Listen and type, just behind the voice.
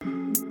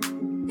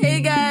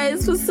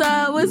what's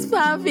up? What's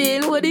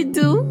poppin'? What it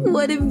do?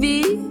 What it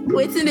be?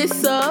 Waiting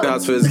this up.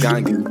 That's where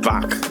gang is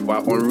back. We're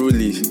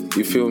unruly.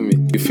 You feel me?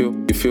 You feel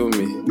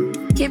me?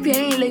 Keep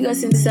hearing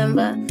Lagos in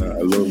December.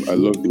 I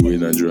love the way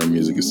Nigerian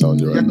music is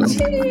sounding right now.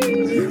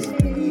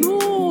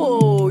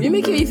 No, you're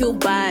making me feel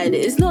bad.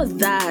 It's not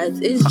that.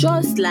 It's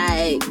just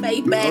like,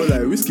 baby. Oh,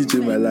 like whiskey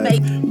changed my life.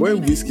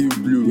 When whiskey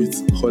blew with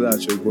Holla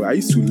Chego, I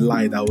used to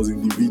lie that I was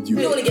in the video. You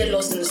don't want to get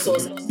lost in the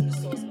sauce.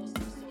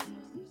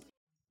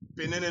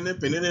 Radio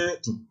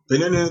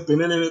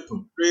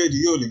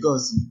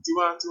Lagos.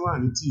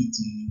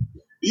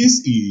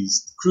 This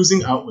is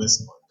Cruising Out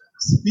West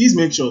Podcast. Please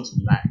make sure to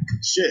like,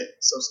 share,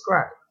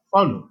 subscribe,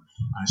 follow,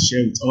 and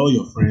share with all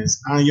your friends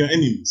and your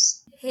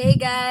enemies. Hey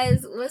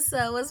guys, what's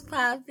up? What's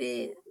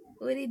poppin'?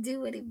 What it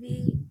do? What it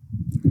be?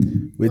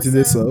 Waiting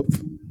this up.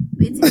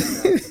 Waiting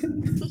this up.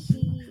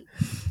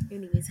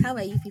 Anyways, how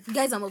are you people?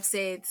 Guys, I'm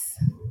upset.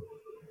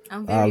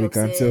 I'm very upset. We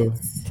can tell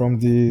from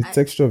the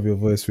texture of your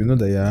voice. We know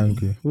that you're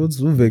angry. What's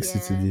vexed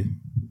you today?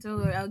 Don't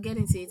worry, I'll get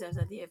into it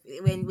after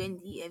when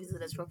the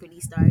episode has properly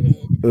started.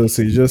 Oh,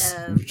 so you just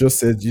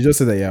said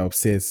that you're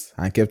upset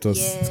and kept us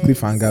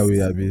cliffhanger with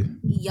Abby.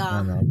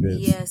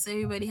 Yeah. So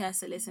everybody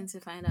has to listen to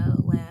find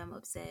out why I'm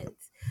upset.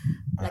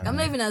 Like I'm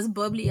not even as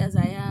bubbly as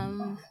I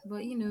am, but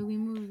we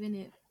move in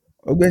it.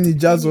 Ogbeni,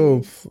 jazz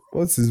up.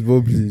 What's his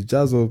bubbly?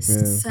 Jazz up,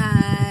 man.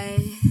 Sigh.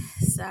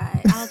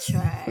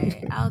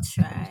 I'll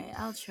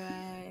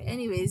try.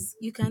 Anyways,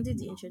 you can do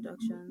the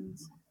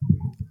introductions.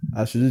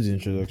 I should do the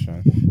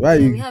introduction. Why are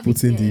you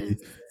putting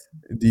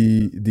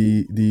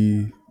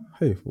the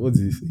hey, what's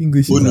this?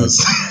 English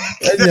bonus.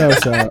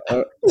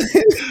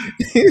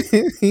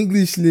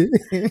 English.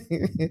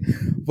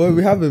 But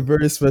we have a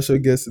very special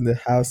guest in the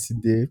house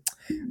today.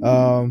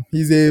 I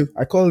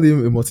call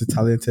him a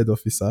multi-talented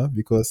officer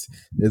because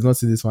there's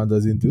nothing this one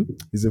doesn't do.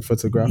 He's a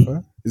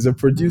photographer, he's a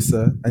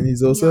producer, and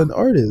he's also an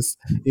artist,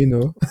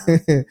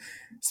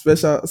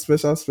 special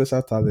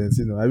talents.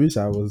 I wish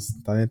I was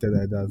talented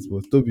like that,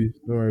 but Toby,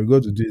 don't worry,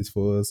 God will do it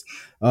for us.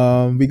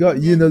 We got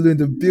Yinolu in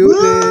the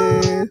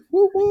building.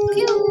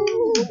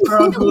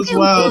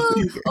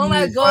 Oh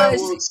my gosh,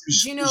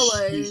 you know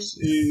what?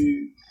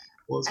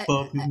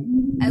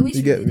 I wish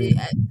we did it.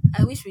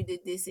 I wish we did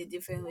this a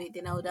different way.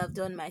 Then I would have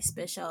done my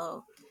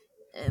special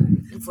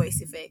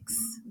voice effects.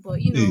 But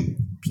pew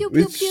pew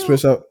Which pew.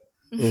 special?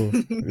 Oh,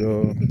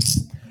 yo.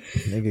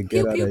 Nigga,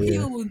 get out of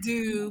here. Will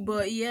do,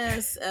 but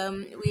yes,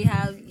 we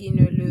have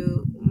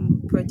Yinolu,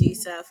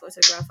 producer,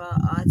 photographer,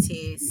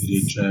 artist.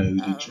 Producer,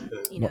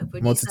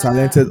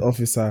 multi-talented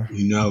officer.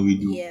 You know how we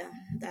do. Yeah,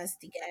 that's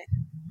the guy.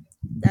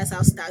 That's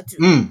how Star do.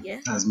 Yeah,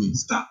 that's me.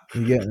 Stop.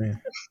 You get me?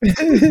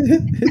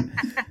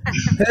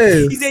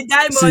 Hey, he's a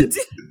diamond.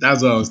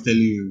 That's what I was telling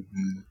you.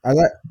 I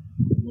like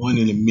 1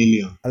 in a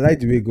million. I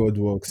like the way God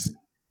works.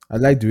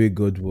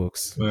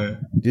 Right.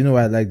 Do you know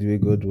why I like the way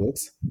God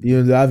works? I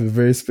have a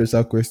very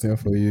special question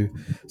for you.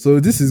 So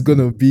this is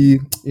gonna be,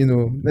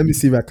 let me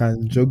see if I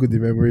can juggle the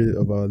memory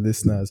of our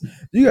listeners.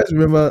 Do you guys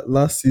remember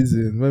last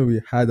season when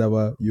we had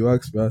our You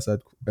Asked Me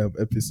Answered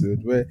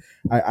episode where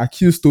I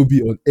accused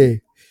Toby on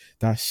air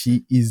that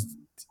she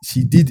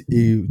did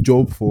a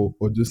job for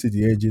Odosi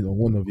the Engine on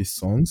one of his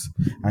songs,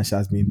 and she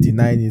has been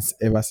denying it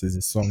ever since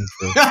the song.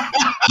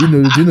 Do you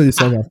know the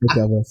song I'm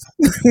talking about?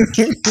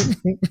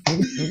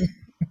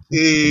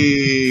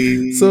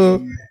 Hey.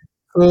 So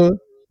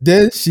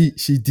then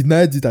she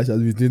denied it, and she has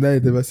been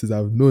denying it ever since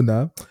I've known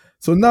her.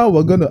 So now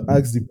we're gonna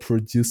ask the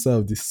producer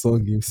of the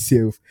song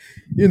himself.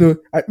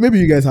 Maybe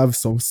you guys have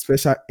some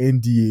special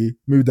NDA,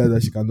 maybe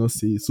that she cannot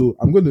say. So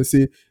I'm gonna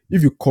say,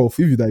 if you cough,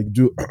 if you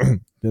do,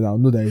 then I'll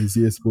know that it's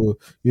yes. But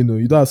you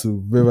don't have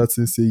to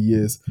verbatim say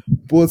yes.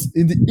 But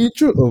in the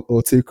intro of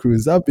Ote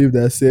Cruz, that babe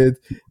that said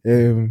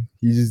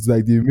he's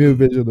like the male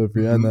version of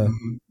Rihanna.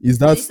 Is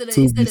that instead of it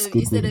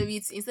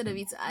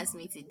to ask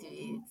me to do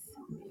it?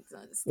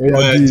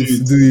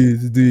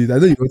 Do it. I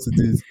know you want to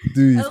do it.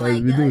 Do it. Oh my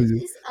God,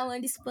 I'm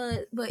on the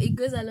spot, but it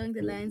goes along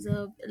the lines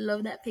of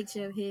love that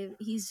picture of him.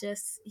 He's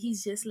just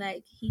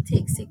like, he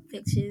takes sick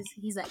pictures.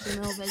 He's like the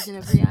male version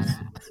of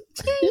Rihanna.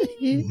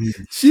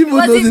 She even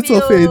knows it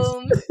off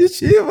it.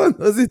 She even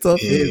knows it off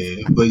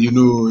it. But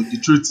the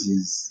truth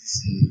is,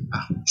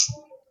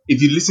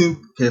 if you listen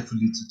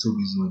carefully to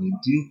Toby's one, they're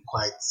doing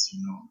quite,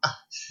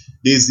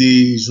 there's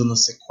a je ne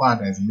sais quoi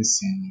that is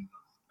missing.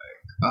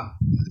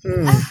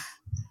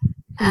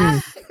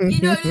 What's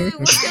going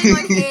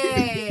on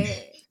here?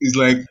 It's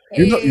like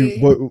that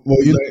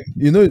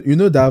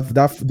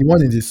the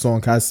one in the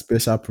song has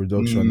special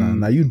production, and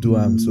now you do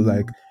so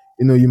like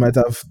you might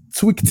have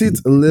tweaked it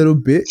a little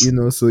bit,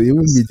 so it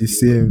won't be the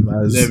same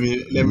as let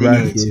me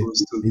right here.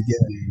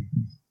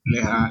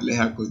 Let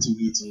her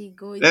continue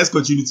let's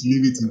continue to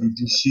leave it in the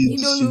dish.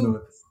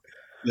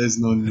 Let's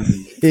not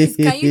leave it.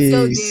 Can you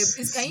tell them?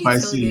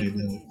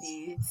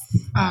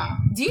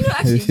 Do you know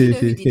who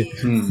did it?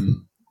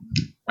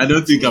 I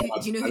don't think I'm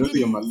at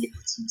liberty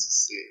to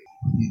say.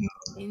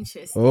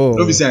 Interesting.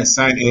 Obviously, I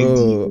signed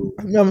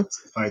NDA.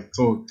 If I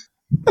talk,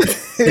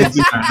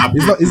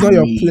 it's not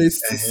your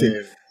place to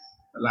say.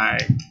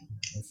 Like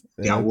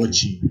they are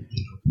watching.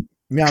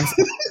 me,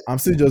 I'm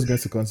still just going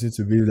to continue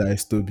to be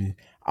like Toby.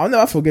 I'll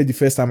never forget the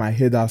first time I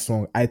heard that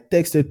song. I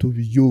texted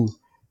Toby, yo,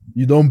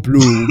 you don't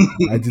blow.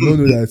 I did not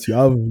know that you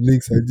have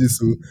links like this.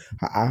 So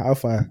how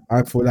far?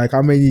 And for like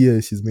how many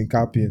years she's been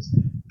capping?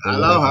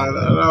 Allow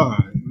her.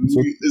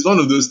 So It's one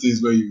of those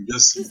things where you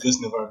just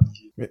never.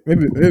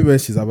 maybe when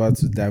she's about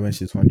to die, when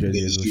she's 100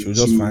 years old, she'll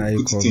just finally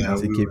put call it me in her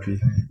and say, will. KP,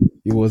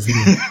 it was me.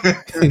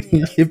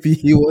 KP,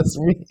 it was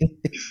me.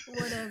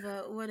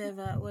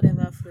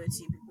 Whatever floats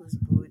you people's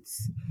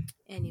boats.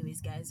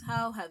 Anyways, guys,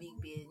 how have you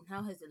been?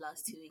 How has the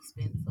last 2 weeks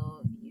been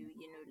for you?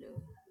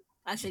 Lo?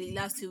 Actually,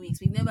 last 2 weeks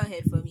we've never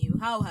heard from you.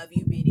 How have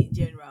you been in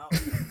general?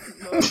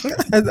 I was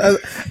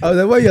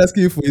like, why are you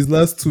asking for his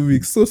last 2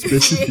 weeks? So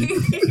specific.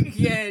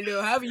 Yeah,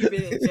 no. How have you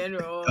been in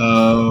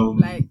general?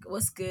 Like,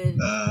 what's good?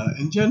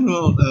 In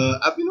general,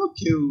 I've been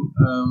okay.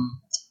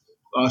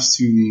 Last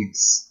 2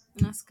 weeks.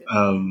 That's good.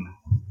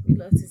 We'd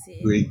love to see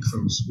it. Break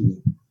from school,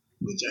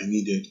 which I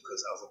needed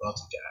because I was about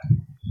to die.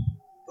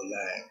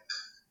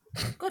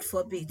 God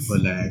forbid.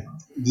 But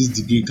this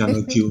degree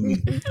cannot kill me.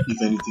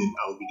 If anything,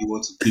 I'll be the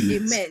one to kill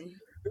it.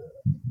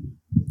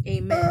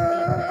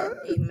 Amen.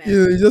 You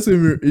know, it just made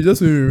me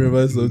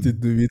remember something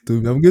to me.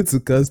 I'm going to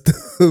cast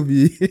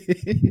Toby.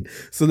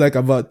 So like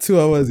about 2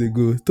 hours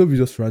ago, Toby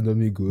just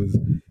randomly goes,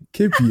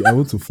 KP, I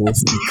want to fall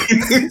sick.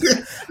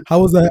 I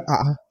was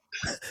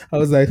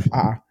like,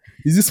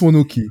 is this one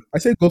okay? I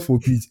said, God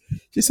forbid.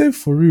 She said,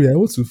 for real, I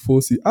want to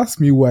fall sick. Ask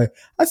me why.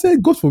 I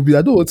said, God forbid,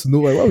 I don't want to know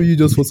why. Why would you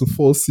just want to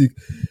fall sick?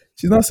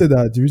 She now said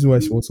that the reason why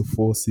she wants to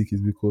fall sick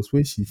is because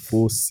when she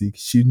falls sick,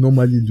 she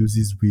normally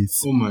loses weight.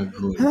 Oh my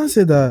God. And I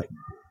said that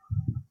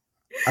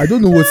I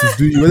don't know what it's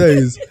doing, whether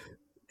it's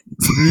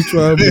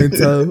spiritual,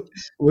 mental,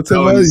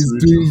 whatever is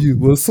doing you,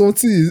 but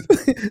something is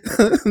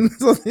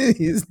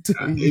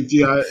doing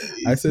you.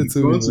 I said if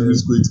you want to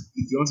lose weight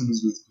quickly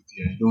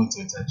and you don't want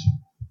to enter gym,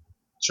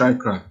 try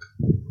crack.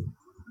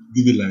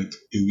 Give it like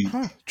a week.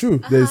 True.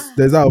 There's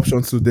that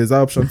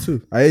option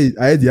too. I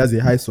heard he has a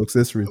high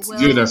success rate. Well,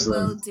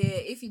 dear,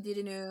 if you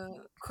didn't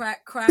know,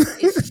 crack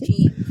is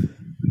cheap.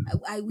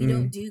 We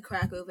don't do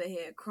crack over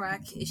here.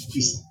 Crack is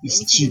cheap. It's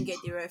and if cheap. you don't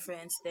get the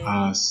reference,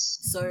 then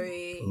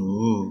sorry.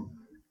 Oh.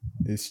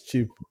 It's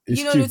cheap.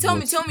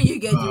 Tell me you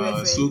get the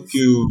reference. It's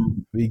okay.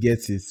 We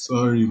get it.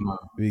 Sorry, man.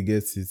 We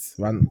get it.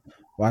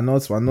 We're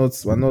not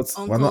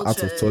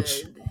out of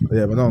touch.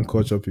 Yeah, we're not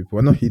uncultured people.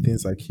 We're not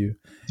heathens like you.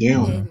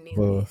 Damn.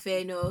 But, fair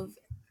enough.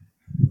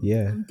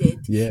 Yeah. I'm dead.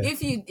 Yeah.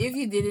 If you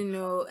didn't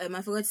know, I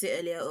forgot to say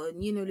earlier on,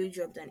 Lu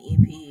dropped an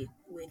EP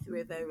with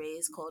River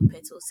Rays called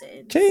Petal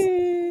Sense.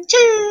 It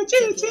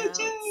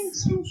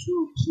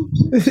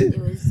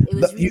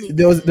was really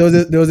there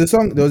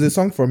was a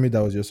song for me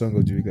that was your song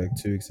of the week like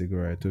 2 weeks ago,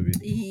 right, Toby?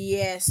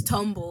 Yes,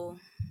 Tumble.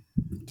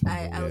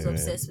 I was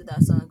obsessed with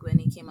that song when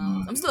it came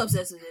out. I'm still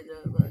obsessed with it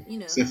though, but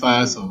It's a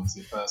fire song.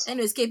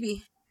 Anyways,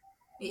 KP.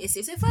 It's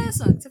a fire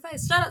song. It's a fire.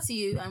 Shout out to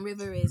you and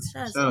River Rays.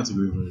 Shout out to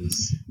River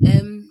Rays.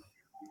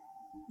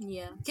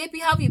 Yeah.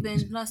 KP, how have you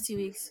been last 2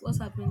 weeks? What's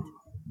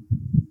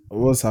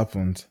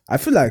happened? I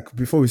feel like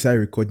before we started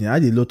recording, I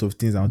had a lot of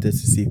things I wanted to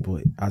say,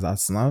 but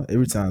as now,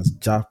 everything has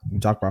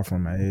jacked out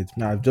from my head.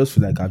 I just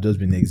feel like I've just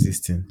been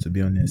existing, to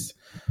be honest.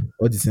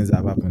 All the things that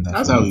have happened.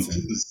 That's how it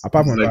is.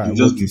 Apart from like that, you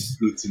just been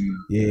floating.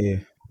 Yeah.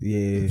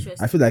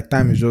 I feel like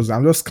time is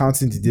I'm just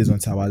counting the days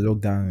until our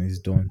lockdown is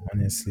done,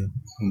 honestly.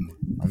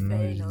 I'm not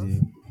really...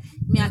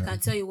 I can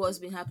tell you what's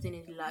been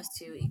happening in the last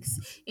 2 weeks.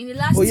 In the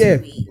last 2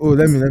 weeks. Oh,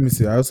 let me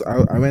see. I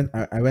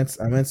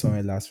went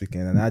somewhere last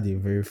weekend and I had a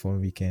very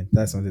fun weekend.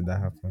 That's something that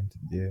happened.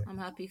 Yeah. I'm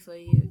happy for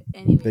you.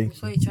 Anyway,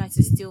 before you try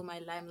to steal my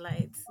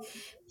limelight.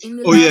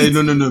 No.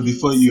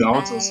 Before you, I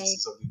want to also see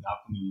something that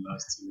happened in the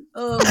last 2 weeks.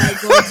 Oh my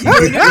God,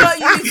 you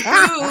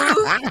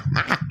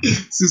know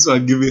Since we're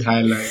giving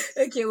highlights.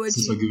 Okay, we're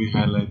giving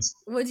highlights.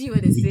 What do you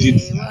want to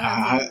say?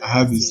 I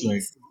had this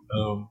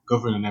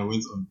girlfriend and I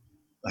went on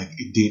like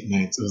a date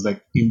night. It was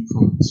like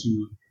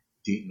impromptu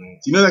date night.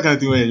 You know that kind of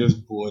thing where you're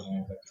just bored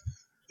and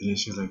then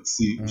she was like,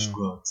 see, we should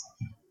go out.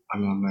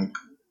 And I'm like,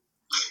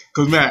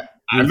 because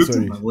I looked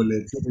at my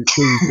wallet.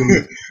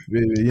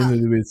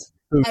 Wait.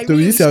 So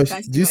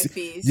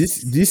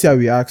this how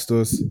we asked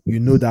us, you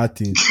know that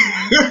thing.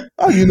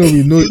 How do you know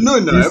we know? You know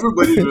now,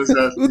 everybody knows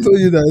that. Who told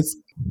you that?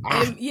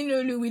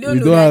 We don't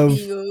know that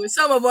thing.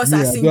 Some of us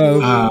are single.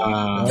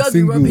 Just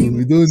single.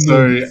 We don't know.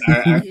 Sorry.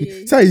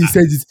 So he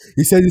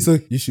said it. So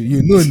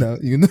you know now.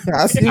 You know.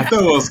 I thought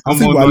it was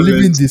common we're knowledge.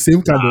 living the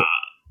same kind of.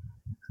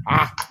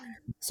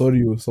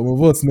 Sorry, some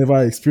of us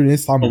never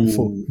experienced something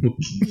before.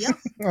 Yep.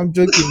 I'm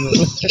joking.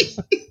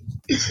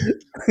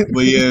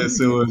 But yeah,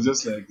 so it was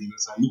just like,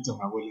 so I looked at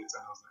my wallet and I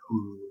was like,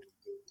 oh.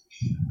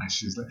 And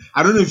she's like,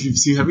 I don't know if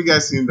have you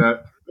guys seen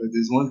that?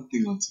 There's one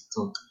thing on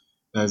TikTok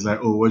that's like,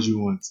 oh, what do you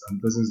want? And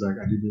the person's like,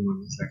 I didn't bring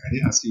money. It's like, I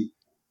didn't ask you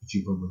if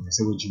you brought money. I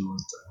said, what do you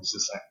want? And it's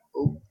just like,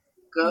 oh,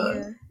 God.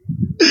 Yeah.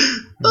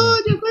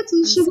 Oh, they're going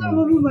to sugar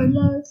over my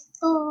life.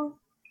 Oh.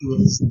 It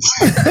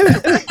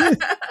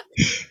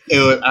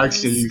was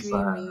actually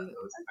fun.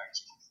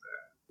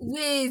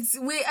 Wait.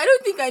 I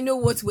don't think I know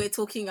what we're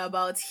talking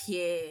about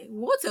here.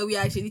 What are we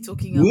actually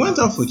talking We went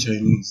about? out for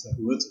Chinese. Like,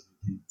 we went to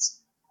eat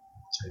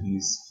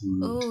Chinese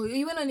food. Oh,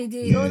 you went on a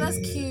date. Oh, that's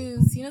Yeah.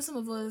 cute. You know, some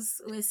of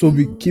us were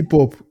Toby, single. keep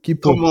up.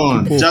 Come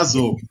on, keep up. jazz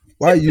up.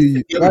 Why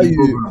you Get with the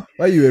program.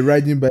 why you were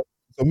riding bike?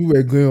 Some people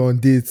were going on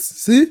dates.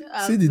 See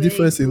the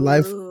difference in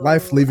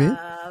life living.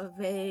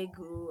 Very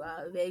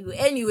good.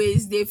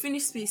 Anyways, they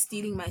finished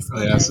stealing my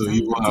Oh yeah, spotlight so you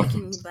and what taking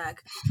happened? me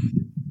back.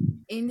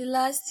 In the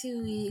last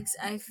 2 weeks,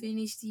 I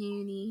finished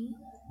uni.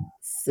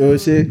 Oh So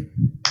shit.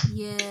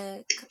 yeah,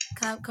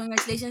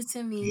 congratulations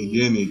to me.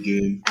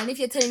 Again. And if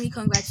you're telling me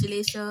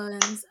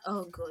congratulations,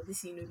 oh god,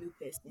 this is Inolu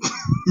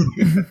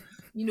person.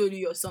 Inolu,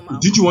 you're somehow.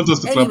 Did you want us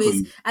to clap for you?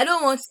 Anyways, I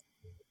don't want.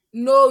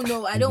 No,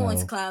 I don't No.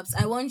 want claps.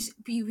 I want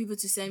people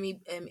to send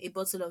me a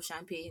bottle of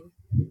champagne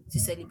to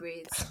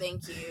celebrate.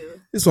 Thank you.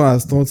 This one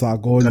has turned to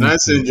alcohol. Can I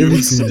send you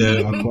this what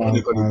they Everything. call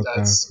it,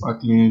 that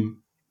sparkling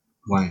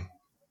wine?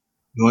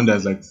 The one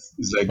that's like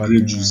it's like Sparkling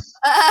grape juice.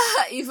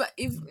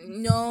 If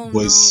no,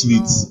 But it's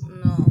sweet.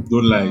 no,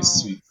 Don't lie, no,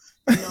 it's sweet.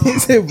 He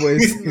said,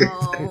 boys.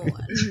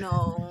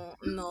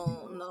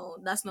 No,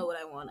 that's not what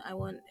I want. I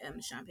want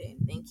champagne.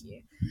 Thank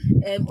you.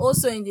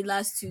 Also in the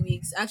last 2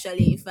 weeks,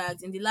 actually, in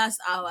fact, in the last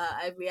hour,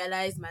 I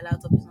realized my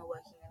laptop is not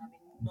working and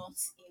I'm not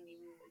in the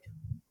mood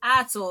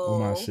at Oh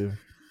my all. shit.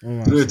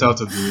 Throw it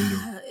out of the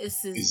window.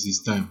 This It's is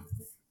his time.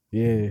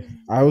 Yeah.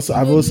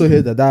 I've also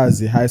heard that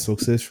has a high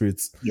success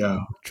rate. Yeah.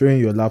 Throwing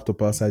your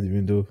laptop outside the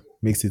window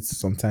makes it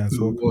sometimes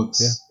It work.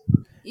 works. Yeah.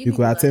 you You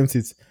people could attempt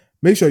it.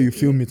 Make sure you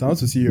film it. I want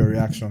to see your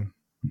reaction.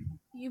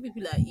 you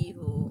people are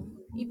evil.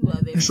 You people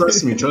are very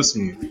Trust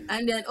evil. me.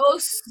 And then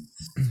also,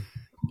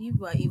 you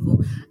are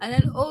evil. And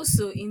then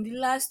also, in the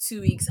last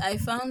 2 weeks, I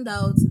found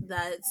out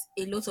that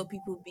a lot of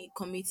people be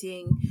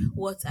committing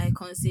what I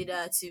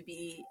consider to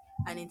be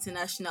an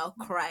international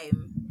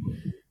crime.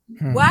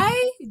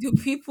 Why do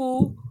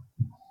people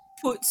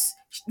put?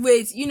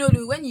 Wait,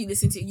 when you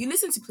listen to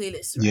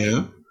playlists, right?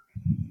 Yeah.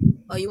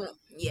 Or you want?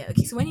 Yeah.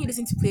 Okay. So when you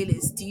listen to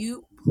playlists, do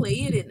you play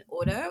it in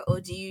order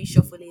or do you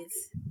shuffle it?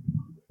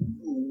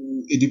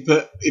 It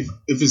depends.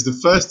 If it's the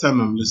first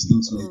time I'm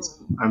listening to it,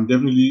 Oh, I'm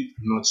definitely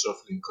not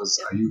shuffling because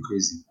are you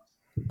crazy?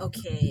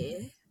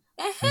 okay.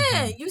 You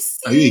Are you a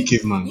see,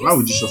 caveman? Why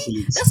would you shuffle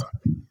it? That's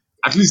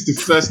At least the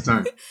first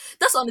time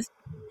that's on.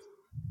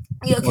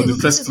 Yeah, or okay, the okay, so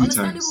first it's few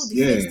understandable times. the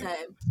Yeah. first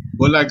time.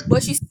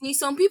 But You see,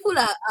 some people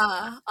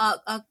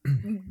are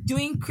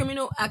doing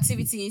criminal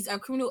activities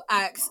and criminal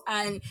acts,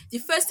 and the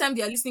first time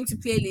they are listening to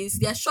playlists,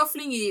 they are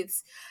shuffling it.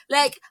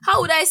 Like,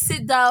 how would I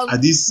sit down are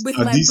these with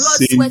are my these blood,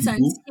 same sweat, and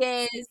people?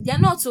 tears? They're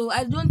not so.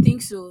 I don't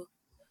think so.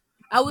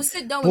 I will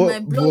sit down with my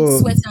But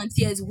blood, sweat, and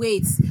tears.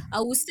 Wait, I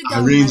will sit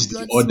down with my Arrange the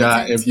blood, sweat, order,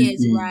 and tears.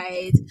 everything.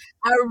 Right,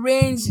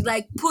 arrange,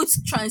 like, put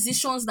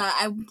transitions that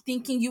I'm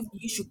thinking you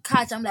should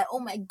catch. I'm like, oh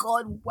my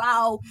god,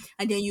 wow!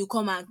 And then you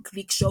come and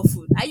click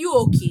shuffle. Are you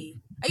okay?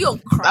 Are you on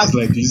crack? That's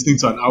like listening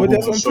to an But album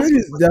there's on some shuffle.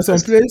 places. There's some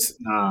place.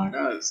 Nah,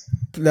 that's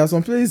There's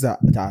some places that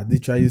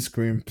literally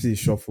scream, "Please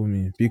shuffle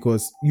me,"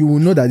 because you will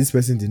know that this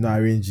person did not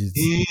arrange it.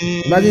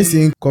 Imagine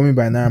seeing "Coming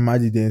by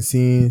Naramadi" then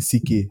seeing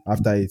CK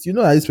after it. You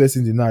know that this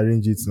person did not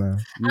arrange it now.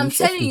 You I'm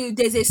shuffle. telling you,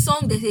 there's a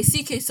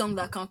CK song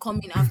that can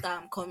come in after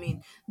I'm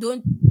coming.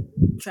 Don't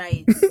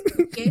try it.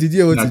 Okay? Did you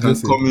hear what that you can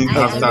just said? come in I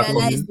after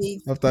realized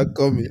coming. it. After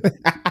coming.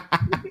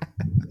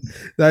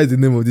 That is the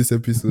name of this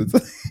episode.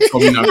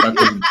 Coming after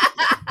coming.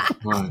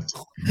 Man.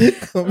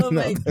 Coming Oh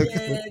my after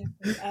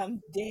god,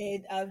 I'm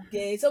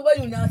dead.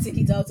 Somebody will now take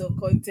it out of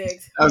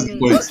context. That's the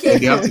point. Okay.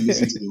 They have to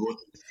listen to the whole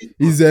thing.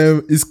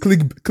 It's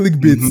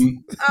clickbait. Mhm.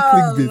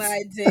 Oh Clickbait.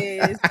 my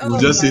days. We'll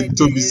just say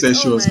Toby said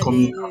she was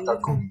coming after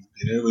coming.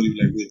 And everybody will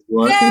be like, wait,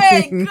 what?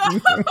 Hey,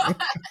 God.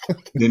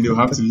 Then they'll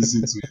have to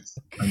listen to it.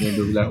 And then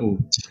they'll be like, oh,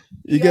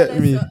 You Yeah, get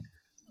that's me?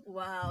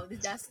 wow,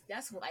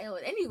 that's wild.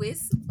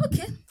 Anyways,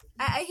 okay.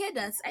 I hear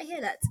that.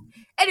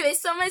 Anyway,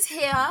 summer's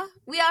here.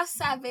 We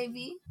outside,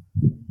 baby.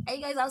 Are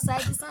you guys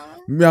outside this summer?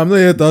 Me, I'm not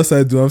yet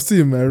outside, though. I'm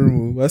still in my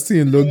room. I'm still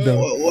in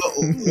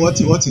lockdown.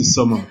 what is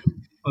summer?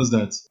 What's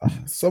that?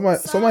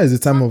 Summer is the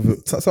time of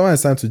summer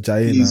is time to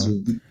jail Please,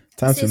 now.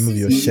 Time to It's a remove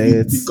your season.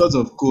 shirts. because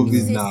of COVID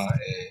This is- now,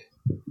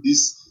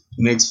 this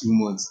next few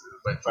months,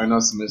 my final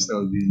semester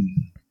will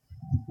be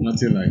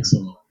nothing like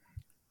summer.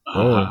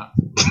 Oh.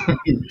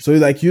 So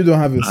like you don't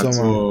have your At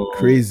summer. all.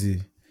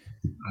 Crazy.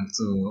 And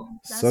so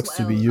That's Sucks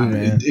to be wild. you,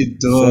 man.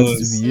 it Sucks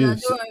does. to be you. Yeah,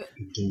 don't worry.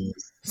 It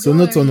does. So Don't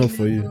no worry, turn up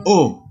for you.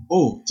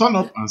 Oh, turn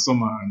up and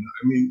summer. And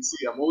I mean,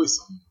 see, I'm always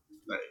summer.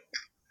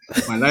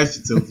 Like, my life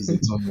itself is a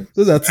turn up.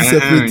 Those are two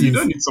separate You things.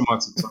 don't need summer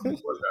to turn up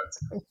for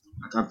that.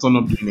 I can turn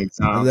up during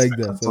exams. I like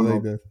can that. I turn like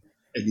up that.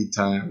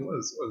 anytime.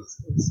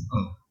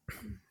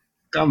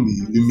 Can't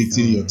be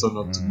limiting your turn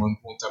up to one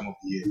time of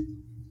the year.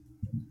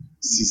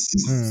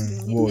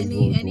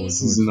 Word.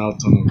 Seasonal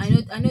turn up.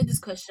 I know this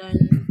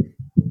question.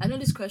 I know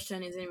this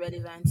question isn't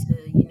relevant to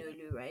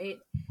Lou, right?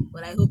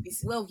 But I hope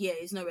it's not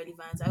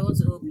relevant. I want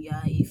to hope you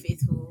are a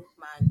faithful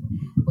man.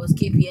 But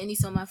KP, any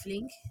summer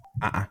fling?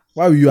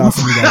 Why will you ask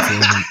me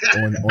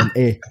that on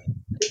air?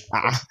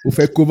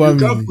 Ufe cover You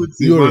can't me. put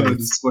You a man alright? on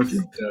the spot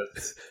like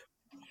that.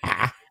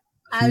 I'm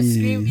Hey, As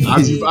you've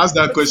screaming. asked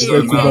that you question Okay,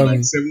 don't now, cover then. like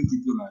me. seven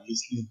people are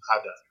listening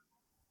harder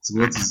to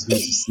what he's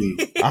going to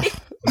say. Ah,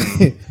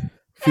 Hmm.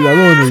 Phil, I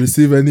don't want to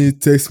receive any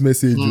text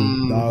message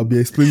that I'll Hmm. be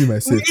explaining We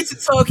myself. need to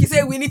talk. He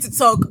said we need to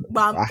talk.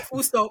 Bam. Ah,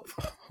 Full stop.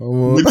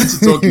 omo. We need to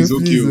talk is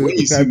okay. Please, When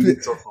you see I we play, need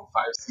to talk from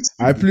 5, 6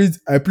 people.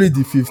 I played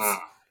the fifth.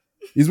 Ah.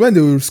 It's when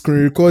they will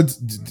screen record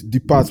the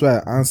part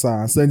where I answer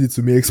and send it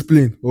to me,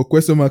 explain or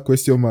question mark,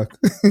 question mark.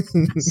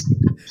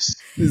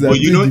 Please, I But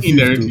you played know, the fifth too.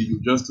 indirectly,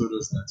 you just told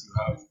us that you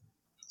have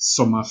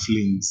summer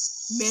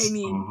flings.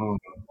 Many Uh-huh.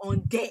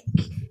 on deck.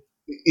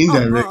 I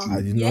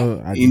Indirectly, did Yeah.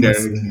 not. I did not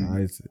say.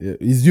 indirectly.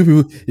 It's you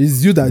people.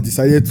 It's you that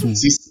decided to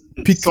See,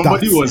 pick that.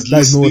 somebody was That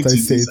is not listening what I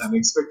to said. this and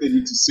expected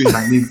you to say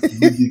her name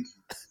immediately.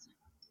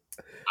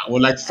 Or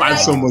like five Like,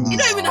 you don't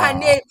somebodies. even know her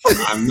name.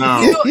 And You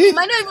now, know, it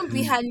might not even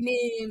be her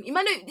name. It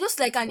might not just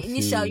like an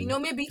initial, Okay.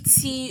 maybe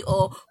T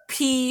or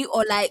P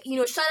or like,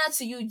 shout out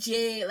to you,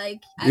 J. Like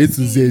I A to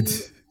see Z.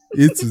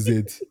 you. A to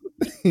Z.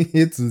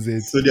 A to Z.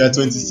 so there are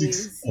 26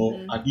 Anyways.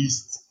 or at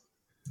least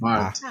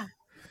mad. Ah. Ah,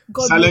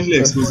 God will Silently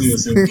keep exposing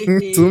us.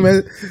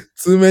 yourself.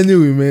 Too many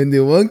women. They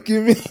won't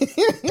kill me.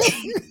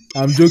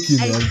 I'm joking.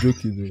 I, I'm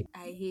joking.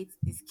 I hate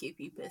this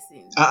KP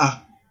person. Uh-uh.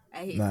 I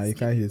hate Nah, this you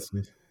can't KP hate person.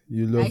 me.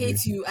 You I love me.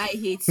 hate you. I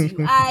hate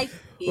you. I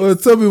hate Oh, you.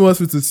 Toby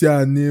wants me to say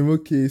her name.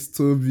 Okay, it's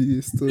Toby.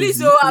 It's Toby.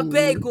 Please, I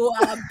beg,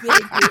 I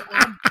beg,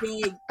 I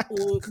beg.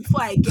 Oh,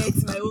 before I get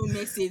my own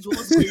message,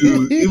 what's going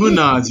on? Even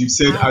now, as you've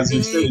said, I beg,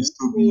 it's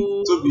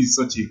Toby. Toby is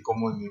such a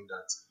common name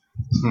that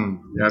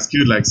he has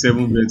killed like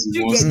 7 birds in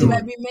you one get they stone.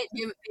 might be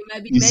they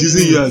might be He's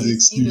using you mentioning as an it,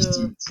 excuse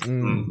to it.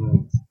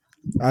 Mhm.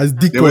 As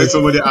Then when decoy.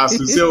 somebody asks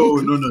you, say, "Oh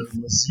no, it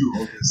was you,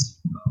 obviously."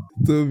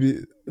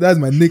 Toby. That's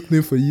my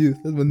nickname for you.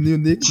 That's my new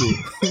nickname.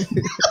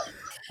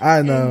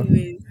 I know.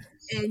 I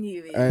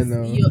Anyways,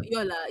 know.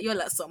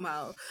 you're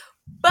somehow.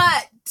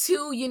 But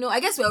to, I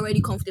guess we're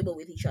already comfortable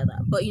with each other.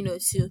 But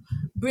to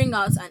bring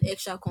out an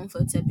extra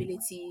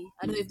comfortability,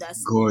 I don't know if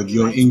that's God, the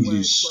your right word,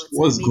 English. but I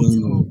What's made it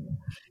going up. on?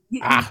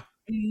 You-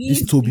 This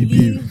Leave, Toby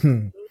babe.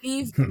 leave,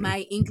 leave my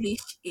English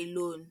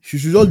alone. She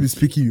should just be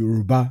speaking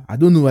Yoruba. I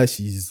don't know why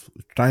she's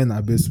trying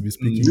her best to be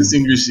speaking This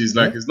English. English is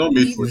like Eh? it's not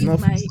made for It's you. Leave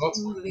not. my It's not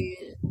for you.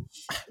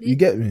 English. You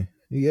get me?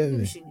 You get Maybe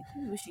we me? should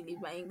maybe we should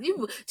leave my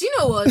English. Do you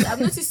know what? I've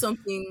noticed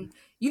something.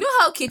 You know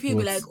how KP will be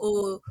What? like,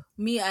 oh,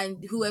 me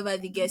and whoever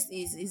the guest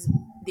is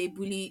they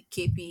bully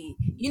KP.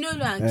 Lu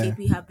and Eh.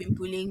 KP have been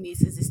bullying me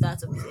since the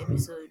start of this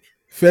episode.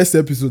 First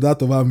episode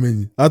out of how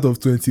many? Out of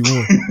 21.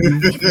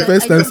 KP, The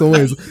first I time don't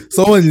bully you.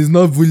 someone is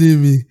not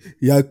bullying me.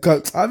 Yeah, I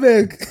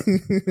beg.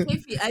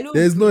 KP, I don't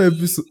bully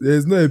you.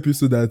 There's no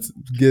episode that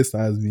guest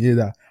has been here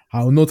that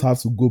I will not have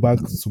to go back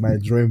to my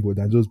drawing board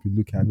and just be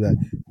looking and be like,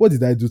 what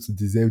did I do to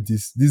deserve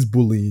this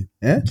bullying?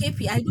 Eh?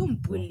 KP, I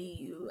don't bully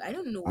you. I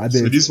don't know I what So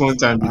you're beg. this one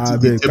talking time about. I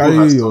the beg. table Carry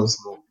has turned your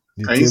small.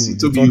 Can you see, the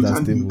Toby? turn that's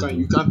table.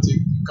 You can't take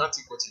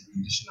what you've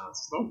been dishing out.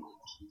 It's not good.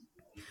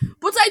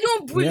 But I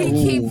don't Yeah. bully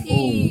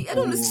KP. I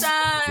don't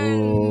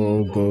understand.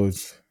 Oh God.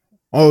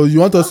 Oh, you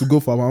want us to go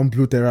for our own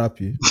blue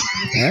therapy?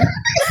 Eh?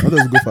 You want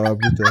us to go for our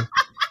blue therapy?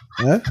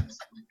 Eh?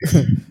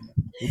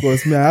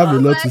 Because me, I have a Oh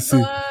lot my to say.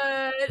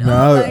 god! No,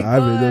 Oh my I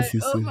have a lot god! to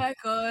Oh say. my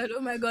god!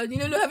 Oh my god!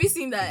 Have you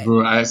seen that?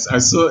 Bro, I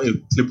saw a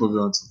clip of it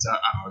on Twitter and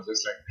I was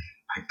just like,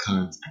 I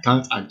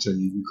can't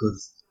actually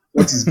because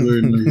what is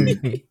going on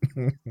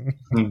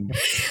here?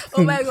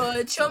 Oh my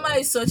god! Choma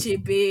is such a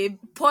babe.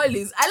 Paul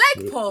is. I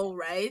like Paul,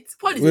 right?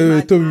 Paul is a Wait,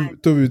 mad man.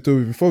 Toby.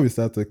 Before we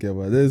start talking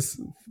about, let's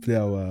play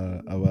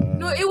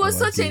No, it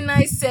was our such a game.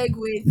 nice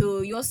segue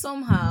though. You're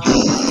somehow.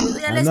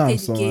 Yeah, I let's know play I'm the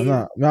so. game.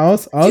 I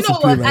want Do you to know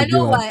play what? my I game.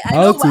 know why. I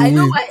want to I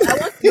know win. why. I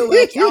want to know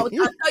why.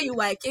 I'll tell you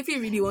why.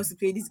 Kefi really wants to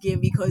play this game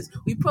because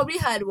we probably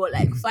had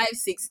like 5,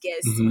 6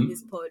 guests on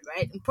this pod,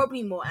 right? And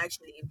probably more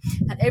actually.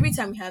 And every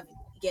time we have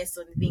guests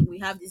on the thing, we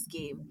have this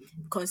game,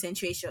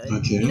 concentration.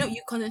 Okay.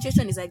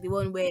 Concentration is like the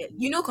one where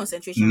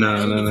concentration. Right? I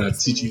don't know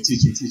if you explain it.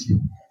 Teach me.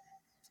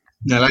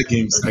 Yeah, I like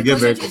games. I Okay, get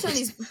very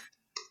concentration competitive.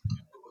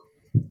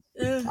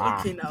 is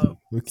okay now.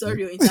 Okay. Sorry,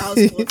 you're into house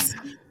sports.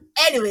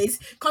 Anyways,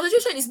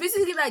 concentration is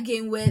basically that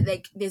game where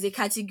like there's a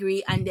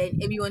category and then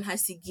everyone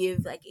has to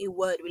give like a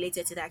word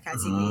related to that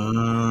category.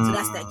 So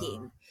that's that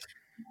game.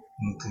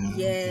 Okay.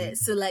 Yeah.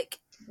 So like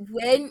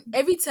when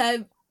every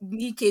time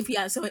me, KP,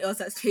 and someone else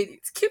has played it,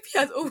 KP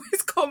has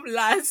always come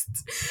last.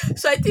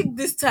 So I think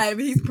this time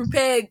he's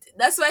prepared.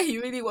 That's why he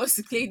really wants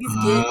to play this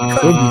game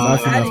because Don't be he's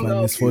laughing at adding my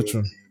up.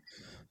 misfortune.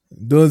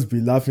 Don't be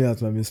laughing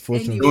at my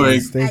misfortune, Anyways, Don't worry,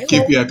 please. Thank I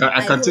you. KP, I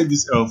I can hope- take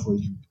this L for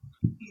you.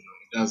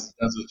 That's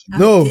what you I'm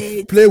No,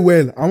 dead. play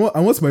well. I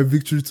want my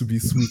victory to be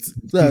sweet,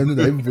 so I know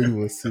that everybody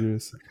was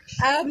serious.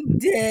 I'm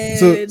dead.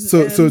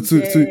 So I'm to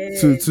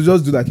dead.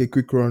 just do like a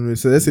quick run.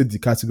 So let's say the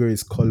category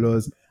is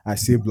colors. I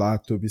say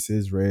black, Toby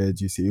says red,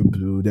 you say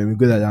blue. Then we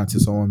go down until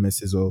someone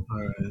messes up,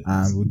 Alright.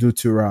 and we'll do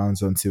 2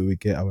 rounds until we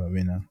get our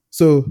winner.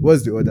 So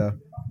what's the order?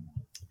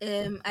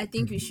 I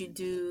think we should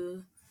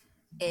do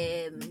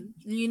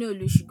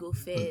Lu should go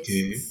first.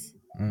 Okay.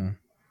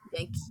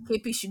 Then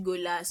KP should go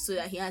last so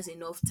that he has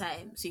enough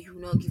time so he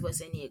will not give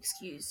us any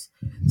excuse.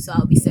 So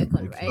I'll be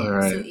second, Okay. right?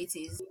 Alright. So it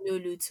is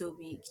Lulu,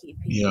 Toby, KP.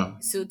 Yeah.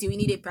 So do we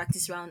need a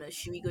practice round or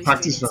should we go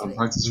Practice straight round. into it?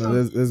 Practice No,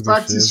 round. let's go.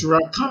 Practice Shrev.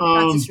 round.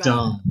 Calm Practice round.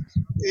 down.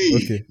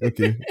 Hey.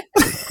 Okay.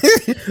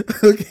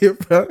 Okay,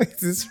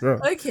 practice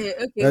round. Okay.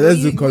 Yeah,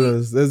 let's do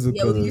colors. Let's do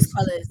Yeah, we'll use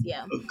colors. colors.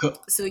 Yeah. Co-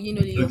 So you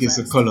know the Okay,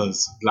 so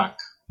colors. Black,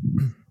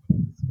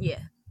 Yeah,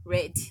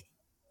 red.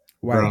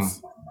 White. brown.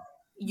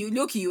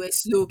 You were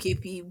slow,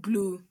 KP.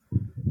 Blue.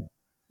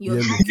 You're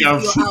Yellow. Yeah,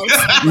 out.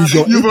 Is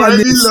your You've internet?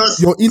 already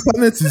lost. Your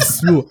internet is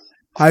slow.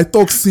 I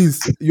talk since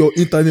your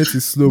internet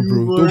is slow, bro.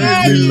 You've Don't be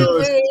already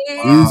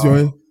blaming me. lost. Is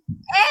your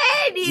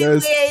Anyway,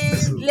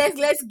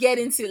 let's get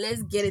into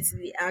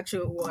the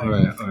actual one.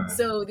 Alright.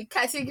 So the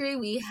category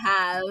we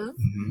have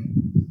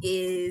Mhm.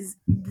 is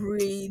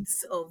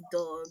breeds of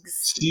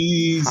dogs.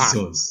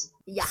 Jesus.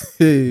 Yeah.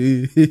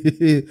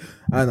 hey,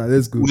 Anna,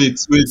 let's go. Wait.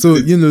 So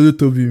you know you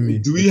told me.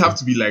 do we have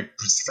to be like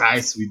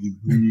precise with the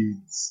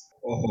breeds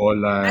or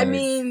like? I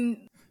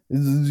mean,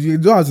 You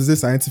don't have to say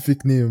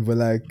scientific name, but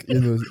like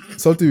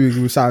something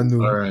we shall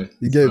know. all right.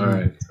 You get me? All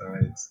right.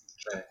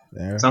 Try.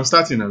 Yeah. So I'm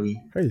starting, are we?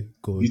 Hey,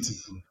 God,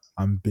 Beautiful.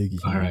 I'm begging.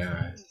 All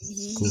right.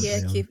 yeah,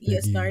 I'm keep you're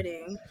begging.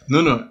 starting.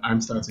 No, I'm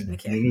starting.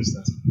 Okay. You know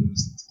starting.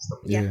 Stop.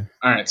 Yeah.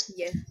 All right.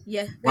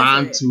 Yeah.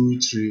 1, 2,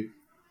 3.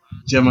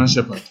 German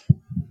Shepherd.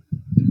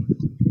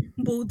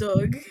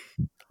 Bulldog,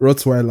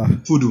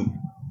 Rottweiler. Poodle.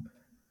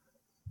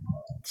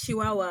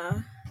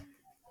 Chihuahua.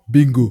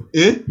 Bingo.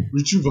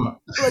 Retriever.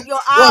 Like your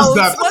What's owls.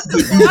 that? What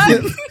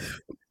the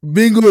fuck?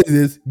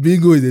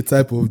 Bingo is a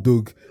type of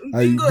dog.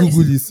 I Bingo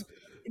Google is- this.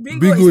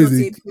 Bingo is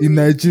not a, a in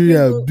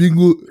Nigeria.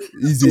 Bingo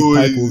is a So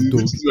type of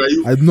dog.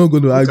 you I'm not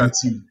going to look argue. at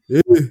you.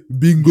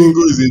 Bingo.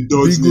 Bingo is a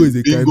dog's Bingo name. is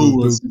a kind Bingo of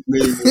was dog.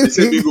 his name. They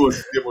said Bingo was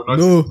his name, but not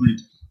No. his breed.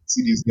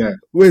 See this guy.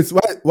 Wait,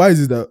 why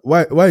is it that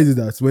why is it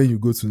that when you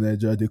go to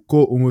Nigeria they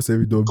call almost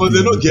every dog Because they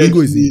Bingo? don't get Bingo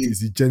is name.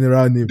 the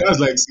general name. That's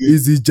like saying,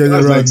 Is the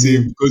general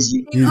name. because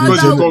you In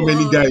other call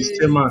many guys words.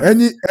 chairman.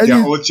 Any They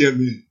are all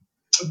chairman.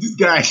 This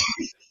guy.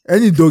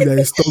 any dog that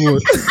is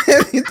stubborn,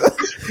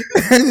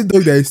 any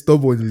dog that is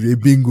stubborn is a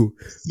bingo.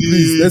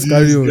 Please, let's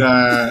carry on.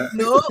 Guy.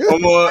 No,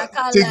 Omo, I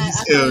can't take lie. this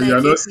I can't L. lie, You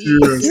are not KP.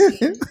 serious.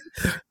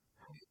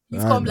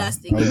 You've I come know. last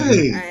I again.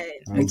 Hey. Alright.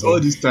 With all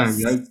this time,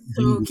 you have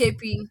So bingo.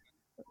 KP,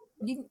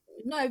 you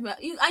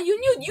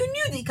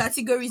knew the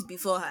categories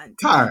beforehand.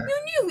 Hi.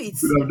 You knew it.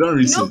 Could have done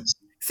research.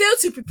 Fail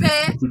to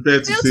prepare. Prepare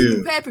to Fail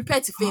fail. to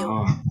prepare to fail.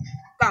 Ah.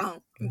 Bam.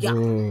 Yeah.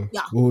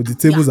 The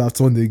tables have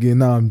turned again.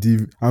 Now I'm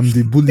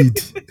the bullied.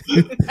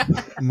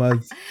 Mad.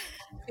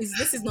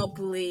 This is not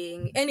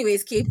bullying.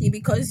 Anyways, KP,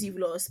 because you've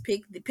lost,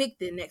 pick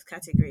the next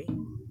category.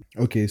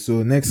 Okay,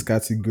 so next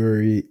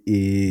category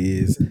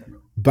is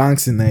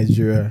banks in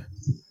Nigeria.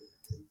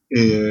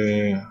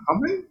 How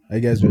many? Are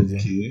you guys ready?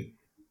 Okay.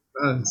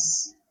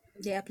 That's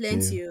There are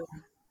plenty.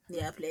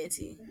 There are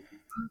plenty.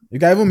 You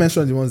can even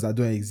mention the ones that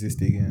don't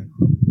exist again.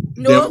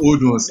 No. them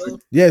old ones. No.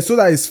 Yeah, so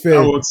that is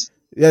fair. That works.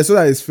 Yeah, so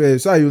that is fair.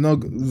 So that you know,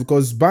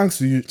 because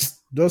banks, you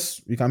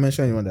can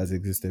mention anyone that's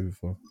existed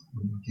before.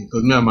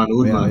 Because me, I'm an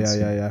old man.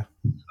 Yeah.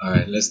 All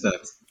right, let's start.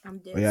 I'm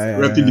dead. Yeah.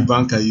 Repeat the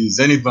bank I use.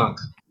 Any bank.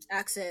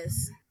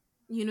 Access.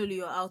 You know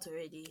you're out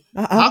already.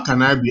 How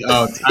can I be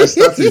out? I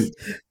started.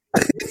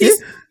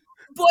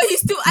 Boy,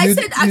 he's still. I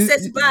said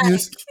access back.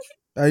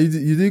 You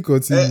didn't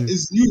continue.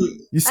 It's you. You And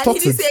he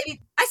stuttered. didn't say it.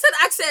 I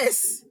said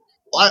access.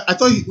 I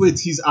thought. Wait,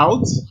 he's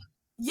out.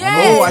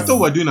 Yes. Oh, I thought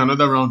we were doing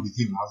another round with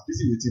him. I was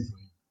busy waiting for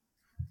him.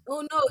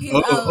 Oh no, he's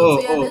out.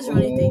 So yeah, let's run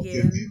it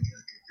again. Okay.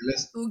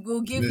 Let's.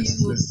 We'll give Let's-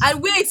 you. let's-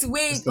 And wait. let's Oh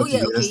start yeah,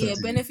 again, okay, let's yeah.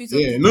 start Benefits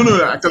again. of Yeah, the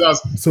no. I thought I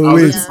was. So I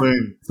was wait. waiting for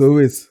him. So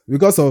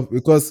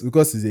wait,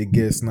 because he's a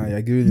guest now,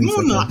 you're giving him No.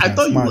 second I chance.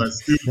 thought you Mad. were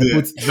still They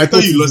there. put- I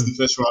thought you nepotism. lost the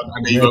first round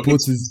and then you got to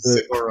Nepotism. the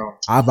second round.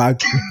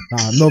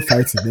 I'm not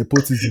fighting.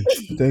 Nepotism.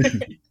 Thank you.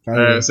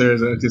 Carry on. Sorry.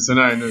 Okay, so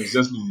now I know it's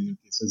just me.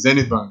 Okay, so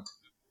Zenith Bank,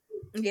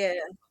 Yeah.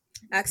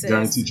 Access.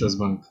 Guarantee Trust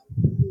Bank,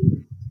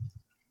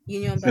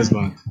 Union Bank. First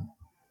Bank,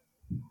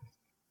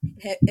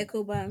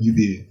 Echo Bank.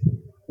 UBA,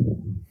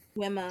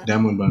 Wema.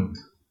 Diamond Bank.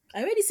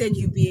 I already said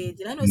UBA.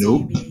 Did I not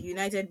Nope. say UBA?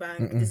 United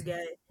Bank. This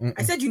guy.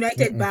 I said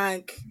United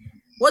Bank.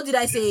 What did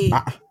I say?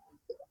 I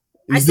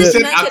Is said there- said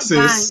United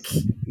access.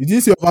 Bank. You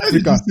didn't say of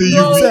Africa. Say You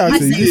No, say I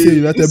Access, you said- didn't say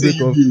United Say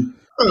Bank of. UBA.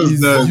 What was Is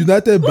that?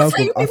 United What Bank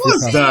are you of people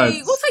Africa. that?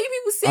 saying? What are you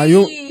people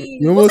And saying?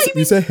 you almost- What are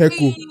you said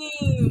people Heco.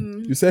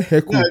 saying? You said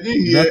Heco. Yeah, I didn't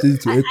You hear. not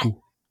to Echo.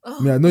 Oh,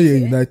 Me, I know you're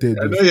okay. United.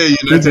 I though. know you're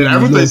United. I You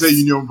remember I lost. said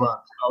Union Bank.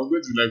 I was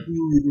going to like,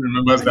 who even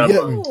remembers that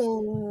Yeah. bank?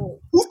 No.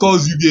 Who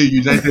calls UBA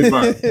United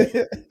Bank?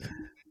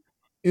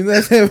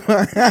 United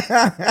Bank.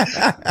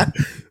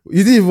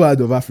 You didn't even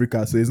add of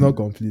Africa, so it's not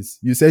complete.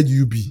 You said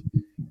UB.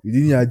 You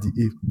didn't add the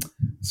A.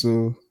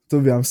 So,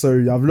 Toby, I'm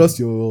sorry. I've lost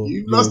your.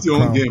 You lost your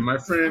own crown. game, my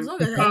friend. As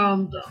long as I-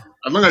 Calm down.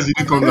 As long as you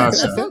didn't come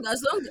last. As Sha. long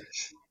as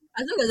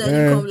I Eh.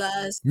 didn't come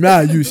last. Me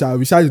and you,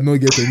 we shall did not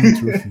get any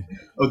trophy.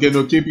 Okay,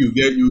 no, KP, you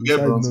get We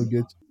shall bronze. did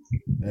not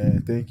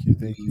get. Thank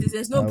you.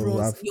 There's no I will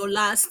bronze. have- Your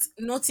last.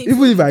 Nothing. Even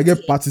for if I you get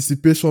here.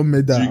 participation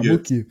medal, You I'm get-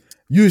 okay.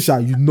 You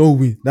shall, you know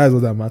we. That's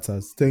what that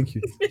matters. Thank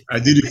you. I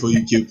did it for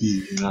you,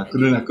 KP. I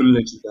couldn't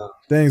let you down.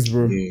 Thanks,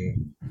 bro. Yeah.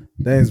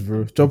 Thanks,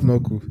 bro. Chop no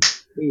cool.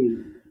 Hey.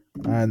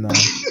 I know.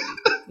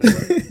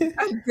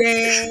 I'm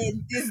dead.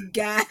 This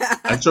guy.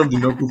 I chopped the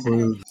knuckle for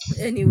you.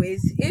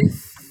 Anyways,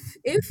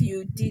 if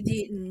you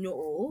didn't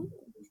know,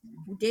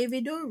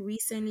 Davido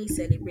recently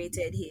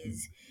celebrated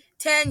his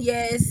 10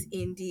 years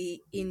in the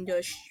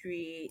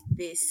industry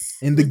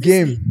In the this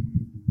game. week.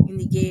 In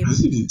the game.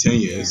 Has it been 10 Yeah,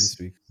 years? this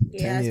week. It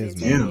 10 has years,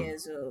 been 10 man.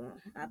 years, so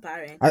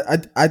apparently.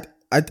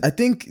 I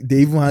think they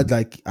even had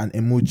like an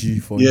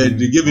emoji for Yeah, him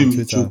they gave on him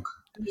Twitter. choke.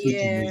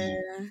 Yeah.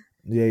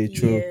 Yeah, he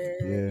choked.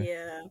 Yeah, Yeah. yeah.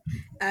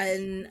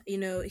 And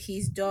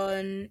he's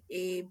done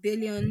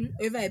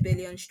over a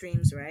billion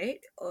streams, right,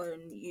 on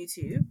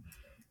YouTube.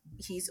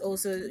 He's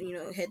also,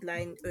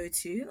 headlined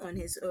O2 on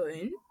his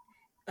own.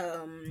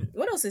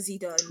 What else has he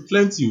done?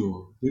 Plenty.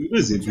 Davido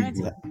is a I'm trying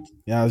big to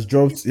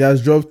boy. He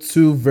has dropped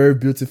 2 very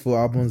beautiful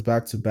albums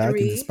back to back in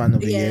the Three. span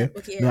of a Yeah, year.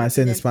 okay, No, I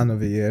said in the then span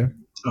of a year.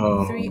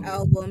 3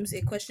 albums,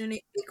 a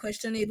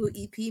questionable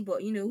EP,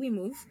 but we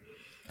move.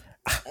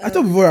 I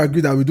thought before I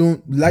agreed that we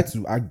don't like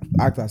to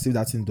act as if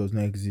that thing does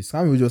not exist.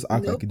 Can't we just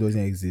act like it doesn't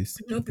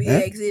exist? Nope,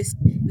 it exists,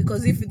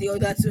 because if the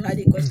other two had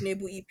a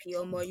questionable EP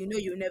or more, you'll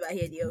never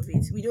hear the of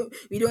it.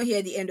 We don't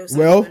hear the end of.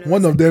 Well,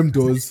 one of them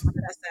does.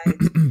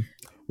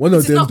 One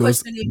of them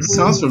does. The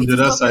sounds from the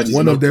other side is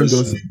One not of them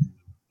does. questionable.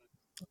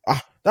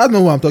 That's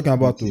not what I'm talking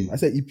about, Okay. though. I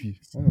said EP.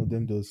 One of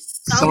them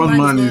does.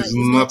 Soundman is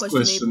not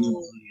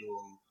questionable.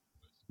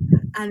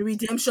 And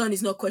Redemption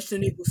is not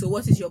questionable. So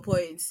what is your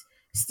point?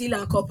 Steel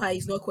and Copper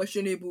is not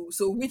questionable.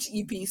 So which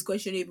EP is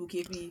questionable,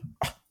 KP?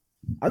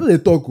 I know they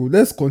talk.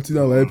 Let's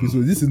continue our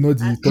episode. This is not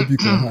the topic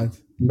on hand.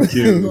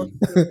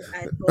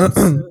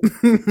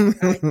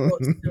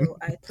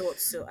 I thought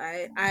so.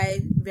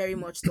 I very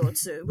much thought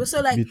so. But so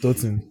like Be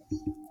thoughting.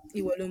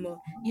 Iwolumo.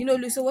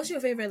 So what's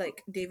your favorite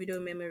like Davido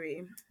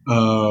memory?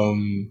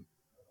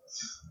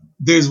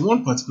 There's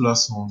one particular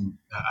song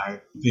that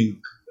I think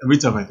every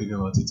time I think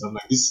about it, I'm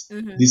like, this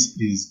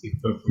is a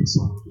perfect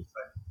song. Like,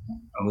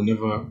 I will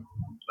never,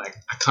 like,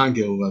 I can't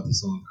get over the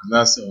song, and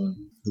that's the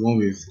one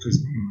with Chris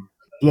Brown.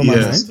 Blow my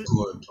Yes, mind.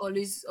 God.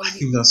 I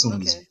think that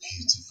song is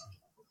beautiful.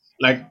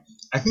 Like,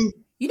 I think.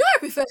 I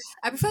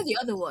prefer the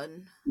other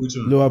one. Which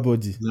one? Lower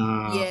body.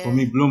 Nah, Yeah, for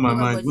me, Blow My Lower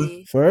Mind.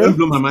 Body. For When real?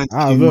 Blow My Mind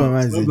Blow My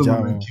Mind is when a Blow My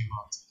jam. Mind came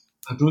out,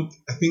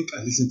 I think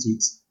I listened to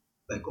it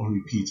like on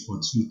repeat for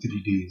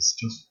 2-3 days,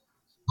 just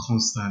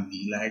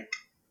constantly. Like,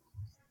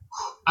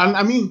 and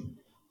I mean,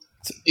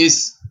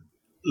 it's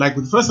like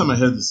the first time I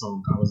heard the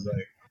song, I was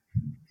like,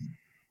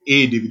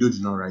 Davido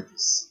did not write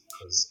this,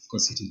 because of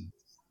course he didn't.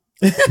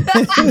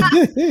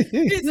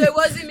 It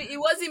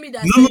wasn't me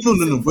that No.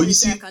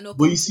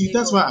 But you see,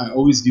 that's why I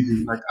always give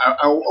him, like,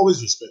 I will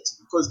always respect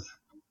him, because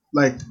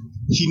like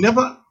he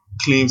never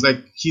claims, like,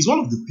 he's one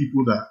of the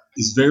people that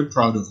is very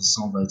proud of his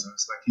songwriters.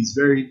 Like, he's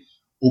very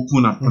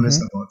open and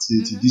honest about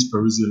it. He gives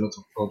Peruzzi a lot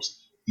of props.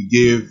 He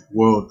gave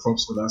World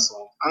props for that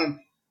song. And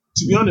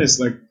to be honest,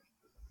 like,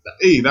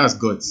 that's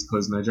good,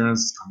 because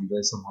Nigerians can be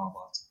very somehow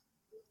about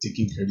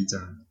taking credit.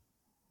 And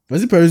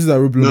Was it Paris that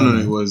wrote Blow My no,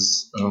 Mind? it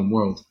was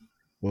World.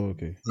 Oh,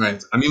 okay.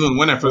 Right. And even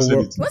when I first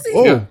heard it, Was it?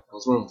 Oh. yeah, it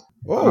was World.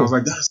 And I Oh, was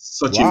like, that's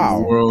such wow.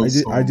 a World I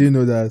song. didn't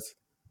know that.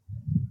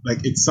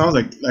 Like, it sounds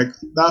like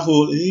that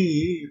whole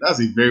that's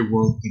a very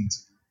World thing to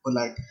do. But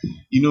like,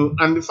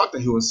 and the fact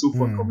that he was so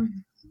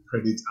forthcoming with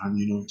credit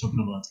and talking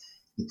about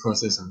the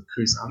process and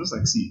Chris, I'm just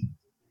like, see,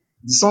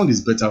 the song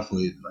is better for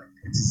it. Like,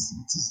 it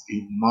is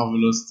a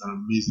marvelous and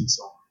amazing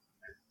song.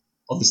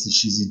 Obviously,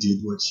 Shizzy did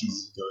what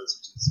Shizzy does,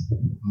 which is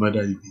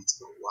murder the beat.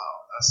 But wow,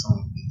 that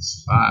song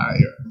is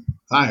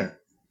fire.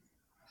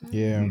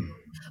 Yeah.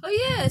 Oh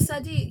yeah,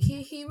 Sadiq.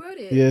 He wrote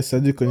it. Yeah,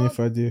 Sadiq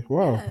Onifade.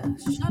 Wow. Yeah,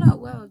 shout out.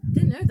 Well,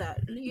 didn't know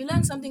that. You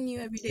learn something new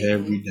every day.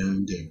 Every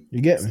damn day.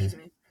 You get me? Excuse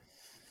me.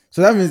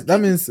 So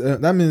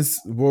that means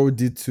World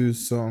did 2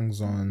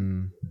 songs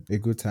on A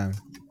Good Time.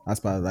 As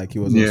part of, like, he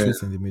was Yeah.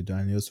 also in the middle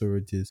and he also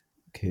wrote this.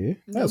 Okay.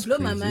 No, That's Blow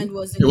crazy. My Mind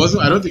was. It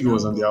wasn't. I don't think it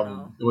was on the album.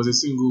 No. It was a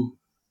single.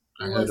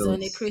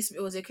 It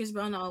was a Chris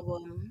Brown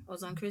album. It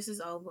was on Chris's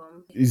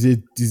album. Is a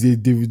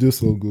Davido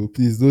song, oh.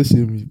 Please don't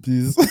shame me,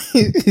 please.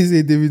 It's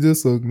a Davido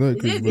song, not a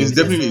Chris Brown. It's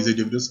definitely a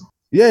Davido song.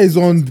 Yeah, it's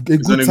on A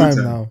Good on A Good Time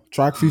Time. now.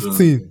 Track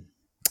 15.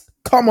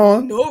 Come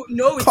on. No,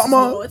 it's Come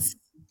on. not.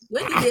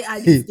 When did they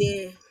add it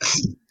there?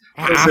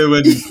 Don't say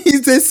when.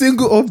 It's a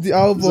single of the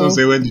album. Don't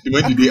say when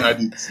did they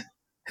add it?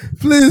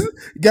 Please,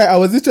 guy, I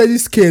was literally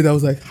scared. I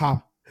was like,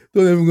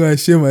 don't even go and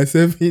shame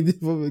myself in the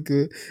public.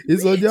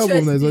 It's on the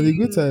album now. It's on A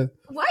Good Time.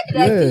 Why did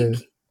I think?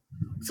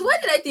 So why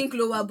did I think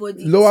Lower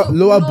Body?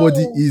 Lower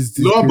Body is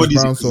the Lower Chris Body is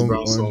a Brown Chris song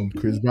Brown on song.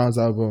 Chris Brown's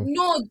album.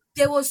 No,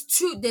 there's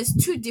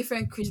 2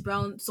 different Chris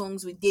Brown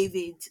songs with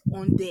David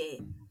on there.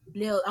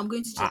 Leo, I'm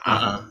going to check show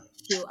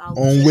out.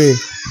 On where?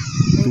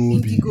 On Toby.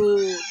 Indigo.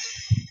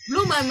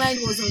 Blow My Mind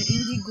was on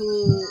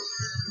Indigo,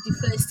 the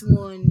first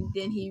one.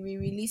 Then he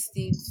re-released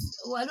it.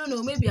 Oh, I don't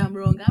know. Maybe I'm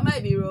wrong. I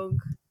might be wrong.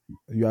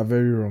 You are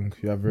very wrong.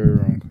 You are very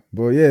wrong.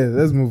 But yeah,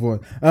 let's move on.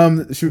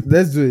 Let's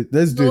do it.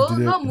 Let's do it. No,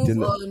 not move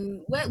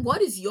on.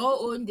 What is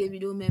your own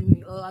Davido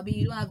memory? Or I mean,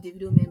 you don't have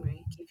Davido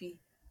memory, KP.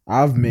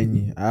 I have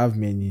many.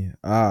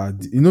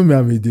 You know me,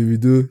 I'm a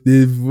Davido.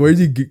 They've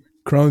already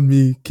crowned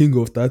me king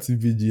of 30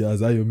 BG,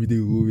 as Ayomide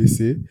will always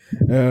say.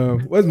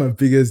 What's my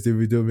biggest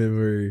Davido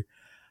memory?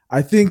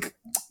 I think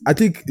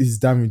it's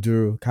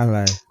Damiduro. Can't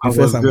lie. I The first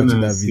was time watching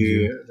gonna that say,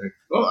 video. like,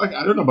 oh,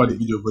 I don't know about the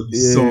video, but the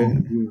Yeah.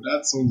 song, bro,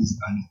 that song is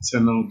an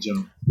eternal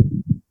gem.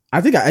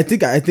 I think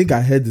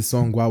I heard the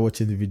song while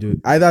watching the video.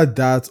 Either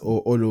that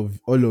or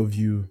all of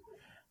you.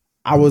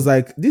 I was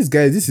like, this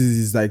guy, this is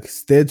his like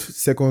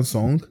second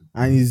song,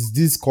 and he's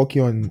this cocky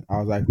on. I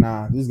was like,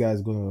 nah, this guy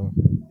is gonna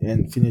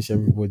finish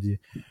everybody.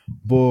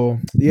 But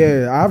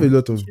yeah, I have a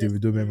lot of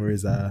Davido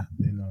memories.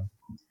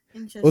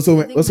 Also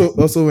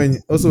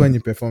Interesting. when he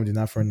performed in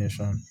Afro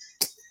Nation,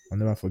 I'll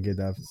never forget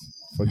that.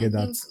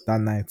 That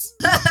night.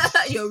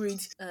 You're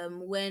rude.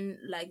 When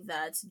like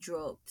that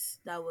dropped,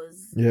 that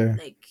was Yeah.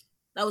 like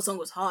that song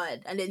was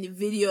hard, and then the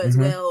video as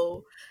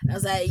well. I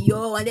was like,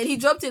 yo, and then he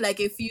dropped it like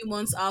a few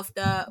months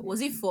after.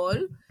 Was it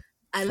Fall?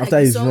 And like After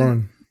the his song,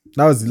 run.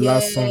 That was the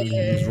last song in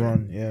his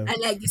run. Yeah.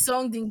 and like the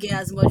song didn't get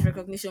as much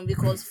recognition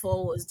because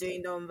Fall was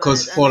doing numbers.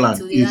 Because And Fall then and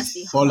today, If, that's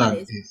the Fall and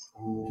hardest. If.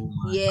 Oh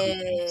my Yeah,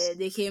 goodness.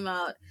 they came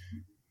out.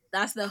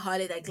 That's the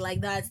hardest,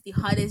 like that's the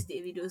hardest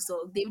Davido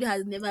song. Davido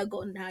has never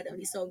gotten hard on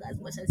the song as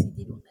much as he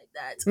did on like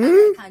that. And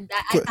I can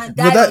die. I can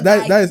die. But on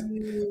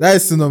that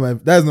is still not my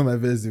best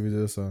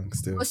Davido song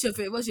still. What's your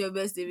favorite? What's your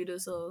best Davido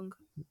song?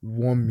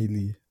 1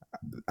 milli.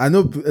 I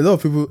know a lot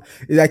of people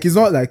like, it's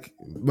not like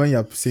when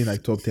you're saying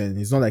like top 10,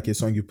 it's not like a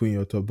song you put in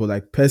your top, but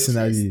like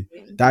personally,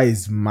 that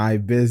is my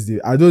best day.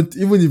 I don't,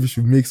 even if you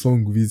should make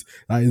song with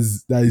that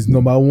is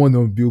number one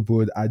on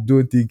Billboard, I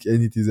don't think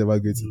anything's ever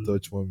going to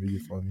touch 1 milli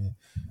for me.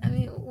 I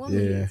mean, 1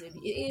 million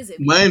is a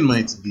Mine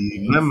might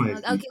be. Okay.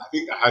 I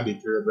think I had a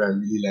period where I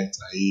really liked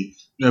Aye.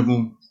 Not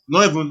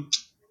even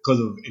because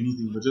of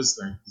anything, but just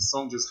like the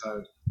song just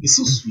had, it's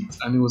so sweet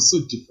and it was so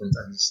different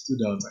and it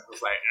stood out. I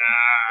was like,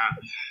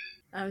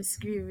 I'm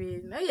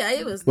screaming. Oh yeah,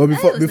 it was. But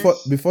it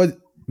was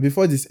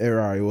before this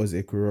era, it was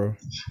Ekuro.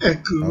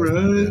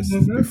 Ekuro.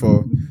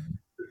 Before.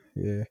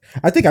 Yeah,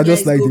 I think I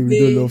just like the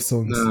Davido love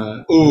songs.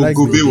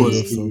 Gobe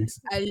was cool.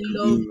 I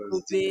love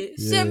Gobe.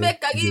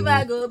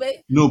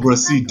 Gobe. No, bro,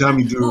 see,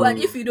 Damiduro. And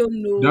if you don't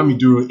know,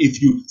 Damiduro,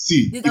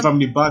 if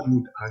I'm in a bad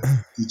mood and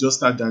you just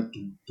start that,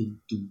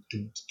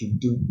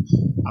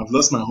 I've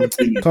lost my whole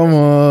training. Come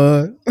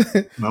on,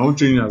 my own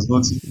training has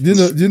gone. Do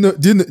you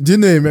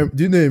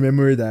know a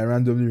memory that I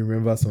randomly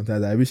remember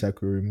sometimes that I wish I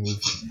could remove?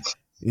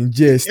 In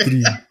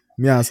JS3,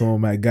 me and some of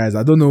my guys,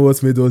 I don't know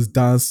what made us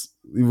dance.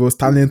 It was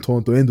talent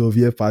hunt or end of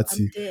year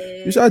party.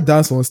 We should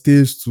dance on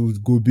stage to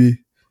Gobe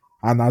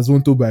and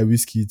Azonto by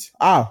Wizkid.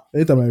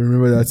 Anytime I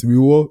remember that, we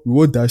wore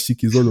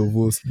dashikis, all of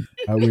us.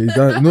 And we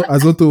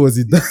Azonto was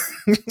it.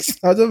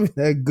 I just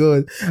be like,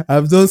 God,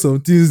 I've done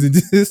some things in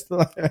this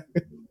life.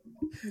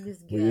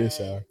 You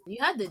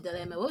had the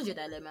dilemma. What was your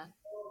dilemma?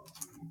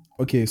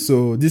 Okay,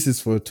 so this is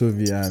for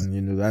Tovi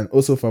and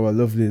also for our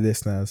lovely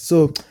listeners.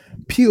 So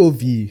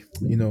POV,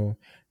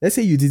 let's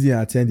say you didn't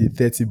attend the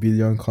 30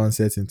 billion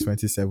concert in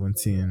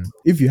 2017.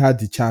 If you had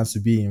the chance to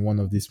be in one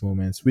of these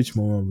moments, which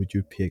moment would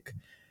you pick?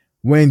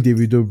 When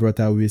Davido brought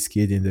out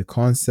Wizkid in the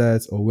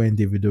concert, or when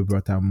Davido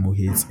brought out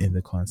Mohit in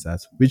the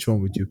concert? Which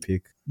one would you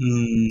pick?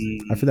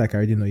 I feel like I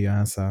already know your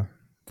answer,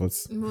 but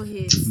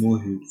Mohit.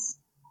 Mohit?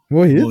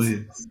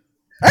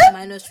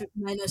 Minus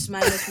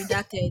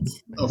redacted.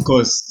 Of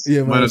course.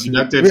 Yeah, minus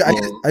redacted. Wait,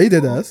 are you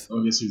dead as?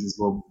 Obviously, this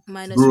Bob.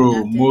 Minus bro,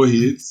 redacted.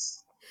 Mohit.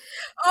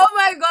 Oh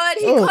my God!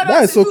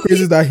 That is so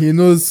crazy that he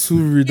knows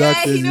who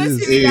redacted he knows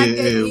is. who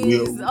redacted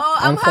is.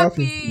 I'm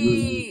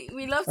happy.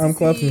 We love to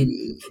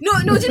see. No.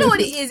 Do you know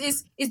what it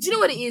is? Do you know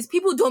what it is?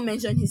 People don't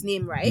mention his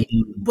name, right?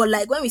 But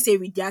like when we say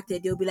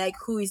redacted, they'll be like,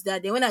 "Who is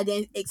that?" Then when I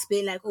then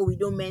explain like, "Oh, we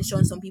don't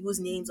mention some people's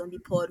names on the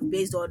pod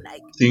based on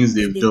like things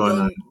they've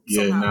done."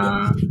 They'll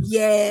now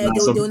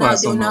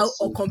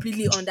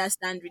completely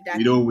understand redacted.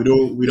 We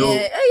don't.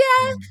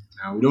 Yeah.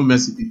 We don't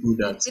mess with people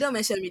that we don't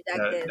mention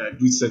redacted that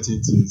do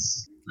certain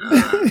things.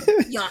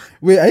 Yeah.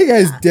 Wait, are you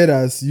guys dead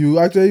as you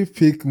actually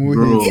pick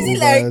Mohit? Is it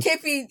like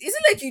KP? Is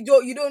it like you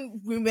don't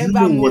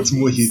remember what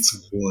Mohit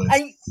was?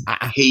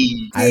 I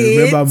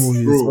remember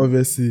Mohit,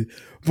 obviously,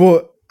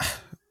 but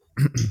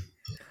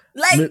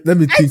like let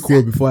me think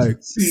well before I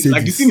say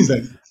like this. The thing is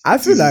like I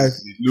feel like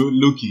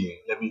low key.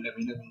 Let me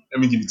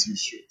give it to you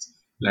straight.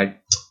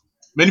 Like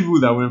many people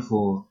that went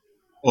for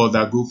or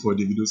that go for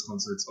Davido's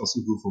concerts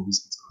also go for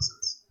Wizkid's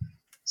concerts.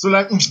 So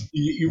like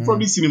you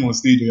probably seen him on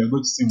stage, or you're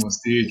going to see him on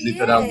stage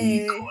later that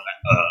week, or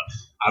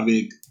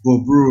like but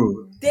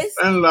bro,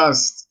 when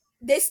last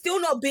there's still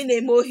not been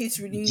a Mohit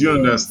reunion. Do you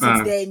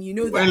understand? Since then, you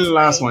know that. When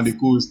last one they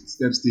go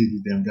step stage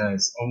with them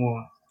guys?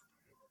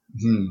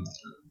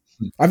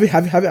 Have you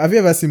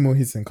ever seen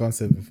Mohit in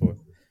concert before?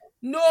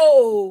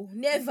 No,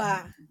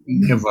 never.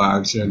 Never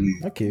actually.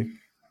 Okay.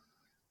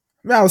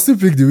 Man, I'll still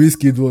pick the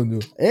whiskey one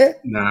though. Eh?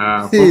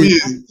 Nah, for Hey, me,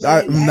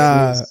 that, Actually, I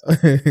nah,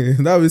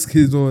 that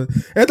whiskey one.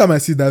 Every time I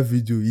see that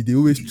video, they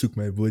always took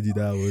my body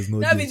that I was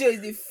not that there. video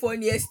is the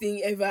funniest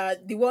thing ever.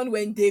 The one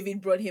when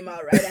David brought him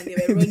out, right? And they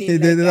were they running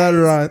did like not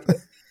guys. run.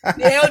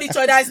 They held each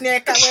other's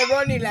neck and were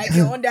running like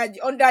they're under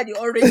the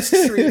orange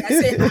tree. I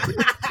say,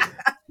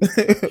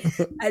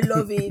 I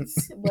love it.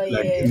 But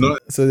like, yeah.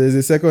 not So there's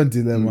a second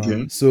dilemma.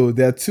 okay. So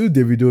there are two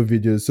Davido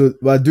videos. So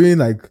we're doing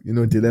like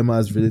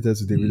dilemmas related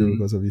to Davido Mm.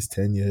 because of his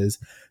 10 years.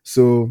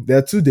 So there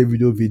are two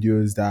Davido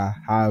videos that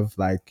have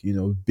like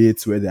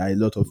bits where there are a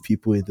lot of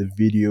people in the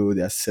video.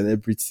 There are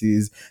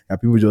celebrities. There are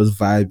people just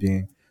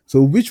vibing.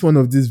 So which one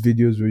of these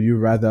videos would you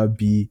rather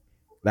be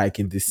like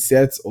in the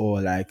set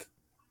or like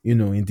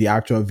in the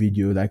actual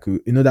video? Like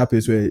that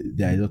place where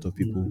there are a lot of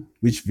people.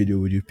 Which video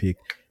would you pick?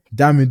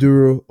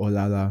 Damiduro or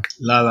Lala?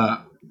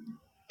 Lala,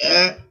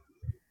 eh,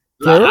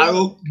 like, For I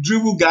will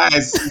dribble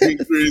guys to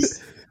the Chris.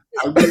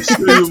 I'm gonna show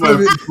you my tell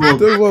me, footwork.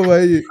 tell me what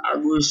about you?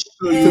 I'm gonna show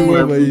Tell you me what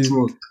my about you?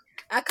 footwork.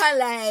 I can't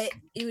lie,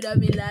 it would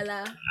have been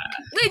Lala.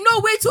 Wait, no,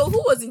 wait, so who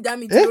was in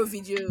Dami Eh? Duro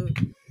video?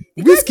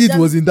 The guy Wizkid did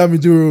was in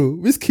Damiduro.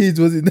 Wizkid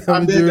was in I beg,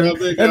 I Damiduro.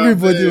 beg, I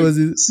Everybody beg. was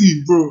in.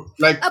 See, bro,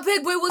 like, I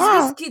beg, but it was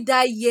Ah, risky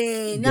that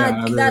year. yeah, Nah,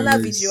 I the beg, Lala I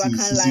beg. video, I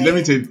can't See, let me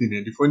lie. tell you the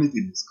thing. The funny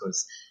thing is,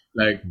 cause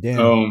like,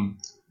 damn.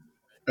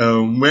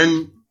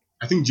 when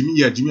I think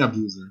Jimmy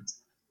Abdul was right,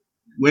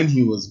 when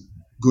he was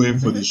going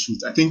for the shoot,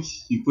 I think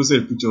he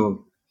posted a picture of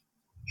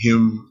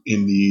him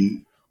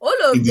All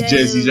in of the them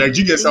jersey. Like,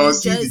 you guys, in I the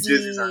was seeing the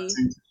jerseys and jersey.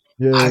 things,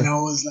 and Yeah. I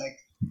was like,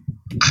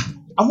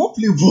 I won't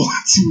play ball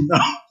with you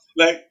now.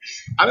 Like,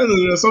 I don't know,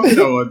 there's something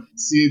I would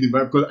see the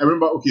vibe, because I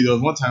remember, okay, there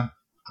was one time,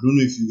 I don't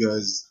know if you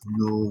guys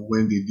know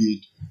when they did,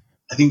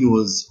 I think it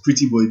was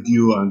Pretty Boy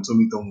Dio and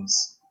Tommy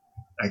Thomas,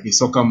 like a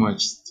soccer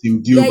match,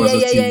 Team Dio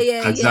versus Team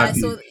Yeah.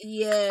 Exactly. So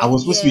I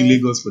was supposed to be in yeah,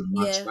 Lagos for the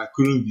match, yeah. but I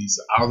couldn't be.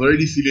 So I was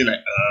already feeling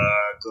like,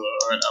 God,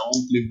 I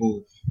won't play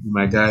ball with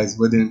my guys.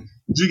 But then,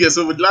 do you get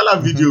so with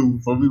Lala video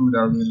for me would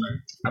have been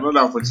like another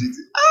opportunity.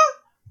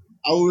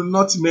 I will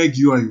not make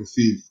you and your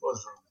fave.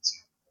 What's wrong with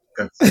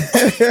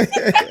you?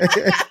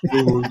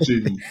 Oh,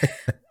 Jenny.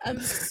 I'm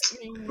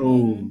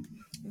Oh,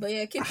 But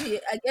yeah, Kippy,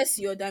 I guess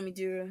you're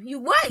Damiduro.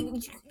 I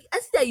think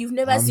that you've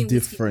never I'm seen Whiskey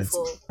different.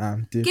 before.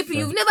 I'm Kippy, different.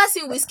 you've never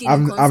seen Whiskey in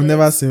I've concert.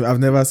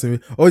 never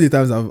seen all the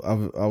times I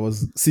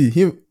was see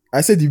him.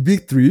 I said the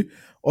big three.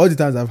 All the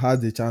times I've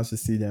had the chance to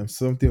see them,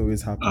 something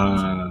always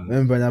happens.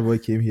 When Burna Boy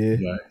came here,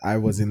 yeah, I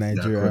was in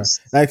Nigeria. course.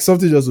 Like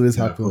something just always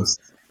Yeah, of happens.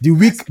 course. The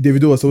week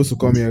Davido was supposed to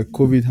come here,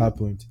 COVID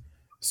happened.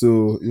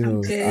 So I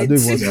don't dead.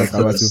 even want to Yeah, talk about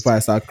it course. before I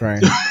start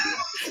crying.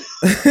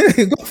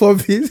 God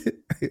forbid.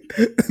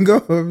 God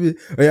forbid.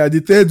 Oh yeah, the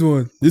third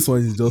one. This one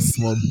is just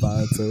small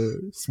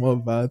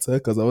banter,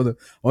 because I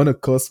wanna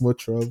cause more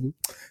trouble.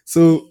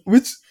 So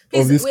which of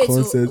Please these wait.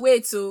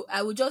 concerts? So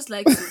I would just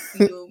like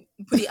to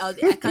put it out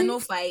there. I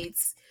cannot fight.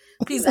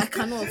 Please, I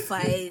cannot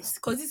fight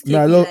because this No,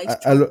 KP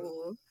likes trouble.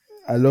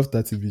 I love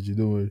 30BG,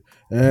 don't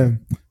worry.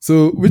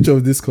 So which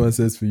of these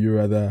concerts would you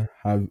rather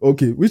have?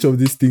 Okay, which of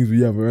these things would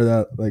you have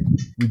rather would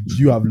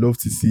you have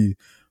loved to see?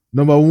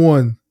 Number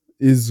one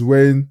is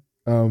when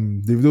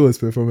Davido was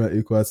performing at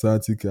Eco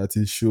Atlantic at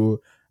his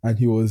show, and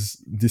he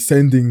was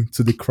descending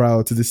to the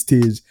crowd, to the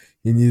stage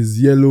in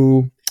his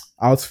yellow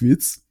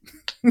outfits.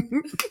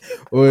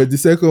 Or the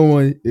second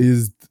one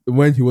is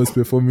when he was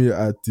performing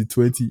at the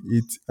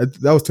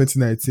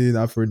 2019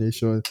 Afro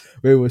Nation,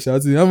 where he was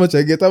shouting, "How much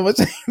I get? How much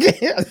I get?"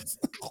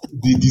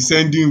 The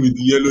descending with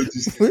the yellow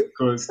distance.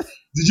 Because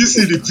did you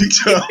see the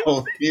picture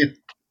of him?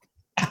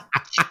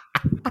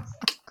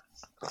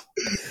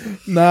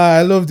 Nah,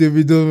 I love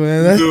Davido,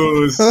 man.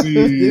 No,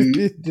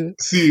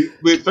 see,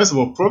 wait. First of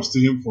all, props to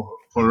him for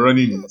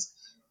running it,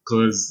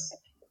 because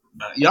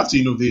you have to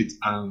innovate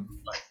and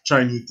like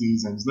try new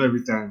things, and it's not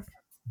every time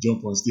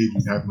jump on stage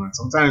with hype man.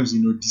 Sometimes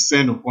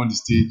descend upon the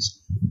stage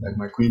like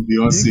my queen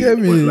Beyonce, You get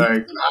me?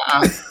 but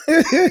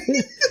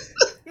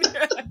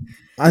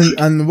like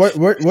And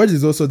what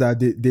is also that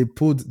they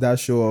pulled that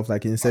show off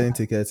like in selling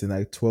tickets in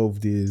like 12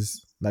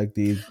 days. Like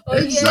they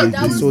Exactly.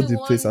 That was sold the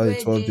the place one out where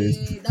in 12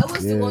 days. that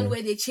was the Yeah. one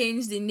where they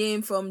changed the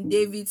name from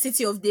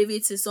City of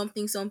David to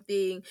something,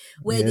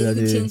 where Yeah, they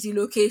even they- changed the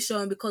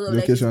location because of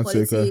like his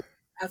Location to political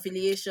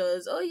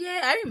affiliations. Oh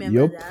yeah, I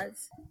remember Yup. that.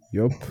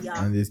 Yup.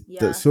 Yeah, And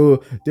yeah. so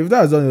Davido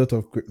has done a lot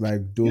of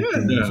like dope Yeah,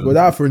 things. yeah. But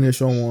that Afro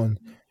Nation one,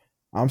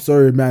 I'm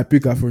sorry, man. I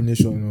pick Afro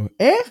Nation.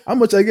 How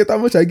much I get? How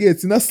much I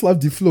get? Not slap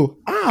the floor.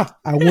 I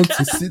want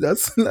to see that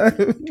slap.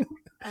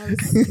 I'm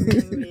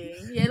screaming.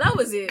 Yeah, that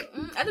was it.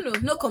 I don't know.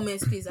 No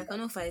comments, please. I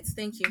cannot fight.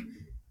 Thank you.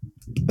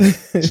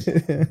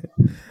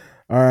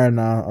 All right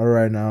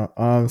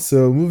now.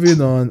 So moving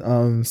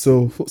on.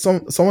 So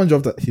someone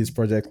dropped his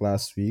project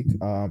last week.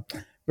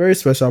 Very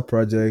special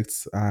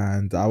project,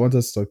 and I want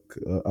us to talk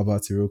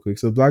about it real quick.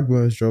 So Black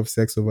Bones dropped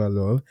 "Sex Over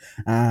Love,"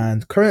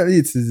 and currently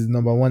it is his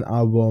number one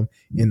album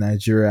in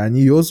Nigeria, and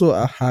he also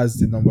has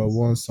the number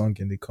one song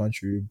in the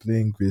country,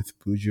 "Blink" with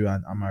Buju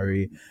and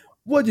Amare.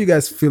 What do you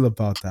guys feel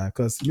about that?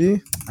 Because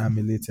me, I'm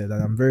elated,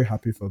 and I'm very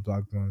happy for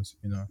Black Bones.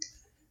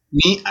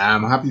 me,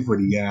 I'm happy for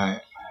the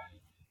guy.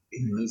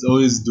 It's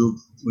always dope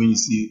when you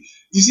see,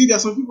 there are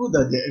some people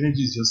that their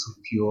energy is just so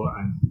pure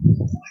and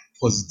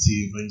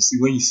positive, and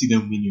when you see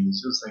them winning,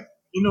 it's just like,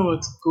 you know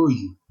what, go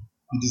you,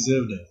 you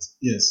deserve that.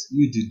 Yes,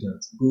 you did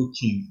that. Go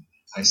King,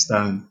 I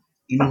stand.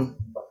 You know,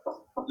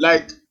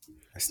 like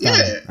I stand.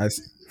 yeah,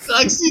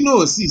 like see,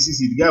 no, see,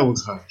 the guy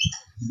works hard.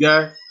 The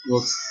guy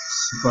works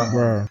super hard.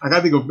 Bro. I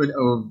can't think of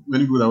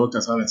many people that work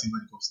as hard as him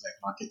when it comes to like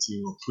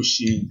marketing or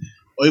pushing,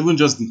 or even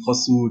just the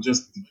hustle,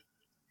 just the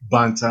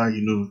banter.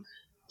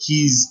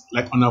 He's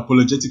like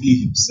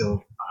unapologetically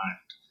himself, and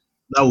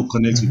that will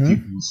connect with Mhm.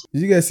 people. So,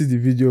 Did you guys see the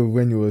video of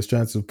when he was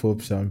trying to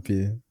pop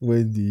champagne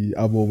when the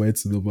album went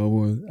to number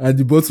one and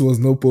the bottle was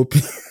not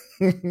popping?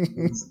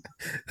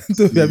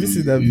 Toby, have you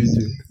seen that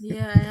video?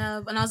 Yeah, I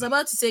have. And I was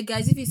about to say,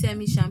 guys, if you send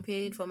me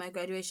champagne for my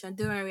graduation,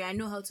 don't worry, I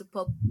know how to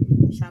pop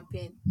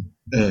champagne.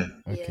 yeah,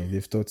 Okay, Yeah.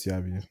 they've taught you,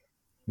 have you?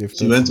 They've she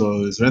taught went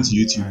you. to she went to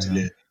YouTube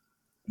Yeah.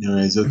 to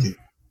learn. It's okay.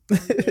 I'm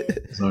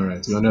dead. It's all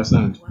right. You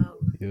understand? Wow.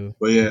 Yo.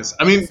 But yes,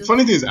 I mean, It's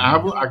funny thing okay. is, I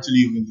haven't Don't actually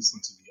even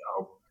listened to the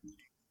album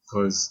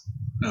because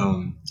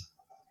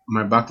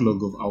my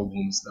backlog of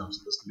albums that I'm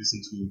supposed to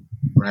listen to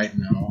right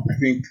now. I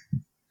think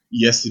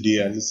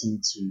yesterday I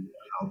listened to an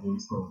album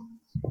from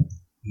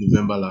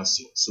November last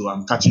year, so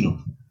I'm catching up.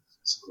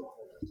 So,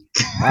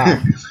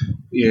 Ah,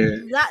 yeah,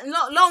 that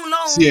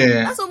long. so,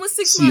 yeah. That's almost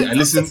 6 See, months.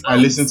 That's 6 I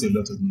listen months. to a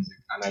lot of music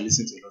and I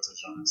listen to a lot of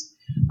genres,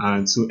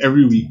 and so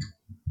every week,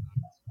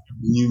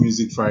 New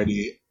Music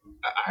Friday,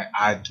 I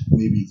add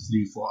maybe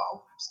 3-4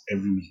 albums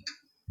every week,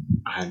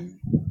 and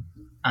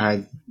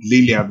I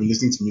lately I've been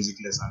listening to music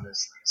less and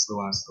less, like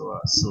slower and slower.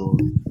 So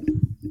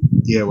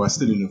yeah, we're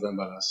still in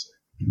November last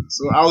year,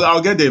 so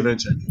I'll get there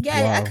eventually. Yeah,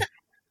 I wow. can.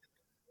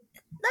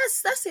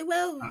 That's a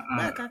well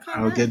back. I can't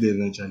I'll lie. get there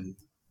eventually.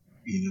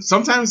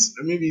 Sometimes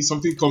maybe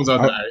something comes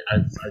out that I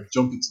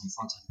jump into in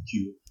front of the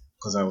queue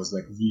because I was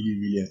like really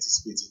really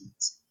anticipating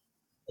it,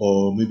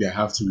 or maybe I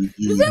have to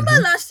review.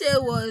 November last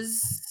year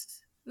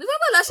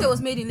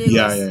was made in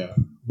Yeah, Lagos. yeah, yeah.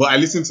 But I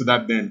listened to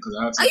that then because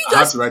Are you I had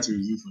just? to write a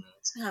review for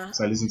that, Ah,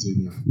 so I listened to it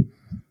then.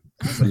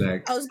 But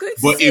like, I was going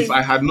to but if say.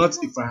 I had not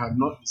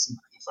listened,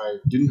 if I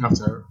didn't have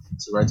to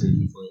write a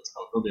review for it,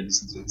 I would probably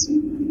listen to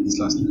it this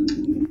last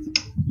week.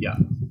 Yeah.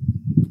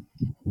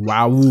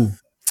 Wow.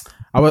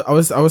 I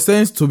was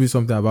saying to Toby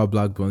something about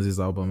Black Bones'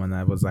 album, and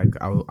I was like,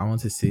 I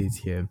want to say it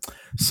here.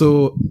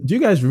 So, do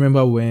you guys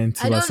remember when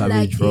I Tiwa don't Savage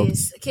like dropped?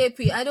 this.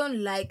 KP, I don't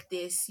like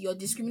this. You're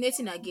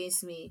discriminating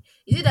against me.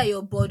 Is it that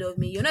you're bored of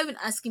me? You're not even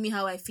asking me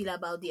how I feel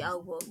about the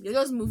album. You're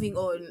just moving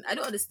on. I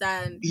don't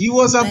understand. He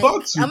was Like,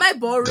 about to am I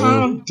boring?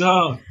 calm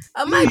down.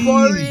 Am I Please,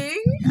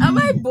 boring? Am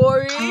I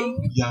boring? calm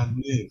your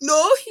nerves.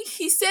 No,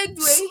 he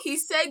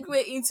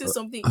segue into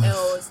something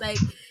else. Like,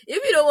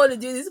 if you don't want to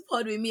do this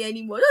pod with me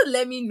anymore, just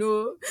let me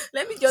know.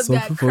 Let me just Some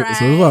get people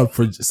cry.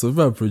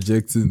 are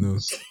projecting, no,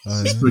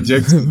 He's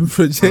projecting.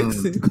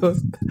 projecting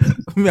because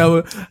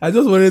I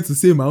just wanted to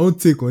say my own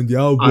take on the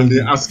album, And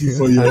they're asking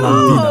for your and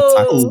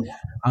own.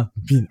 I'm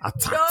being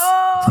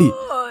attacked. No,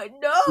 I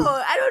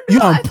don't know.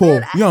 You and I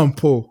feel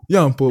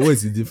Paul.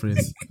 What's the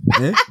difference?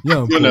 You and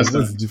Paul, understand?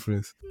 what's the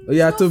difference? Oh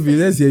yeah, not Toby, fair.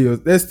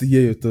 let's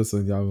hear your thoughts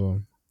on the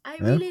album. I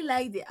really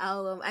like the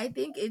album. I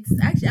think it's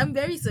actually, I'm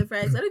very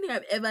surprised. I don't think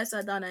I've ever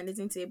sat down and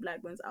listened to a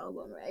Black Bones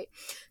album, right?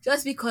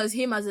 Just because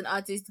him as an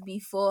artist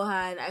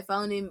beforehand, I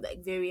found him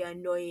like very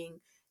annoying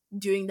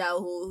during that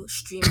whole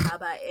Stream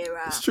Harbor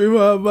era.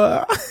 Streamer,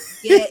 but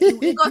Yeah,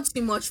 it got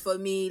too much for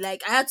me.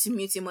 Like, I had to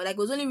mute him. Like, it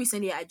was only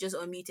recently I just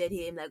unmuted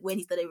him. Like, when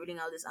he started rolling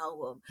out this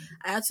album,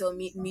 I had to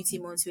mute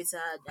him on Twitter.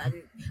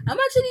 And I'm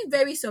actually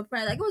very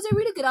surprised. Like, it was a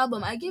really good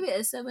album. I give it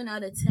a 7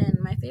 out of 10.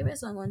 My favorite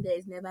song on there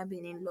is Never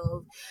Been in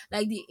Love.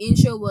 Like, the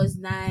intro was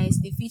nice.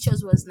 The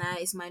features was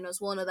nice.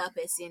 Minus one other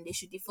person. They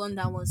should defund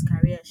that one's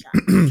career.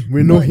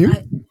 we know But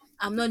him.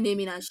 I'm not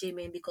naming and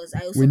shaming because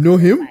I also We know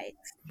kind of him. like.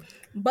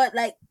 But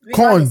like,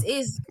 regardless, Corn.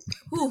 is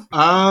who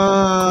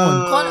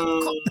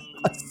Ah.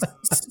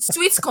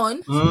 sweet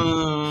corn.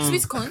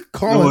 Sweet corn.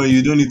 No,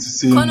 you don't need to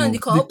say Corn more. on the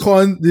cob.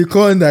 The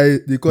corn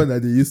that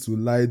they used to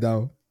lie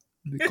down.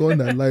 The corn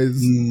that lies.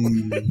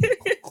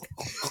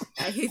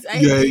 I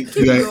hate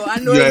you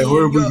are a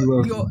horrible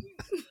human being.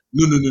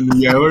 No,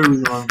 you are a horrible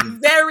human being.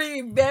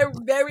 very, very,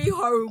 very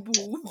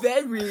horrible.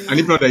 Very. And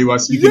if not that you are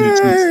speaking the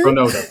truth,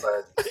 thunder would have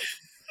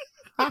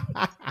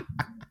fired.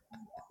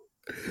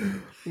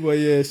 But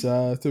yeah,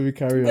 Sha, so we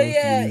carry But on.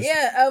 yeah, Please.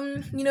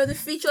 yeah.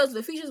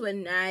 The features were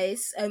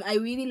nice. I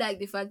really like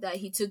the fact that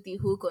he took the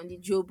hook on the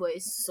Joe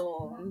Boys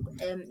song.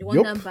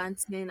 Wonder Banton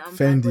and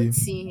Fendi. Backward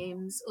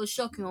Teams. Oh,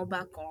 shocking or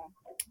back on.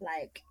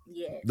 Like,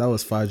 yeah. That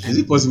was fudge. Is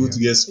it possible to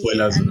get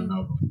spoilers Yeah, on an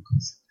album?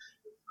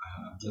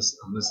 Because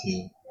I'm just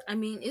here. I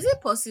mean, is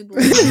it possible?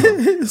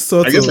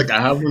 Sort I guess of. like I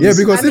haven't. Yeah,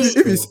 because I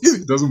mean-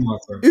 it doesn't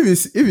matter.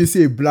 if you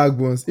see a Black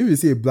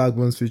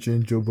Bones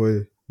featuring Joe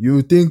Boy, you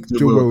would think Joe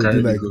Joe Boy Boy will would do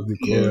carry the like hook, the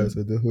yeah. chorus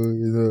or the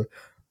whole,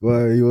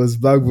 But it was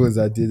Black Bones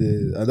that did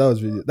it,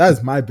 and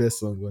that's my best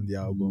song on the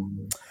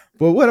album.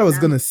 But what I was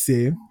gonna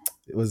say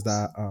was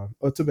that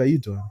Toby, are you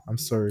done? I'm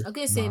sorry.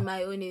 Okay, say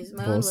my own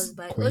was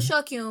by Queen.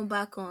 Oshokyon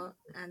back on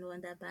and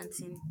Wonder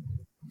Banton.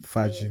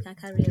 Yeah, you Faji. can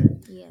carry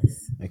on.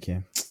 Yes.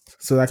 Okay.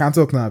 So I can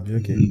talk now.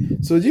 Okay.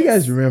 So do you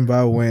Yes. guys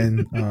remember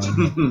when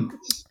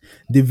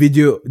the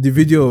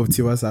video of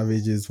Tiwa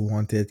Savage's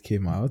Wanted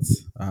came out?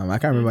 I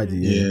can't remember the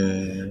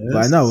year,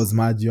 but I know I was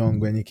mad young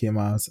when it came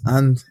out,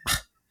 and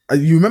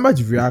you remember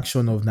the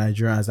reaction of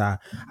Nigerians that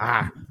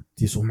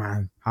this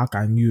woman, how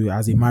can you,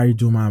 as a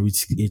married woman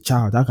with a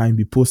child, how can you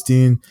be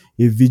posting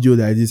a video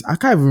like this? I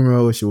can't even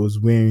remember what she was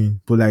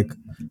wearing, but like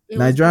It was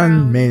Nigerian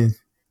brown. men,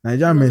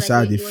 Nigerian men had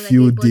a It was like a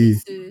field day.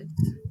 bodysuit.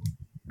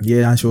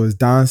 Yeah, and she was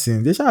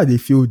dancing. They had a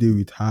field day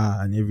with her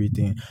and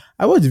everything.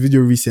 I watched the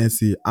video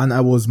recently and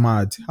I was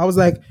mad. I was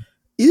like,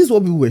 is this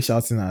what people were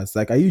shouting at?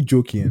 Like, are you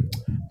joking?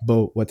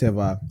 But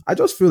whatever. I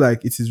just feel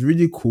like it is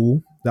really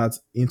cool that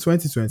in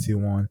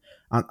 2021,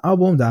 an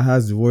album that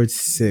has the word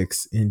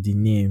sex in the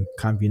name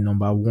can be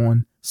number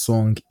one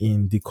song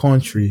in the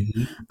country.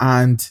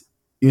 And,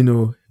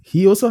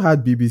 he also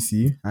had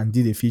BBC and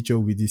did a feature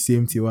with the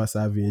same Tiwa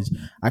Savage.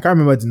 I can't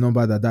remember the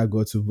number that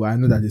got to, but I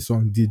know that the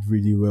song did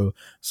really well.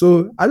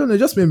 So I don't know, it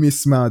just made me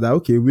smile that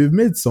okay, we've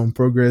made some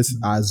progress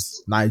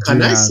as Nigerians.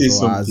 Can I say or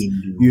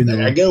something? as Like,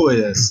 I get what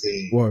you're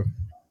saying, what?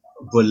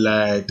 but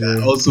like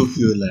I also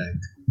feel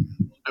like,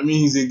 I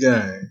mean, he's a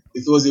guy.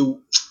 If it was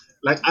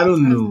like, I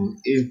don't know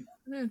if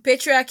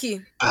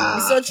Patriarchy.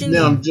 Misogyny.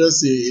 no, I'm just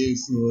saying if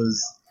it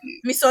was,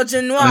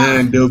 Misogynoir.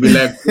 and they'll be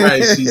like, why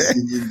is she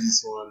singing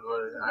this one?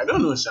 I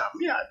don't know, Sha.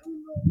 Me, I don't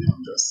know.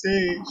 I'm just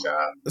saying, Sha.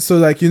 So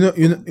like you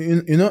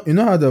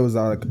know how there was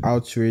like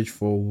outrage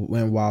for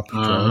when WAP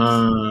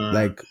dropped,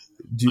 like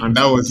and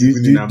that was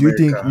even in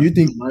America. Do you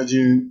think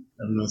Imagine,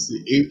 I'm not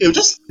saying it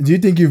just. Do you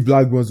think if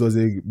Black Bones was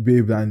a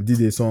babe and did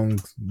a song,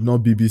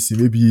 not BBC,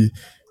 maybe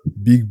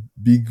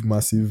big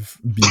massive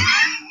B,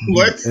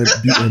 What?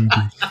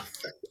 BMB?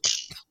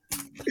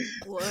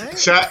 What?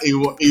 Sha, a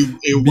WAP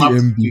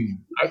BMB. thing.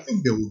 I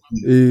think there would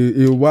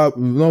be. A WAP,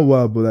 not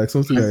WAP, but like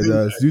something I like think-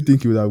 that. Do you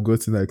think he would have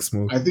gotten like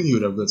smoke? I think he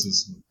would have gotten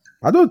smoke.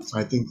 I don't.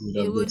 I think he would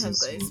It have would gotten have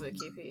got smoke.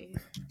 smoky.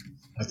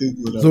 I think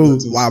he would have So gotten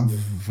smoke.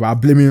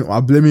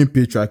 we're blaming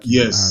patriarchy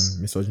Yes.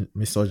 and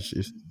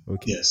misogyny.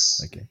 Okay.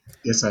 Yes. Okay.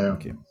 Yes, I am.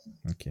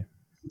 Okay.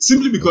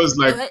 Simply because,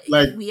 like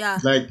we are.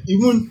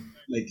 even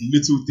like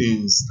little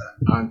things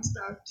that aren't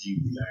that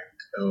deep,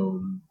 like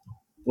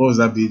what was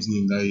that babe's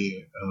name that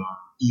year?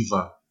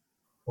 Eva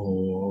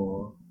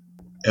or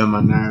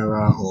Emma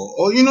Naira or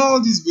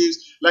all these babes.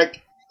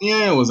 Like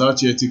was out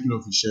here taking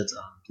off his shirt and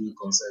doing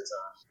concerts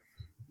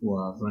and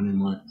wow, running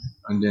mad.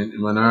 And then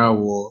Emma Naira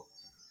wore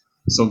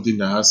something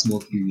that has small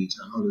cleavage,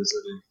 and all of a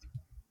sudden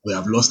we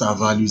have lost our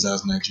values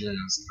as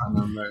Nigerians. And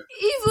I'm like,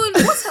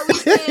 Even what are we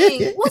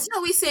saying? What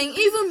are we saying?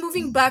 Even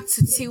moving back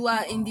to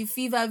Tiwa in the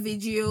Fever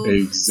video,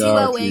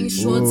 Tiwa wearing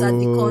shorts at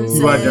the concert.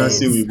 you are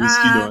dancing with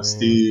Wizkid on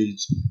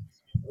stage.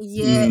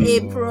 Yeah,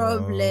 a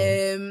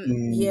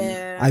problem.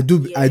 Yeah, I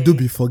do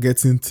be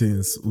forgetting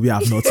things. We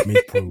have not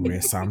made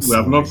progress. We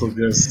have not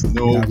progressed.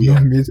 No,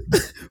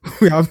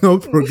 we have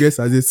not progressed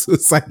as a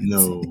society.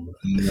 No.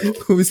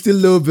 We're still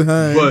low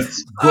behind. But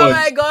oh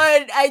my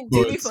god, I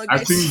do be but forgetting. I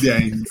think there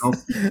are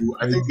enough people.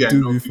 I think there are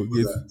enough people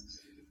that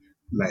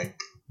like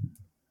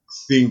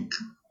think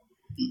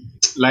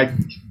like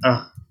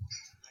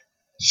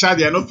Sha,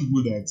 there are enough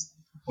people that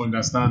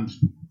understand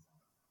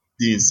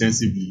the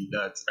insensibly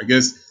that I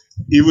guess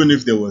even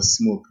if there was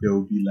smoke, there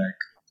will be like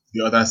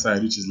the other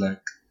side, which is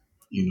like,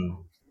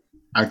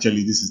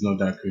 actually this is not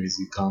that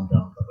crazy. Calm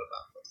down, blah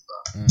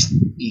blah blah.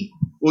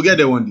 We'll get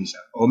there one day, Sha,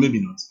 or maybe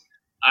not.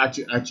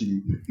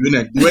 Actually,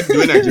 the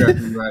way Nigeria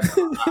is right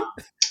now,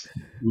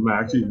 we might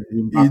actually be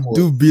It backwards.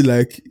 do be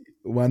like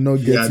we're not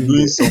We are getting doing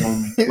there.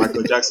 some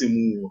Michael Jackson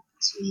moonwalk.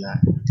 So yeah,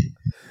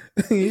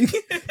 You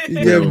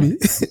get me?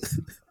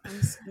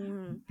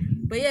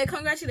 But yeah,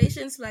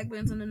 congratulations, Black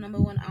Bones, on the number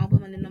one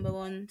album and the number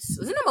one.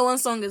 Was it number one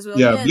song as well?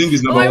 yeah, Bling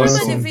is Oh, number I one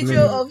remember song. the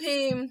video of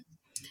him.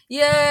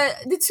 Yeah,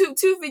 the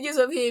two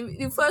videos of him.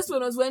 The first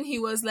one was when he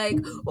was like,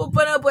 "Oh,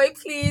 Burna Boy,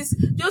 please,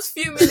 just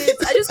few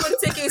minutes. I just want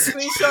to take a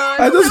screenshot."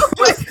 I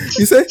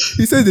just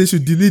he said they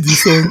should delete the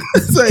song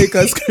so he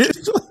can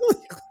screenshot.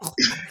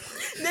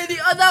 Then the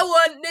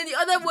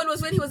other one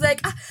was when he was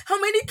like, how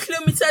many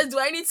kilometers do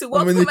I need to walk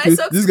How many for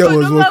myself this to guy go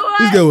was number one?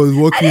 this guy was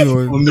walking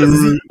On the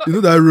road. You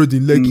know that road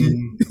in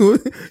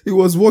Lekki? He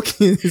was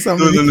walking. How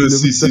No, many no,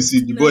 kilometers?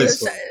 see, the No, boy is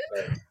shout-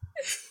 funny.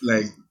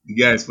 Like the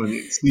guy is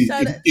funny. See,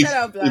 Shout out,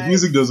 if Black.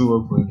 music doesn't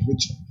work for him,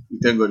 which we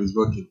thank God is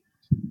working,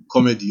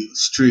 comedy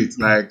straight.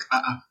 Like,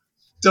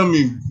 tell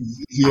me,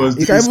 if he was.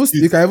 You doing can even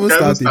skits, you can even he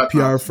start a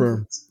PR out.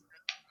 firm.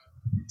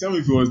 Tell me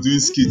if he was doing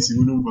skits, he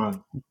wouldn't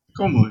ban.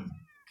 Come on,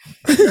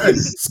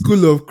 guys.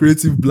 School of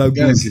Creative Black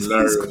Guys, Bones.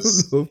 hilarious.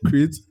 School of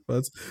Creative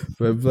Arts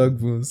for Black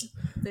Bones.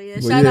 So yeah,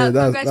 But shout yeah, out,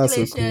 that's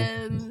so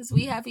congratulations.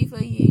 We happy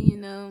for you,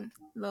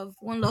 Love,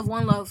 one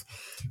love.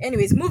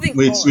 Anyways, moving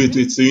Wait. on. So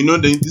you know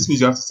this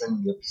means you have to send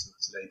me the episode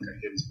so that you can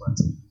hear this part.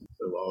 So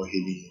we're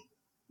hailing him,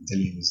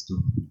 telling him his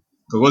story.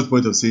 Because what's the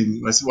point of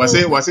saying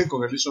we're saying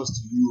congratulations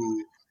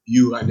to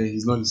you, and then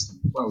he's not listening?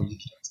 Why would you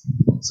do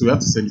that? So we have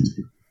to send it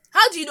to him.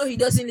 How do you know he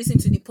doesn't listen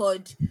to the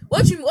pod?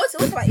 What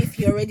about if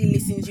he already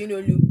listens?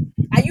 Lou?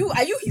 Are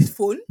you his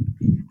phone?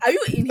 Are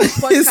you in his Is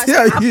he podcast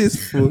are app? you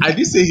his phone? I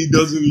did say he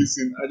doesn't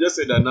listen. I just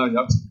said that now you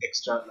have to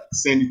extra like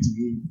send it to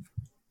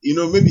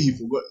him. Maybe he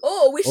forgot.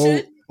 Oh, we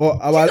should. Or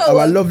You know our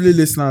what? lovely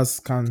listeners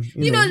can,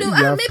 You know, if Lou, you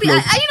have maybe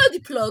plugs. are you know the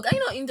plug? Are you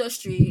know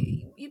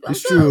industry? I'm It's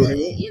sure. true. Lou,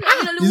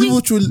 Is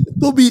even true.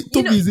 Toby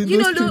is in you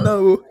know, industry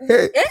Lou, now.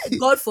 Hey,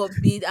 God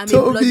forbid, I'm a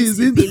Toby bloody is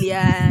in.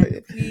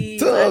 civilian.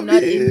 Please, I'm not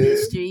Toby.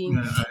 industry.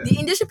 The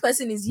industry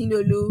person is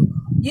Lou.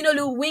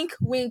 Lou, wink,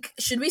 wink.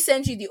 Should we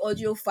send you the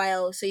audio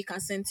file so you can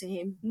send to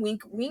him?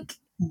 Wink, wink.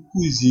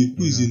 Who is he?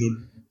 Who is he?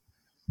 Lou.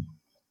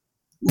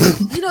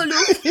 Lou,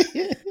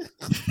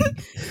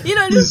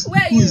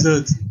 where are Who you? is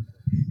that?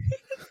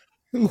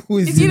 Who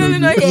is Is Lou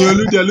not here?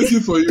 They're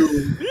looking for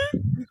you.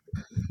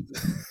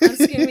 I'm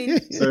screaming.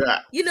 Sorry,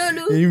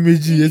 Lou.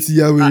 Image yet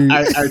Yahweh.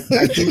 I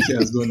think he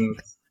has gone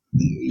out.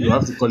 You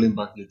have to call him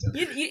back later.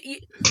 You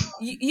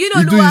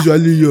do Lou.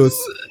 usually yours.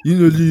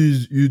 You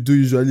do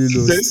usually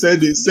yours.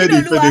 Send the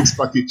FedEx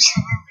package.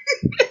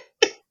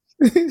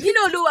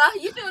 Lua.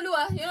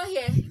 You're not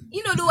here.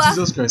 Lua.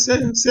 Jesus Christ.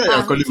 Say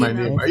you're calling my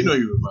name. now. You know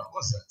Yoruba.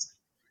 What's that?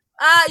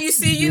 You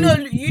see, you know,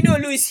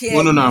 Lou is here.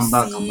 Oh, no, you I'm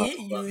back.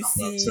 You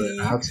see, Sorry,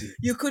 I had to.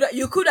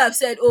 You could have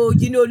said, oh,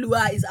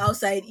 Lua is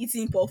outside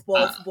eating puff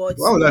puff, but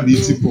Why would I be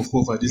eating puff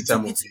puff at this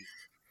time of day?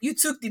 You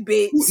took the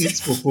bait. Who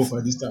eats puff puff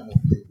at this time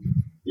of day?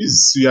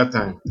 It's suya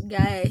time.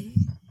 Guy.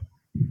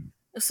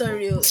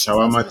 Sorry.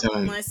 Shawarma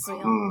time.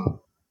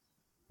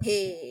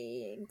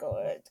 Hey,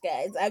 God,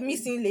 guys, I'm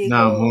missing Lagos.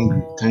 Now I'm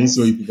hungry. Can you see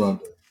what you people are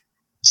doing?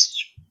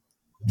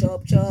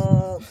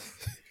 Chop.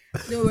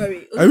 Don't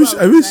worry. I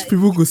wish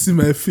people could see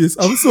my face.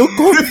 I'm so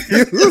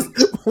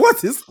confused.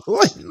 What is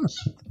going on?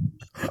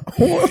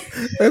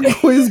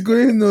 What is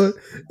going on?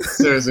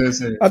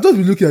 Sorry. I thought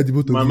we looking at the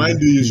both of My you. mind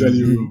do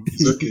usually roam.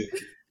 It's okay.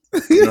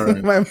 All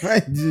right. My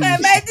mind do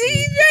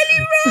usually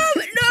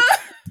roam. No.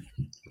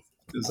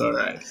 It's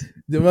alright.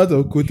 The amount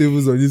of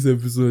quotables on this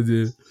episode,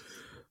 yeah.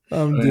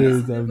 I'm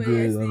dead. I'm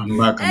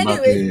back.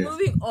 Anyways,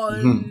 moving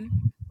on.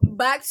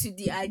 Back to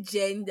the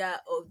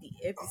agenda of the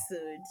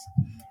episode.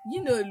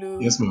 Lou.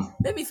 Yes, ma'am.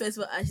 Let me first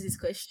of all ask this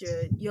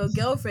question. Your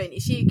girlfriend,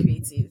 is she a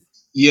creative?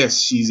 Yes,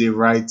 she's a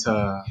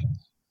writer,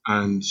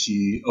 and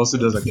she also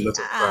does like a lot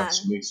of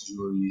crafts. She makes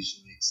jewelry.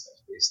 She makes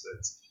like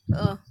bracelets.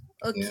 Oh,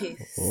 okay.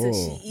 Yeah. So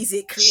she is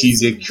a creative.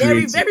 She's a creative.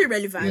 Very, very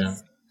relevant. Yeah.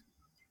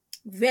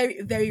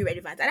 Very, very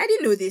relevant. And I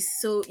didn't know this,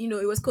 so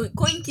it was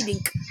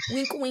coinkydink,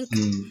 wink, wink.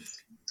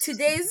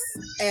 Today's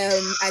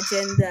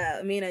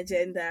main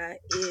agenda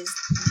is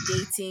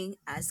dating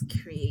as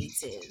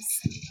creatives.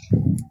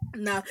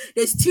 Now,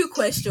 there's two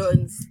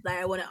questions that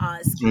I want to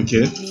ask.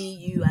 Okay. Me,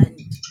 you, and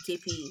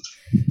KP.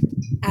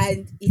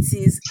 And it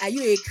is, are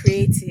you a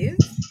creative?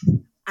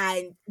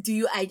 And do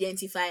you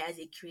identify as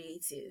a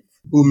creative?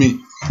 Who, me?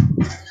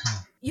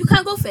 You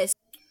can go first.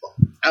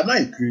 Am I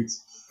a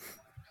creative?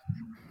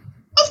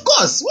 Of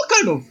course. What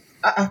kind of...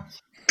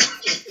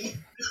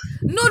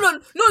 No.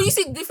 You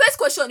see, the first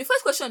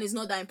question is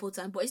not that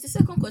important, but it's the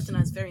second question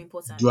that's very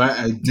important. Do I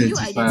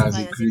identify as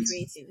a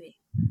creative?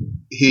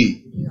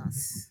 Hey.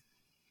 Yes.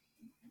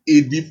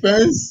 It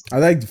depends. I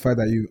like the fact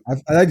that you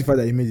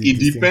made it. It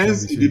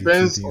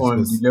depends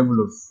on the level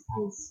of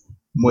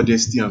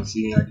modesty I'm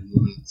feeling at the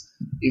moment.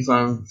 If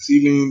I'm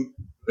feeling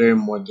very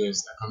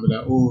modest, I can be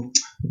like, oh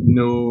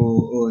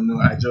no,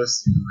 I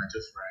just write,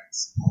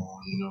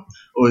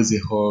 or it's a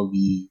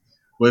hobby.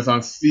 But if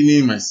I'm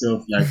feeling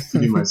myself,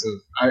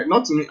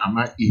 not only am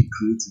I a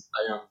creative,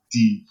 I am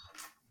the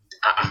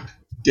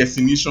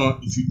definition.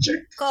 If you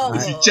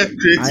check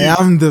creative, I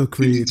am the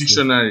creative. In the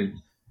dictionary,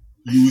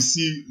 you will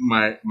see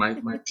my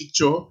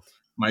picture,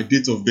 my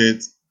date of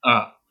birth.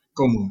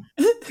 Come on.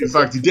 In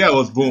fact, the day I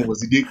was born was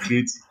the day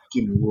creative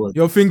came in the world.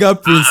 Your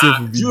fingerprints will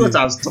be do you know what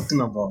I was talking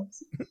about?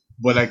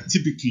 But like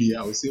typically,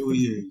 I would say, oh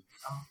yeah,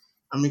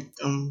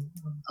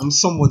 I'm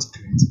somewhat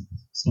creative.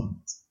 Somewhat.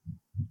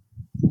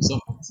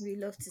 We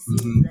love to see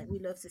it. We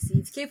love to see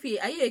it.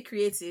 KP, are you a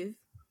creative?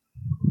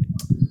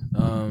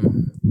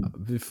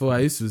 Before I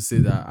used to say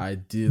that I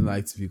didn't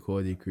like to be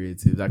called a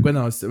creative. Like when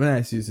I used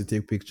to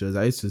take pictures,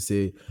 I used to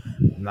say,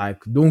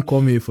 like, don't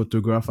call me a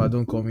photographer,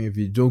 don't call me a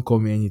video, don't call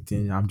me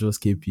anything. I'm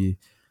just KP.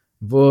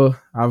 But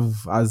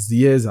as the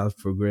years have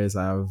progressed,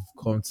 I have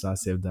come to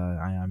accept that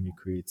I am a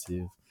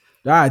creative.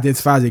 Do I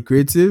identify as a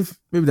creative?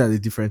 Maybe that's a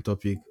different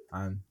topic,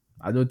 and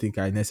I don't think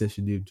I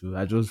necessarily do.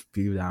 I just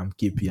feel that I'm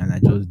KP and I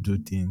just do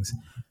things.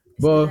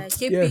 But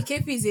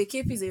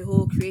KP is a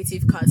whole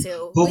creative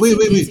cartel. But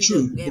wait,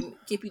 true.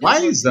 Why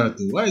is that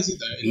though? Why is it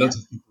that a lot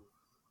of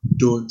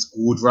people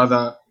would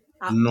rather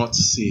not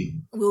say?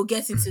 We'll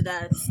get into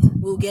that.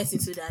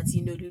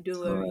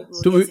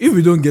 Don't worry. If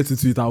we don't get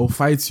into it, I will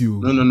fight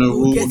you. No.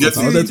 We'll get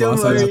into it. To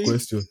answer that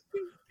question.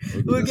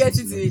 We'll get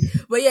into it.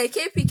 But yeah,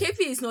 KP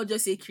is not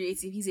just a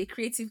creative. He's a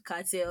creative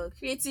cartel.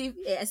 I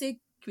say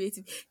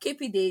creative.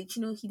 KP, they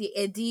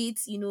edit,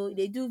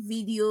 they do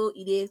video,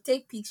 they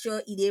take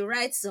picture, they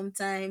write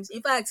sometimes.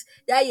 In fact,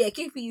 that year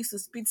KP used to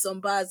spit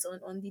some bars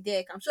on the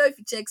deck. I'm sure if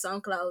you check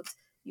SoundCloud,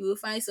 you will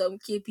find some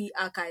KP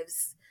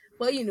archives.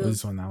 But What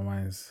is one now,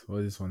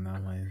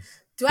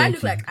 Do I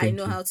look Thank you. like I Thank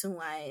know you. how to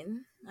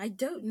whine? I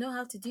don't know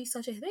how to do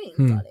such a thing,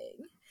 Hmm. darling.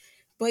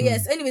 But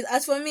yes, anyways,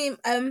 as for me,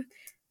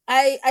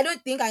 I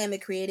don't think I am a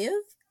creative.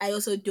 I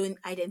also don't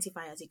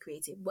identify as a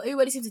creative. But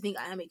everybody seems to think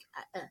I am a.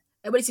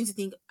 Everybody seems to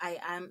think I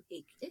am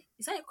a.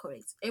 Is that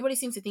correct? Everybody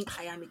seems to think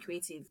I am a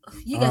creative.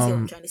 You guys get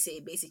what I'm trying to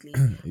say, basically.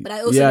 But I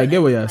also Yeah, I don't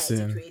get what you're identify as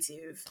a saying.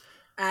 creative,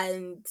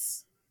 and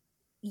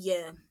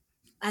yeah,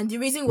 and the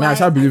reason Man, I why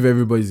shall believe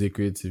everybody's a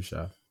creative,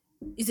 Sha.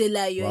 is a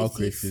lie. You're We're a all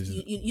thief.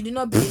 creatives. You do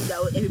not believe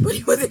that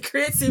everybody was a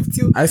creative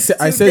too. I said,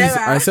 I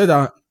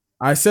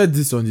said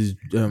this on this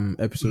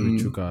episode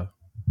with Chuka.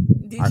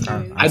 Did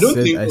you? I don't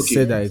think. I Okay,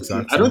 said that okay.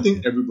 exact I don't same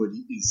think thing. everybody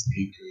is a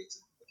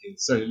creative. Okay,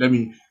 sorry. Let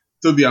me.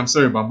 Toby, I'm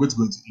sorry, but I'm going to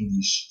go into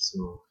English,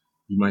 so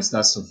you might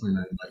start suffering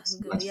and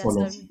you might Yeah,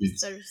 fall off a sorry, bit.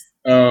 sorry.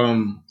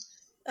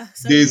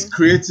 There's Sorry.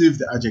 creative,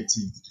 the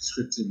adjective, the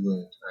descriptive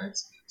word, right?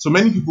 So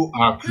many people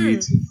are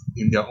creative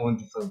in their own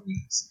different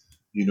ways.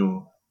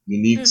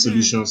 Unique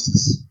solutions to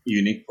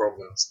unique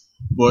problems.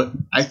 But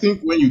I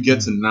think when you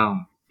get to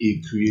noun,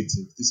 a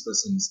creative, this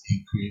person is a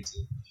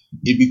creative,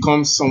 it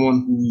becomes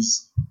someone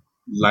whose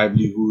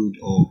livelihood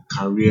or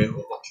career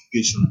or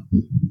occupation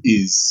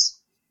is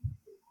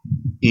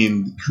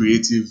in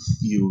creative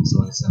fields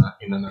or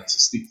in an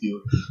artistic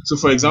field. So,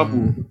 for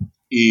example,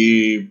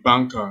 a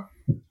banker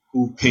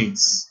who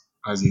paints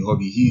as a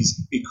hobby,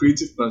 he's a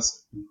creative person,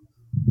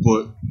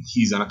 but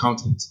he's an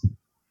accountant.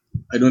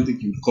 I don't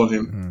think you'd call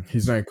him.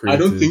 He's not I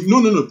don't creative. think.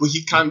 No, but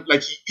he can.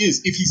 Like he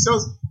is. If he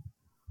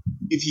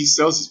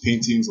sells his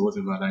paintings or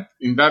whatever, like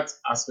in that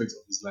aspect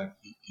of his life,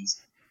 he is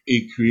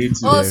a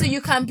creative. Oh, so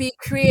you can be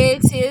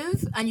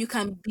creative and you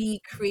can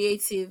be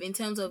creative in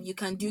terms of you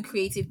can do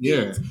creative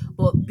things,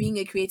 but being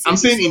a creative. I'm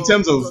saying in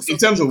terms of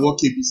what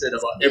KP KP said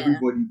about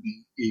everybody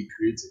being a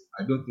creative.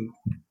 I don't think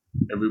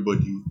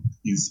everybody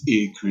is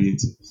a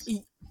creative.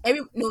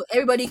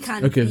 Everybody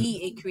can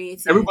be a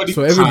creative. Everybody's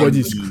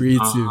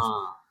creative.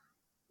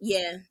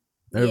 Yeah.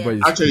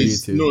 Everybody's actually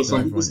creative. no.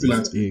 Some people still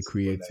have to be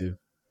creative.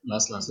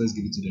 Last, let's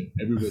give it to them.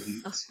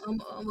 Everybody.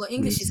 Well,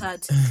 English is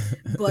hard,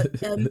 but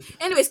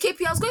anyways,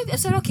 KP, I was going to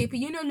sorry, KP.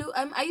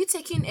 Are you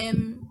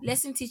taking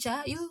lesson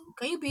teacher?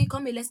 Can you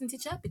become a lesson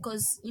teacher?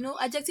 Because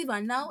adjective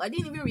and now I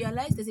didn't even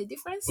realize there's a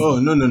difference. Oh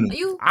no. Are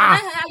you?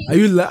 Are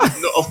you No,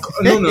 of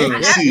course.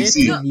 No.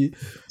 See.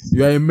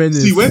 You are a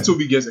menace. See, when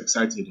Toby gets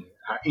excited,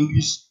 her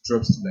English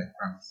drops to like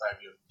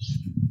 5 years.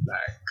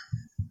 Like,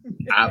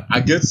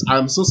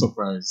 I'm so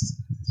surprised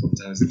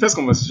sometimes. The first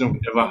conversation we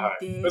ever had,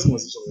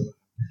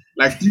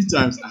 like 3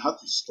 times, I had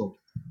to stop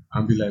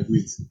and be like,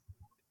 wait,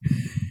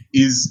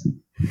 is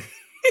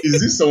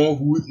this someone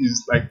who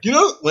is like,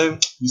 when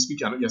you're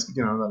speaking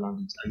another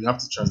language and you have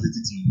to translate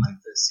it in your mind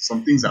first,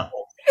 some things are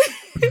off.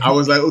 I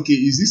was like, okay,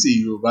 is this a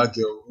Yoruba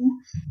girl who,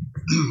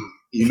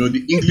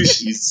 the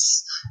English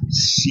is,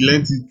 she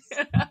learned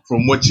it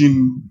from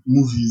watching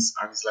movies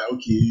and it's like,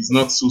 okay, it's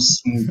not so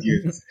smooth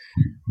yet.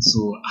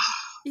 So,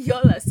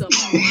 y'all are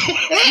somehow.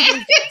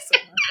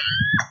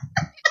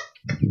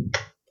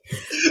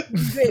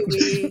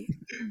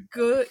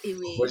 Go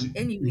away.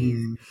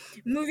 Anyways,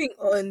 moving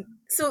on.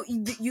 So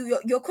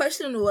your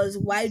question was,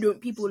 why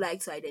don't people like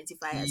to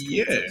identify as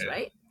creatives,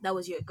 right? That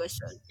was your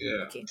question.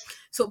 Yeah. Okay.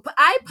 So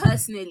I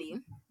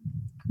personally,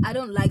 I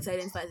don't like to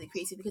identify as a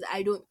creative because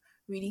I don't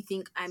really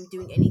think I'm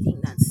doing anything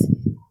that's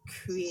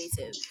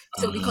creative.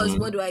 So because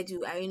what do?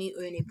 I only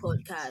own a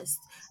podcast.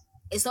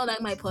 It's not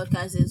like my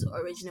podcast is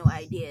original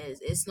ideas.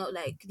 It's not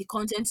like the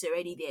content's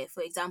already there.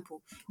 For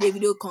example, the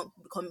video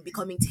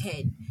becoming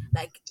 10.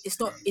 Like it's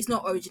not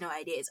original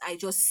ideas. I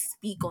just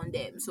speak on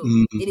them. So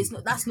it is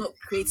not. That's not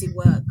creative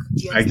work.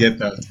 I get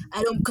that.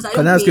 I don't because I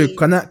Can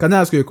don't. Can I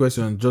ask you a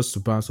question just to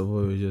bounce off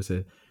what we just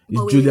said?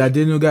 Is Julia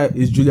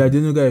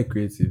Denuga a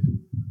creative?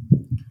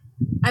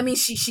 I mean,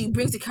 she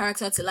brings the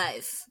character to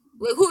life.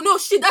 Wait, who? No,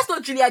 that's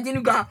not Julia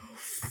Denuga.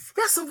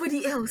 That's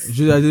somebody else.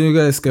 Julia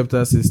Denuga is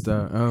Skepta's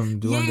sister.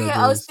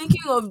 I was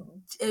thinking of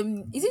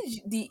is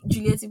it the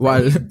Juliet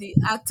the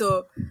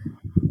actor?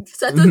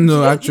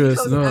 No,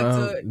 actress. No,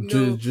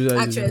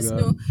 actress.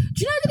 No,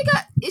 Julia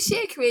Denuga, is she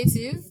a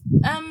creative?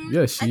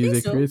 Yes, she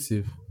is a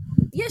creative.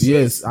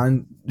 Yes,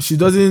 and she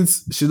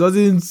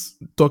doesn't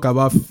talk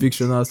about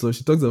fictional stuff.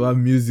 She talks about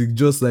music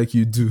just like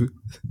you do.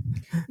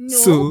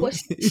 No, but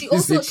she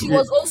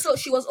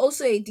was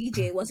also a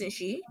DJ, wasn't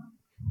she?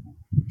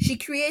 She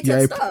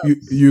created stuff.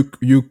 You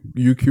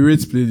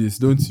curate playlists,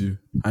 don't you?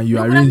 And you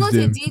arrange them. But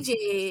I'm not a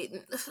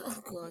DJ.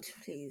 Oh God,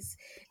 please.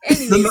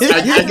 Anyway,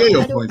 I get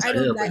your point. I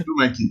do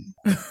my kid.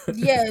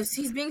 Yes,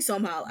 he's being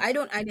somehow. I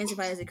don't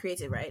identify as a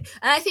creative, right?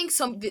 And I think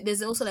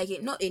there's also like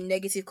not a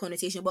negative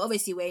connotation, but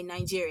obviously we're in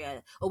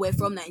Nigeria or we're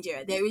from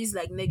Nigeria. There is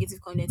like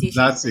negative connotation.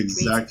 That's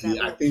exactly.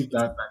 I think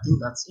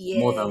that's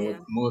more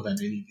than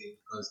anything,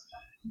 because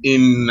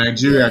in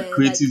Nigeria,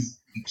 creative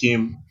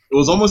became, it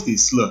was almost a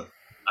slur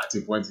at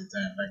a point in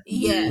time. Like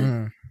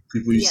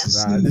people used to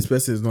say, this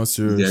person is not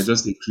serious. They're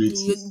just a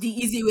creative. The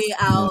easy way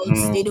out.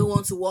 They don't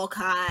want to work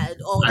hard.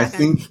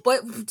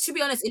 But to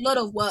be honest, a lot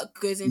of work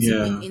goes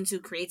into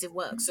creative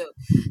work, so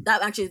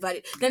that actually is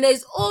valid. Then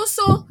there's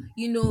also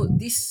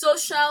the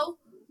social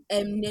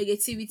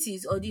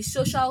negativities or the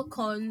social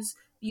cons.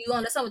 You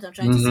understand what I'm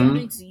trying to say? I don't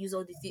Mm-hmm. need to use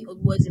all the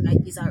words in my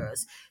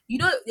thesaurus. You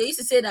know, they used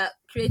to say that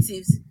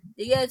creatives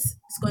they get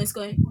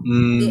scoring.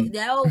 Mm,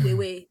 They're all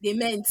way. They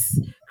meant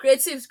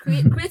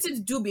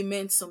creatives do be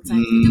meant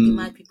sometimes. They do be mm.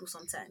 mad people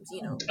sometimes.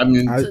 You know. I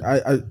mean, I, So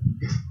I, I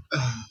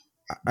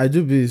I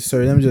do be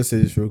sorry. Let me just say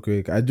this real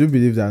quick. I do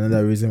believe that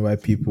another reason why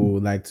people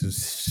like to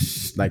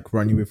like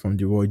run away from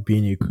the world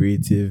being a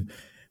creative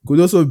could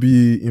also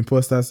be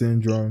imposter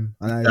syndrome,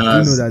 and I do know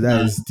that's that that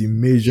that is the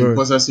major.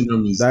 imposter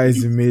syndrome is That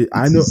is it, the major. it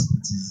I know.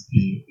 is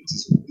it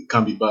is it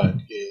can be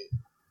bad. Yeah.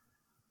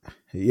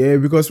 Yeah,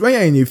 because when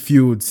you're in a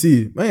field,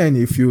 see, when you're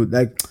in a field,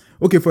 like,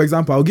 okay, for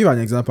example, I'll give an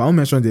example. I won't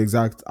mention the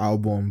exact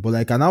album, but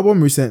like an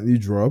album recently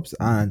dropped,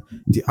 and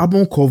the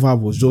album cover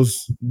was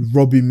just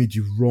rubbing me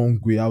the wrong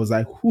way. I was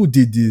like, who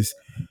did this?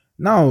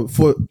 Now,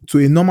 for to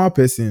a normal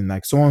person,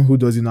 like someone who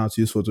doesn't know how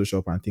to use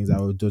Photoshop and things,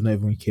 or does not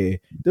even care,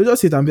 they'll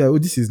just sit and be like, "Oh,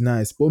 this is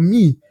nice." But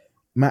me,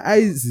 my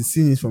eyes is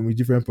seeing it from a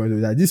different point of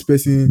view. That this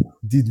person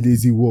did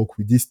lazy work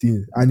with this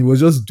thing, and it was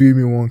just doing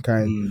me one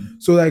kind.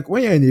 Mm, So, like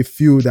when you're in a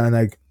field and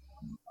like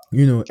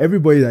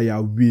everybody that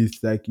you're with,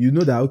 like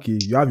that okay,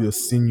 you have your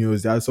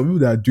seniors. There are some people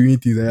that are doing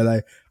things, and you're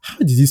like, how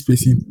did this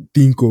person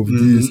think of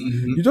mm-hmm, this?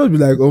 mm-hmm. You just be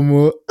like, oh,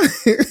 mo,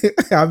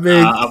 I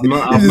beg,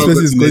 if I've this not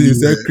person is gotten calling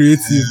himself anywhere.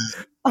 creative,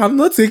 I'm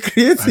not a I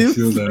creative,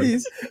 feel that.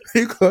 please,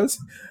 because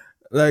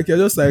like you're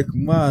just like,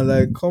 man,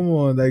 like come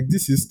on, like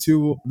this is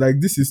too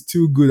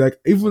good. Like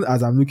even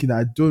as I'm looking,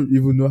 I don't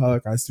even know how I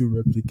can still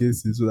replicate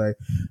this. So like,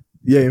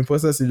 yeah,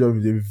 imposter syndrome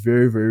is a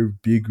very, very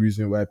big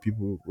reason why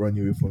people run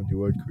away from the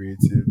word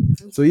creative.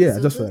 So yeah, I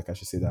so just feel like I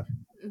should say that.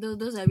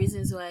 those are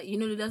reasons why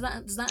does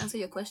that answer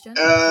your question?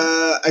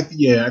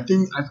 Okay. I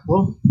think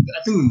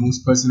the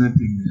most pertinent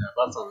thing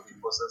apart from the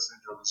imposter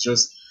syndrome is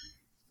just,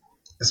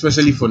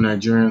 especially for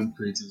Nigerian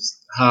creatives,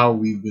 how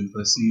we've been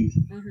perceived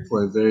Mm-hmm.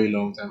 for a very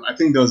long time. I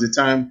think there was a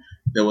time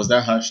there was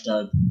that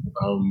hashtag,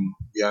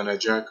 we are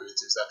Nigerian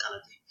creatives, that kind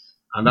of thing,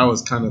 and that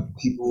was kind of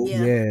people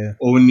Yeah. Yeah.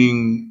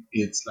 owning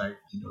it, like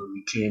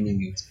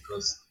reclaiming it.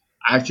 Because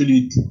I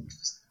actually,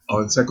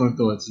 on second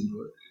thought,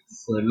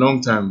 for a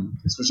long time,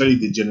 especially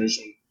the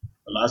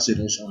last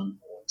generation,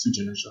 or two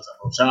generations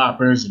above, shout out our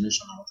parents'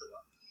 generation or whatever,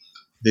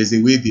 there's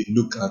a way they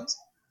look at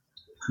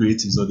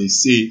creatives, or they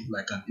say it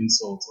like an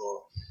insult,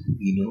 or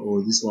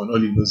oh, this one, all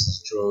he knows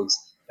is drugs.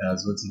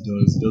 That's what he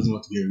does. He doesn't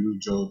want to get a real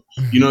job.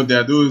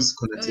 There are those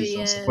Oh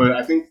connotations. yeah. But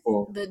I think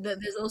for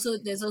There's also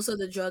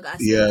the drug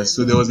aspect yeah, as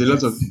so there well. was a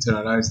lot of Yes.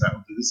 internalized that,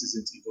 okay, this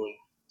isn't even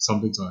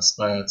something to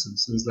aspire to.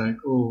 So it's like,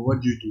 oh, what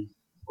do you do?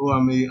 Oh,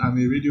 I'm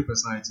a radio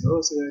personality.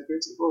 Oh, so you're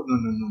creative. Oh, no,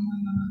 no, no, no,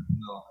 no, no,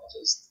 no. I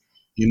just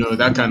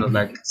that kind of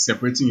like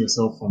separating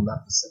yourself from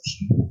that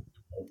perception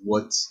of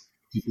what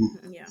people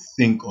Yeah.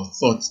 think or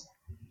thought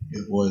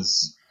it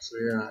was. So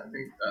yeah, I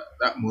think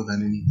that more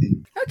than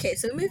anything. Okay,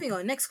 so moving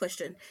on. Next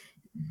question.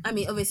 I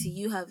mean, obviously,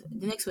 you have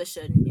the next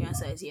question. Your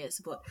answer is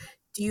yes, but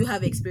do you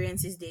have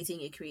experiences dating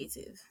a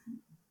creative?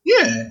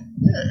 Yeah,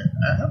 yeah,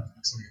 I have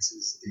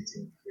experiences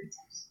dating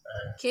creatives.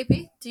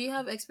 KP, do you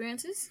have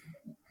experiences?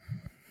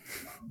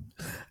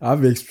 I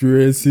have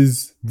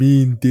experiences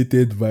being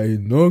dated by a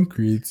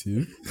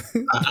non-creative.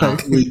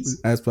 Like Wait,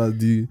 as per okay,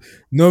 the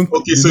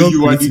so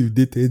you are non-creative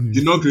dated me.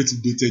 the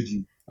non-creative dated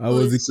you. I Oh,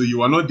 was a, So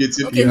you are not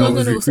dating okay. yeah, I No, anyone. no,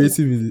 was a no. So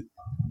creative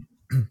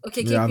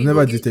okay, yeah, I've KP, we'll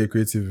never get dated a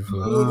creative before.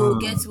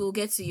 we'll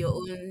get to your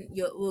own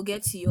we'll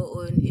get to your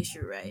own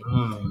issue, right?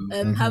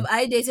 Mm-hmm. Have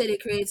I dated a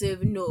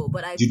creative? No,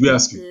 but I've Did we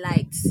ask you?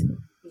 liked.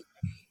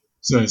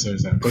 Sorry.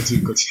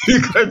 Continue.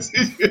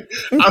 Continue.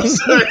 I'm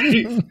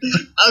sorry.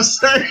 I'm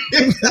sorry.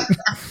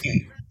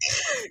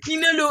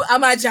 No,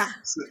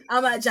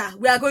 Amaja,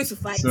 we are going to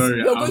fight. Sorry.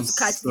 You're going I'm to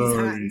catch these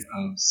sorry. hands.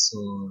 I'm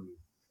sorry.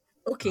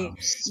 Okay. I'm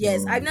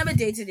Yes, I've sorry. never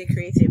dated a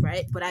creative,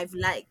 right? But I've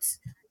liked,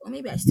 or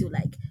maybe I still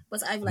like,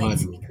 but I've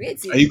liked a Madu, are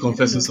creative. you I don't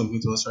confessing know.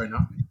 something to us right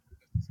now?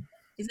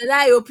 It's a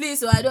lie, oh please.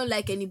 So I don't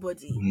like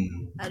anybody.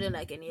 Mm. I don't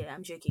like any.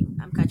 I'm joking.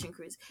 I'm catching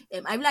cruise.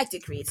 I've liked a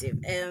creative.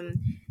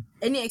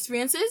 Any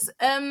experiences?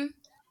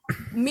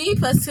 Me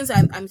personally, since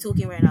I'm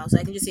talking right now, so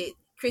I can just say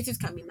creatives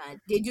can be mad.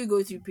 They do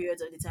go through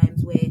periods of the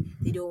times where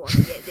they don't want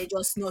to get. They're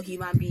just not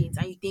human beings,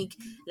 and you think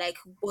like,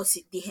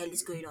 the hell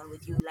is going on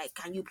with you? Like,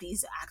 can you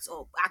please act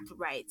up, act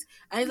right?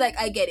 And it's like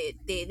I get it.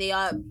 They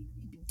are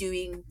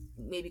doing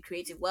maybe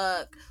creative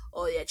work,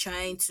 or they're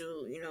trying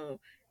to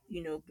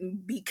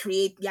be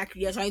create.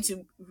 They're trying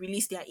to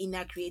release their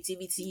inner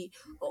creativity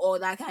or all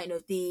that kind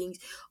of things,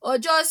 or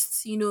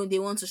just they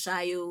want to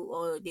shy you,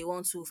 or they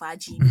want to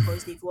faji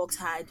because they've worked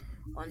hard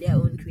on their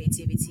own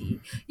creativity.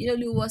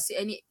 Lou, what's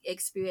any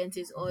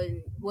experiences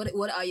on what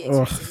are your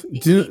Oh, experiences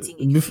do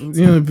dating a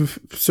creative?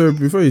 you sorry,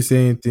 before you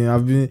say anything,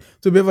 I've been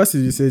to be ever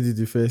since you said it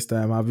the first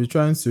time, I've been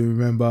trying to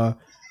remember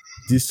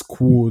this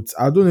quote.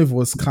 I don't know if it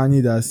was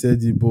Kanye that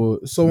said it,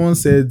 but someone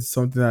said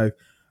something like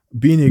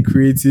being a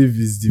creative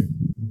is the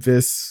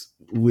best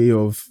way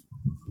of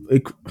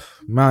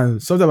Man,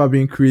 something about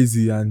being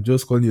crazy and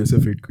just calling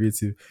yourself a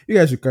creative. You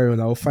guys should carry on.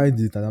 I'll find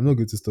it, and I'm not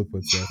going to stop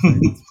until I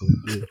find it.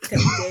 But,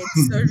 yeah.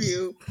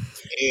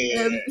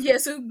 Sorry. Yeah.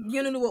 So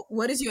you know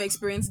what is your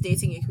experience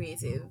dating a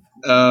creative?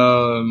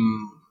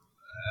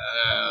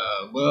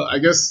 Well, I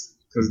guess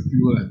because the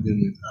people I've been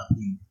with have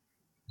been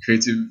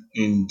creative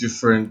in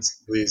different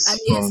ways And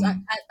yes,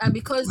 from and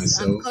because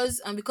myself.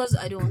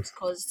 I don't want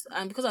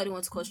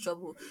to cause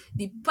trouble.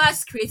 The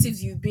past creatives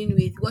you've been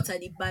with, what are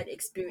the bad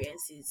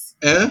experiences?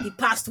 The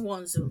past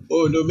ones.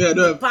 Oh no, me, I don't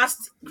The have.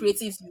 past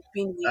creatives you've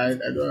been with. I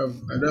don't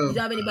You don't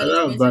have any I bad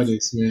don't have bad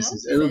experiences?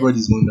 experiences. No?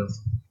 Everybody's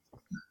wonderful.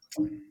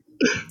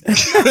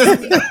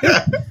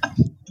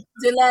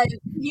 They're like,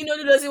 he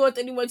doesn't want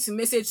anyone to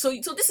message. So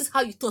this is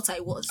how you thought I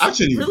was.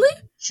 Actually,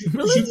 really?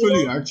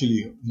 truthfully,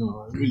 actually,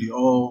 no, really,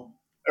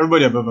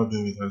 everybody I've ever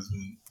been with has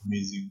been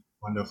amazing,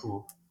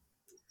 wonderful.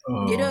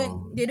 They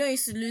don't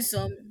used to lose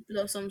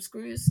some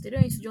screws. They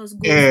don't used to just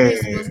go MIA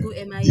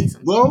sometimes.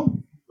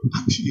 Well,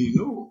 actually,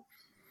 no.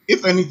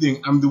 If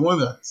anything, I'm the one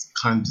that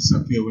can't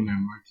disappear when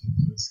I'm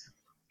working.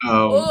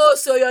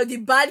 So you're the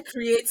bad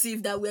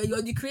creative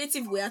you're the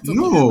creative we are talking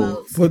no,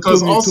 about.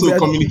 Because also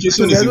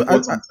communication is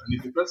important, and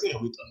if the person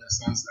you're with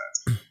understands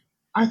that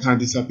I can't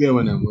disappear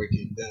when I'm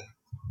working, then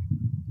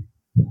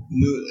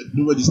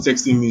nobody's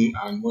texting me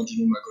and want to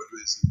know my God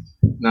where is it.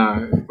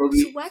 Nah,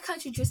 probably. So why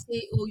can't you just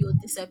say, "Oh, you're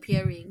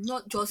disappearing,"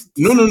 not just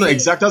No,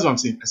 exactly. That's what I'm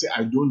saying. I say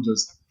I don't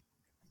just.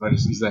 But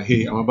it's like,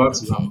 hey, I'm about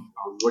to. I'm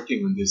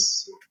working on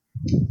this. So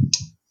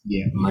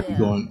yeah, I might be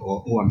gone,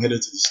 or I'm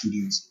headed to the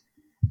studios.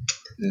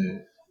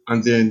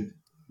 And then,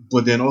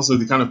 but then also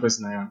the kind of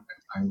person I am,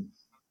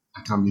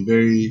 I can be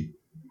very,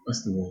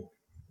 what's the word?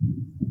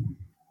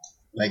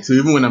 Like, so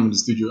even when I'm in the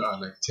studio, I'll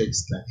like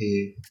text like,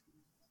 hey,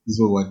 this is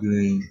what we're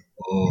doing,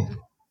 or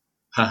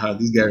haha,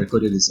 this guy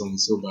recorded a song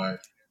so bad,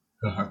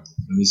 haha, I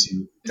miss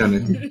you, kind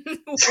of thing.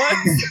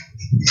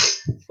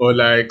 or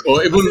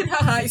even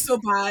haha, it's so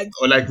bad.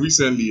 Or like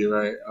recently,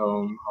 right?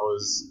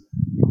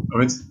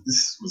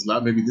 This was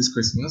maybe this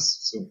Christmas,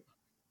 so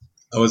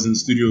I was in the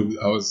studio.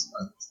 I was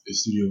at the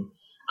studio,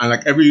 and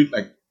like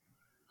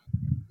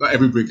not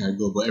every break I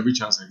go, but every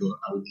chance I go,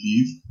 I would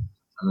leave,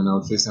 and then I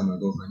would FaceTime my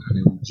girlfriend, and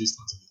then we just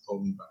until they call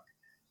me back.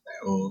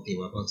 Like, oh, okay,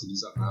 we're about to do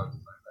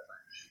something.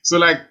 So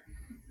like,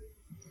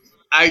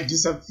 I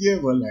disappear,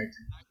 but like,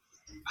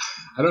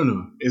 I don't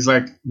know. It's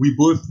like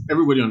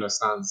everybody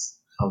understands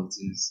how it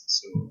is.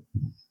 So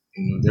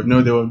I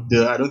don't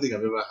think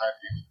I've ever had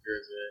any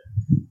girls where,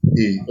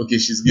 hey, okay,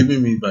 she's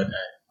giving me bad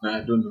eye. Nah,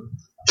 I don't know.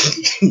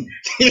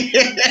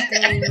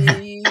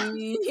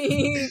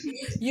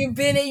 You've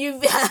been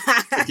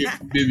okay,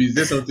 baby, is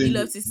there something you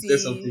love to see?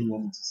 There's something you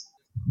want me to see?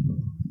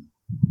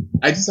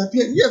 I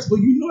disappeared. Yes, but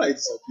you know I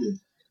disappeared.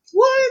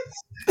 What?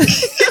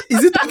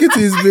 Is it talking to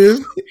his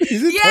babe?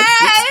 Is it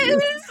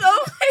yes!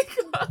 Oh my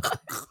god.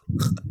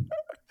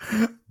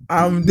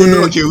 I'm dead.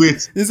 No, okay,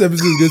 wait. This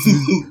episode is going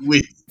to be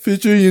wait.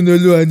 Featuring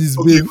Yunolu and his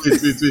babe. Wait.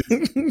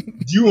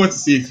 Do you want to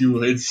say a few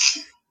words?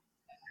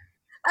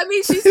 I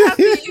mean, she's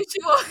happy if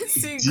she wants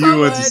to. Do you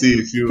want to say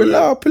a few words?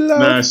 Pull out.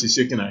 Nah, she's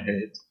shaking her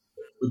head.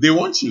 They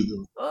want you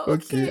though. Oh,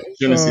 okay.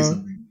 You want to say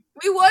something?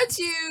 We want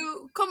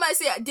you. Come and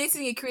say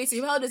dating a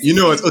creative. How does you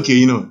know what? Okay,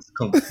 you know what?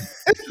 Come.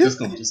 Just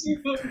come.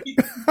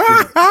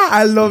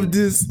 I love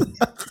this.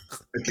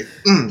 Okay.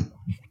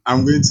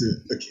 I'm going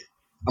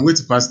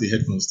to pass the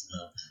headphones to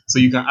her. So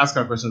you can ask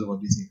her questions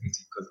about dating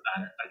creative because I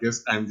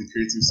guess I'm the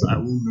creative, so I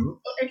won't know.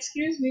 Oh,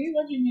 excuse me,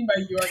 what do you mean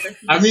by you are the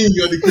creative? I mean,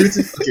 you're the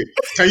creative. Okay,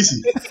 can you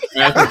see?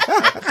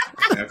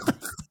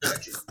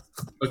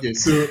 Okay,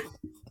 so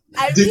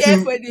I'm here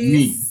for this.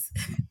 Me,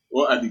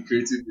 what are the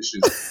creative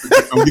issues?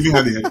 Okay, I'm giving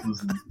her the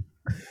headphones now.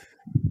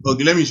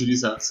 Okay, let me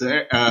introduce her. So,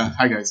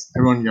 hi guys,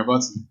 everyone, you're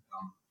about to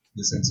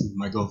listen to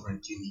my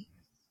girlfriend, Kimmy.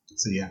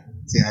 So yeah,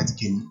 say hi to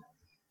Kimmy.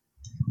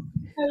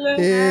 Hello.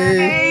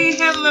 Hey,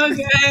 hello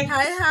guys.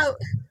 Hi,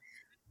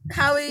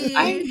 how are you?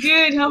 I'm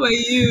good. How are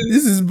you?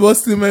 This is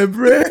busting my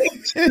brain.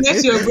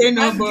 That's your brain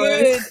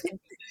number.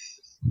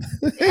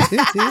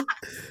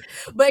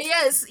 But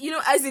yes,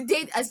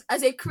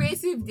 as a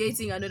creative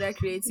dating another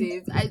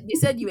creative, they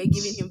said you were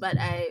giving him bad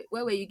eye.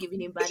 Where were you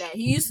giving him bad eye?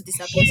 He used to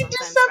disappear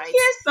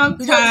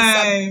sometimes,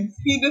 right?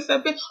 He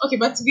disappeared. Okay,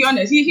 but to be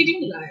honest, he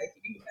didn't lie.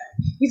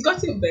 He's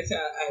gotten better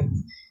at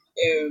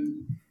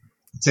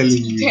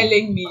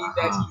telling me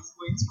that he's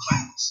going to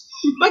vanish.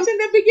 But in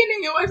the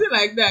beginning, it wasn't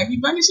like that. He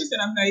vanishes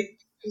and I'm like,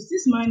 is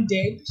this man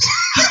dead?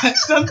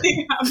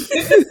 Something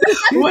happened.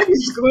 What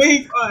is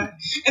going on?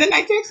 And then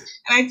I text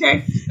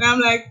and I'm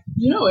like,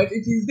 you know what?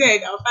 If he's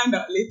dead, I'll find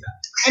out later.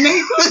 And then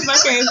he comes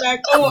back and he's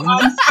like, oh,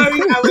 I'm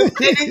sorry, I was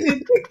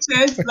editing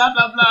pictures, blah,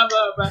 blah, blah,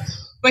 blah, blah.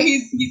 But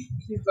he's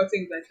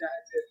gotten better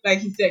at it. Like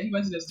he said, he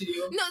went to the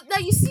studio. No, now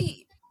you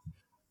see,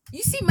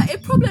 a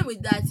problem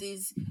with that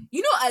is,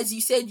 as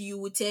you said, you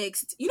would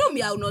text.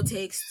 Me, I will not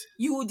text.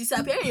 You will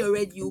disappear and you're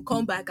ready. You will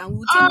come back and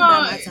we'll tell you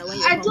that matter when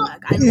you come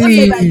back. And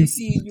whatever you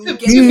see, you will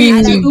get to be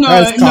it.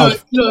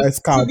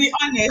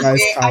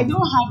 honest, I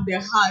don't have the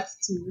heart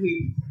to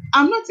wait.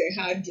 I'm not a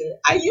hard girl.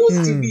 I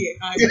used to be a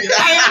hard girl.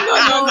 I am no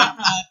longer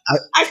hard.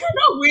 I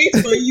cannot wait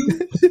for you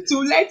to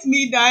let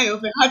me die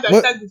of a heart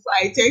attack before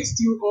I text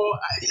you or.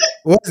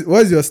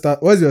 What's your star?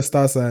 What's your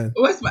star sign?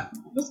 What's my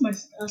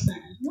star sign?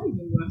 I don't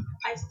even know.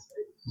 Pisces.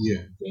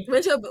 Yeah.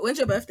 When's your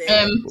birthday?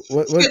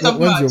 When's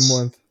your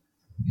month?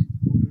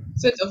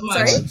 5th of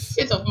March. Sorry?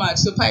 5th of March.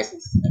 So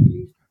Pisces, I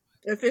believe.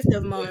 The 5th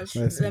of March.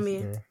 Pisces, Let me.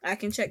 yeah. I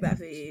can check that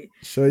for you.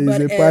 Sure, he's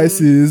a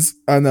Pisces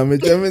and I'm a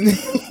Gemini.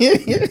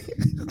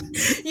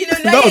 You know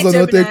that was an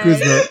hotel quiz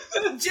now.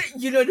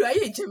 You know, are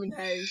you a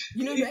Gemini?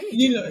 You know, are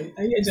you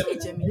Are you a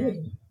Gemini?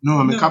 No,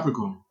 I'm a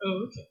Capricorn.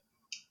 Oh, okay.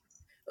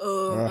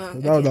 Oh,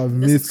 that would have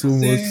made so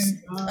much.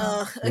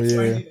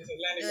 Okay.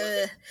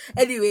 Yeah.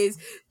 Anyways,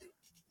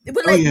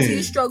 but do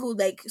you struggle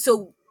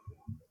so?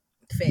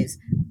 First,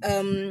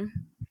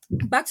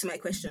 back to my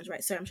questions,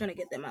 right? Sorry, I'm trying to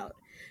get them out.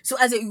 So,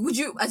 as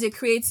a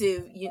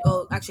creative,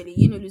 actually,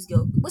 Lose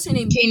Girl, what's your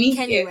name? Kenny,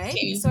 right?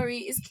 Kenny. Sorry,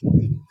 it's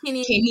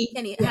Kenny.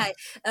 Yeah. Hi,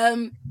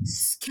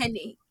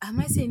 Kenny. Am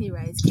I saying it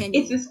right? Kenny.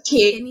 It is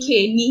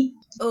Kenny.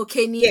 Oh,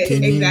 Kenny. Yes,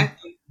 Kenny.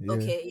 exactly. Yeah.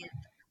 Okay, yeah.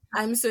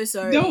 I'm so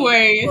sorry. Don't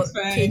worry, it's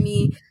fine.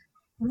 Kenny,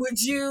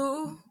 would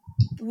you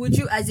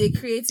as a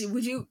creative,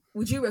 would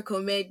you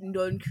recommend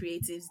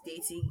non-creatives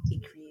dating a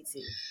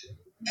creative?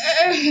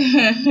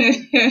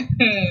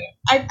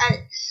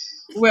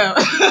 Well,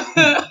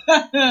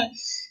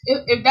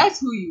 if that's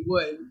who you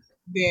want,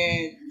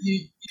 then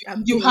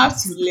you have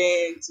to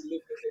learn to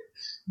live with it.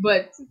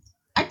 But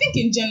I think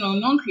in general,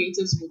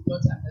 non-creatives would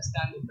not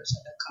understand the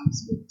pressure that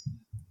comes with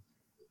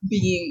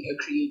being a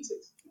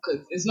creative,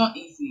 because it's not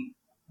easy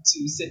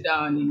to sit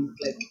down and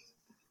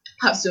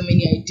have so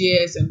many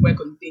ideas and work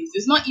on things.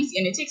 It's not easy,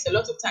 and it takes a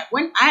lot of time.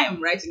 When I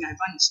am writing, I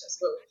vanish as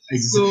well.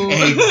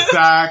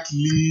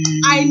 Exactly.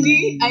 I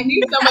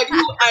need somebody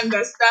who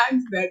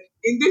understands that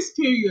in this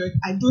period,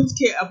 I don't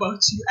care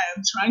about you. I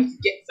am trying to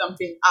get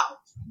something out.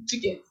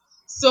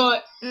 So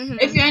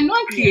if you're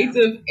not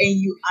creative and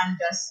you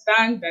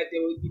understand that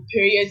there will be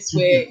periods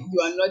where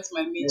you are not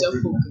my major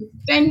focus,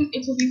 then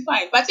it will be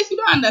fine. But if you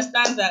don't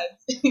understand that,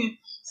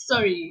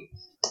 sorry,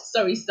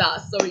 sir,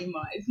 sorry,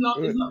 ma, it's not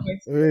meant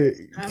to Wait,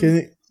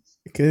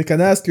 can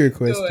I ask you a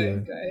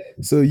question? Go ahead.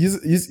 So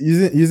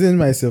using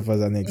myself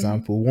as an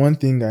example, one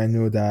thing I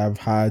know that I've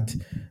had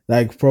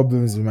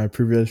problems with my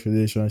previous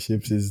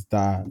relationships is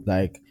that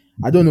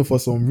I don't know, for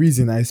some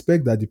reason I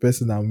expect that the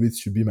person I'm with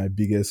should be my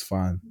biggest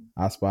fan.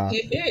 As far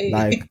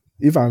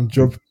if I'm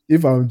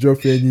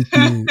dropping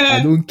anything,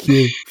 I don't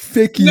care.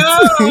 Fake it. No!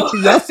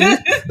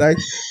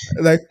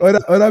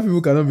 other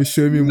people cannot be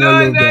showing me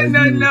more love than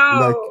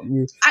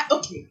you.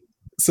 Okay.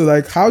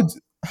 So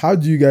how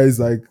do you guys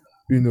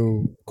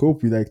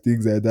cope with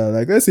things like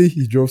that? Let's say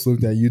he drops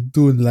something and you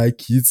don't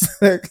like it.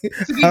 To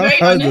be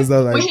very honest,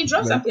 when he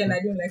drops something and I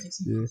don't like it,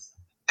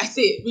 I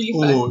say it really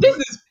fast. This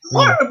is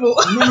horrible.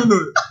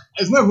 No.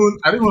 It's not even.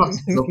 I don't have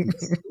to drop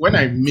it. When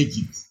I make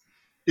it,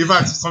 in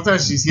fact,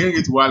 sometimes she's hearing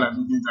it while I'm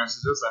making it, and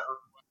she's just like,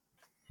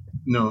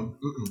 no.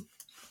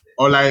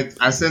 Or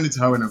I send it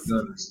to her when I'm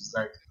done, and she's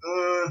like,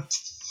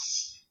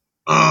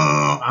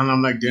 and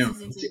I'm like, damn.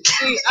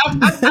 See,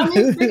 I'm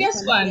his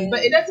biggest fan,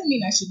 but it doesn't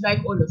mean I should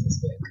like all of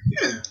his work.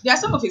 Yeah. There are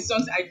some of his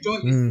songs I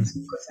don't listen to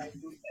because I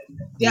don't like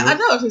them. There are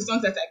other of his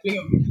songs that I play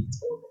on repeat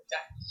all the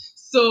time.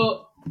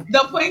 So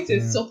the point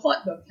is,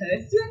 support the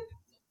person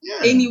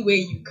any way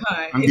you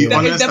can. And be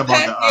honest about the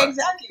art.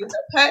 Exactly, it's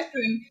the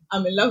person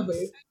I'm in love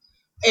with.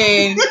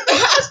 And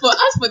as for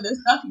the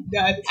stuff he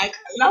does, I can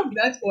love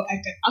that or I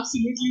can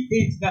absolutely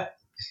hate that.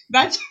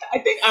 That I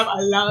think I'm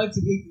allowed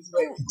to hate his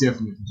work.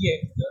 Definitely. Yeah.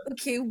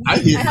 Okay,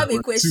 I have a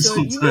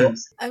question.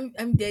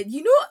 I'm dead.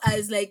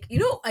 As at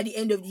the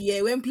end of the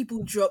year when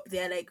people drop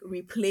their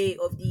replay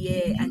of the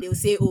year and they'll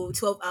say,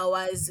 12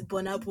 hours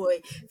Burna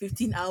Boy,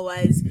 15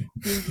 hours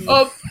Biggie.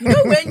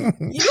 When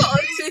on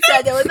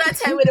Twitter there was that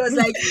time when it was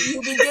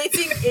you'll be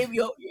dating a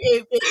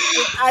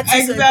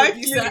artist or a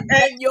producer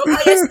and your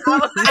highest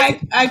hour.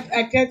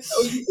 I can't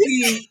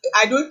see.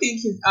 I don't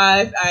think his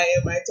art I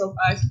am my top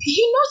art.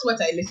 He knows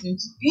what I listen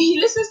to. He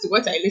listens to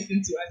what I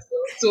listen to as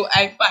well. So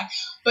I'm fine.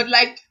 But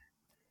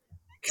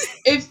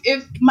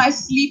if my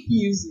sleep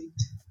music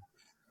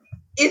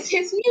is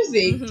his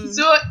music,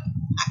 so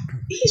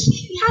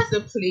he has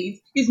a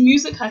place. His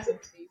music has a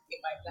place in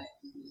my life.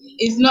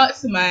 It's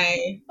not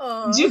my.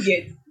 Do you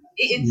get?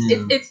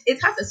 It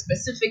has a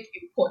specific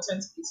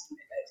important place in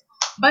my life.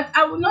 But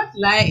I will not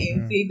lie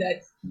and say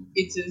that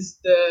it is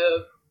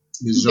the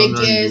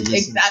biggest.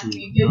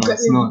 Exactly. No,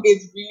 it's not.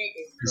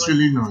 It's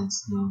really not.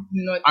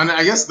 No. And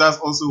I guess that's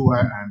also why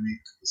I make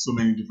so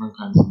many different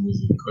kinds of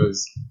music,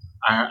 because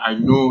I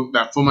know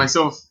that for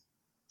myself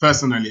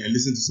personally, I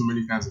listen to so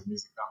many kinds of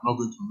music that I'm not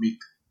going to make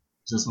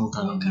just one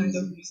kind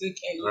of music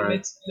and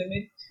right.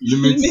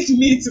 limit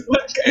me to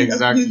what kind of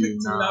music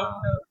to love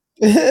now.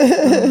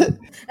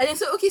 And then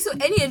so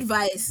any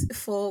advice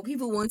for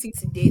people wanting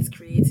to date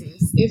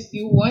creatives? If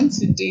you want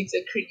to date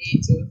a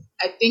creative,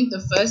 I think the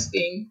first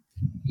thing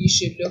you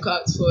should look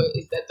out for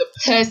is that the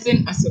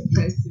person as a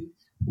person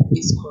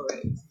is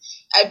correct.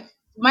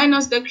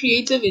 Minus the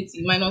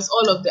creativity, minus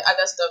all of the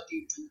other stuff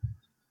they do.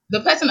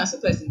 the person as a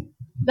person,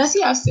 does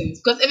he have sense?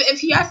 Because if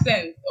he has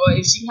sense or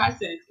if she has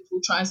sense, it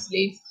will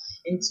translate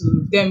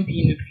into them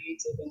being a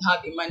creative and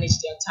how they manage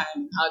their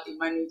time and how they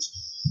manage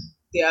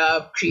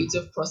their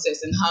creative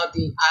process and how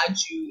they add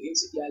you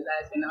into their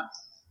life. And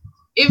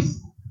if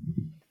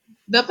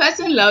the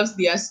person loves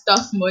their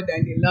stuff more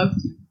than they love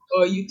you,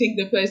 or you think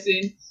the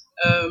person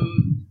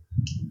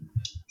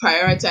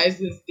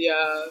prioritizes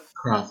their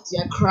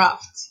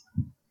craft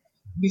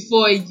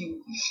before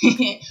you,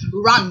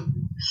 run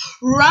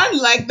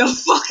like the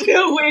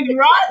fucking wind,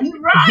 run,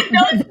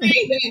 don't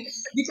stay there.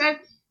 Because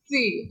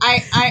see,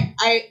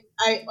 I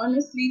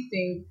honestly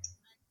think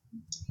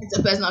it's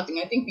a personal thing.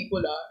 I think people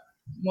are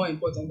more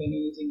important than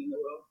anything in the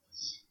world,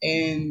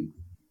 and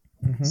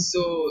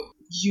so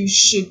you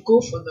should go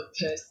for the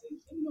person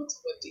and not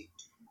what they do.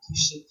 You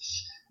should.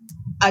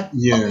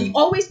 You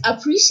always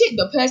appreciate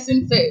the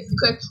person first,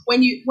 because when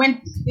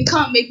they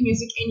can't make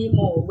music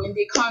anymore, when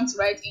they can't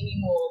write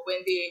anymore,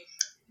 when they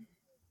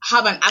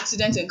have an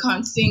accident and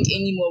can't sing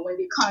anymore, when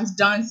they can't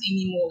dance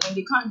anymore, when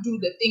they can't do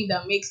the thing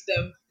that makes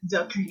them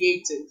the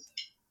creative,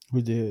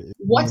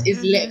 what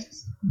is left?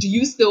 Do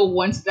you still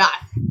want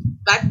that?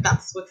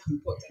 That's what's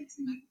important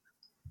to me.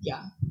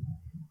 Yeah.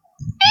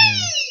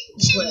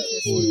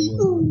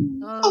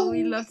 Oh,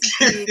 we love to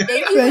see it.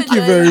 Thank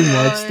you very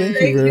much. Thank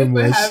you very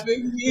much.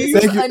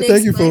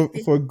 Thank you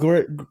for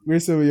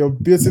gracing with your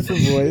beautiful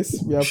voice.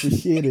 We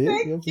appreciate it.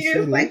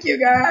 Thank you,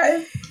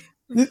 guys.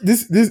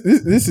 This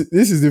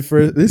is the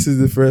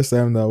first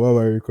time that while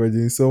we're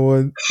recording,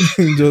 someone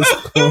just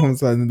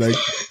comes and like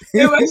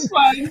it was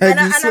fun.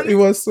 It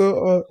was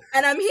so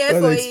and I'm here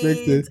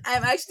unexpected. For it.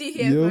 I'm actually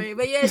here for it.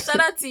 But yeah, shout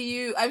out to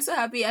you. I'm so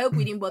happy. I hope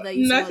we didn't bother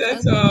you. Not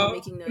at all.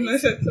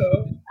 Not at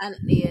all. And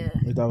yeah.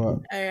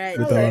 All right.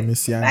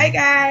 Bye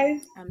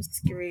guys. I'm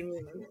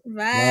screaming.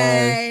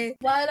 Bye.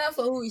 Wahala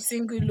for who is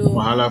single.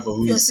 Wahala for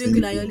who is single.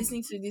 Single and you're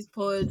listening to this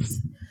pod.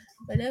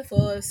 But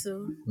therefore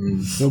also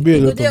there'll be a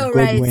lot of God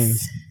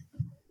wins.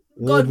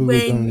 God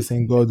win.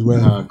 God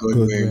win.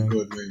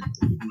 God win.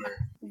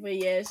 But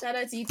yeah, shout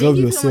out to you. Thank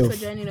you so much for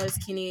joining us,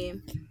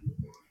 Kinney.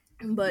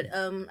 But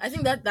I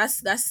think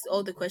that's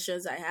all the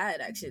questions I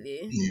had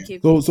actually. Yeah.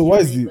 So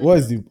what is the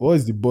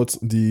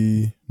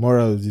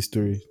moral of the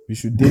story? We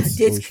should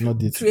date or we should not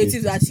date. Date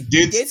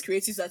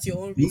creatives at your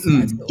own risk.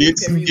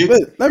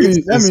 Let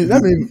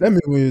me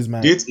use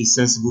my date a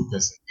sensible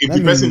person. If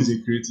the person is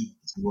a creative,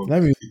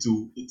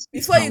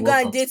 before you go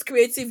and date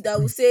creative that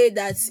will say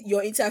that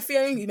you're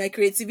interfering with my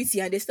creativity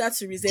and they start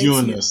to resent you. Do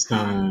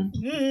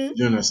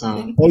you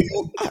understand? Or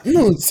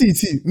no, see,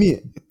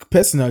 me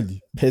personally,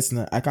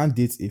 I can't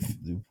date if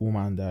the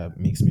woman that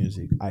makes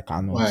music. I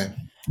cannot. Why?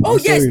 Ever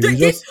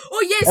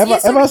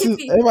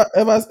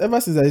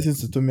since I listened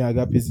to Tommy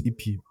Agape's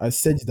EP, I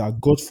said that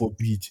God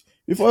forbid.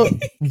 Before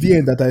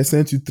VN that I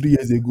sent you 3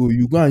 years ago,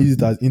 you go and use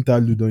it as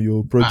interlude on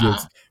your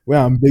project where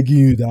I'm begging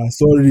you that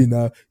sorry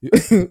now.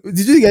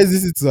 Did you guys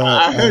listen to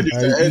I heard it.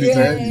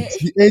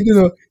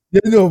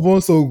 The ending of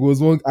one song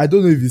was one. I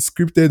don't know if it's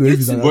scripted or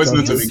if it's an voice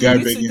note of a guy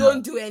begging.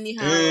 Don't do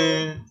anyhow.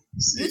 You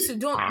two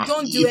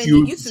don't do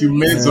anything. You two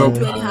don't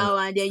do anyhow,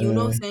 and then you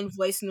don't send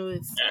voice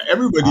notes.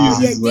 Everybody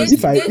uses voice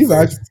notes.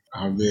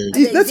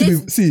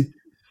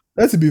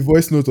 Let it be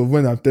voice note of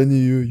when I'm telling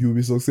you you'll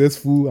be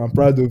successful, I'm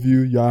proud of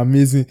you, you're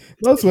amazing.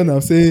 That's when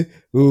I'm saying,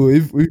 oh,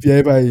 if you're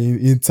ever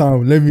in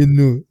town, let me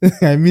know.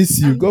 I miss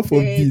you. God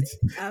forbid.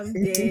 I'm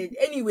dead.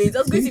 Anyways, I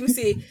was going to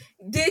say,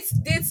 date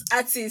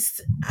artists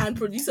and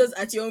producers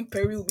at your own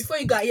peril. Before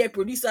you got here,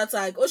 producer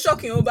tag, or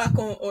shocking your back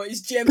on, or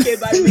is GMK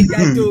back make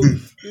that do,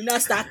 you now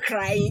start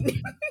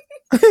crying.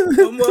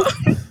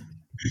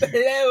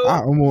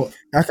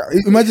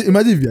 Imagine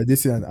if you're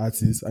dating an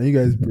artist and you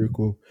guys break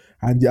up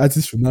and the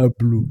artist will not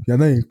blow. You're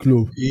not in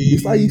club.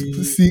 If I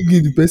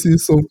singing the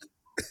person's song,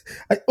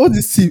 all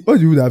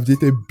you would have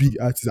dated big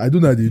artists. I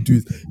don't know how they do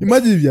it.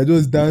 Imagine if you're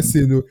just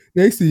dancing.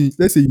 Next thing,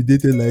 let's say you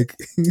dated like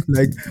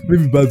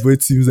maybe Bad Boy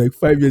Teams like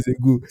 5 years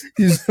ago.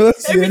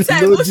 Every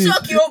time we'll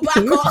shock your back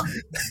up.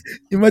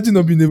 Imagine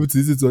not being able to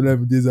listen to all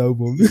of this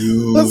album.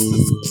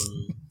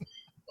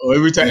 Or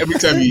every time you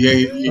hear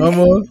it,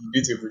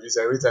 it's a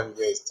producer. Every time you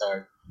hear his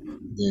tag,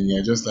 then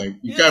you're just like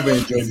you can't even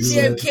enjoy this.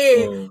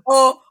 GMK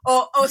or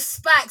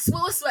Spax.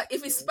 What was Spax?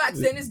 If it's Spax,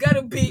 then it's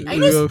gotta be. I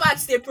know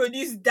Spax they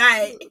produce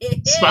Die.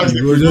 Spax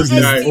they produce Die.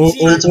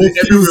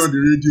 Everywhere on the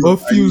radio.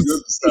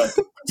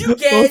 You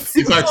get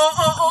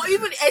or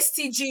even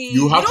STG.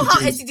 You know how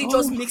STG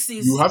just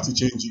mixes. You have to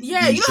change it.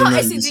 Yeah, you know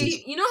how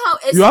STG. You know how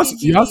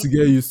STG. You have to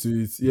get used to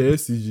it. Yeah,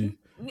 STG.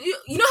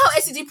 You know how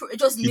STG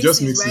just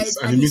mixes, right?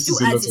 And he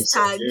still adds his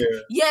tag.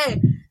 Yeah.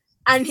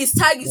 And his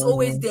tag is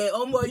always there.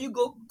 You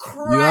go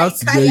cry. You have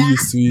to get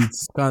used to it.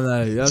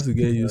 You have to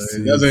get used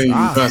to it. That's when you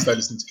can't start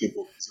listening to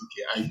K-pop. It's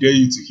okay. I dare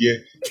you to hear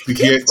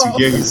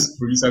his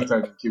producer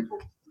tag in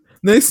K-pop.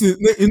 Next thing,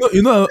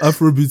 you know how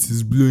Afrobeat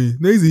is blowing.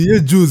 Next thing, you hear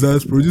Jules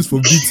has produced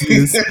for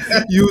BTS.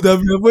 You would have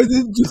been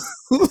avoiding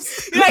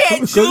Jules.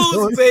 Yeah,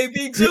 Jules,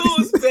 baby.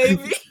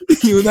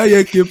 You would not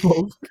hear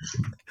K-pop.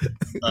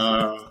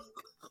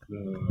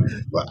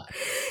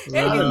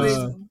 Anyways,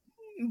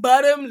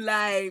 Bottom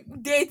line,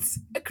 date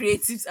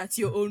creatives at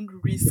your own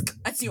risk,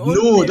 at your own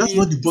No, that's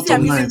peril. not the See, I'm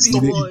bottom line. using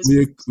big Stop it. words.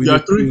 You are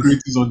throwing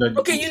creatives under the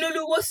Okay, bus. you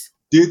know what's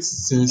Date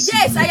sensitive.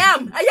 yes, I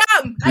am.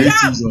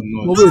 Creatives or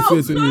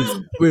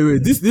not.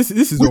 Wait. This is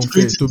Which unfair.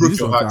 creative Toby, broke this is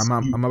your unfair.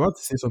 heart? I'm about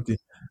to say something.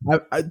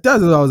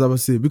 That's what I was about to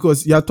say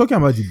because you're talking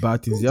about the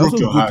bad things. Who There are broke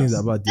also your good heart? things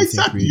about dating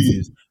Exactly.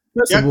 creatives.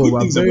 First There of are all,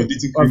 good things about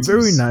dating we're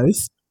very creatives.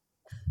 nice.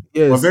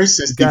 We're Yes, very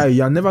sensitive. guy,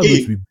 you're never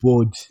going to be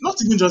bored. Not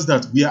even just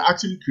that, we are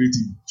actually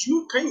creative.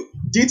 Can you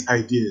date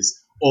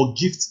ideas or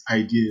gift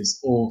ideas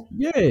or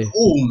Yeah.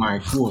 oh my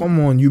god. Come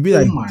on, you'll be Oh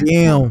like, my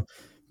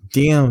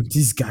damn,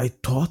 this guy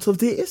thought of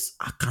this.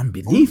 I can't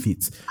believe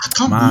it. I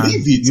can't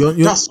believe it.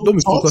 That's so don't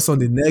be tough. focused on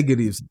the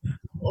negatives.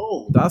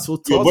 Oh, That's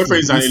what your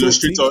boyfriend is an He's so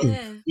illustrator.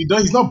 thinking.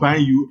 He's not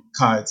buying you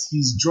cards.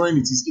 He's drawing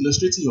it. He's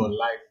illustrating your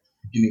life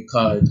in a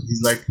card.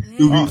 He's like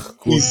he's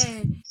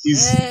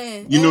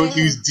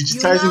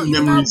digitizing you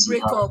now memories.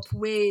 break up.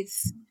 Wait.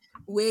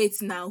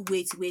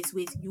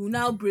 You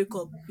now break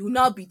up. You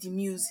now be the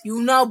muse.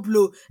 You now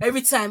blow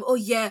every time. Oh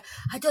yeah,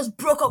 I just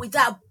broke up with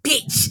that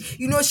bitch.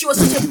 You know she was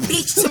such a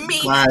bitch to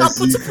me. I'll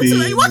put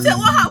it. What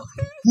happened?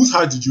 Whose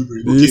heart did you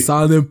break? Okay. It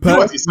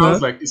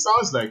sounds like. It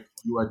sounds like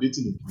you are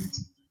dating a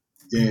creative.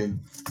 Then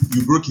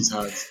you broke his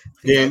heart.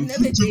 Then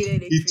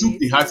he took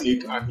the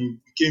heartache and he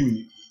became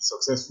a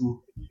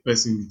successful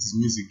person with his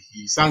music.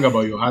 He sang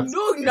about your heart.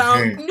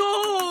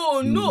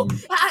 No.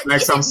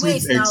 Like Sam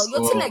Smith's now. ex.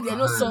 You're like there are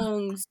no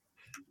songs.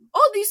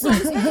 All these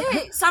songs.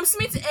 Hey, Sam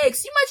Smith's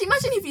ex.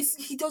 Imagine if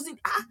he doesn't.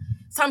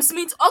 Sam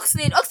Smith,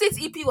 Oxlade's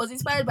EP was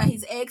inspired by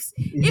his ex.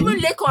 Mm-hmm. Even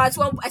Lekon at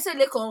one. I said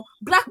Lekon.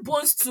 Black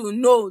Bones too.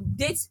 No,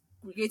 date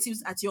creatives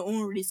at your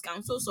own risk.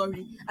 I'm so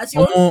sorry. At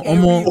your own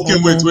okay,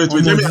 wait. Let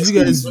me ask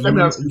you this.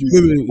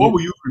 What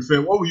will you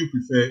prefer? What will you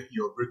prefer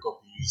your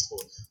breakup be used for?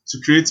 To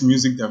create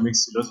music that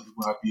makes a lot of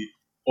people happy,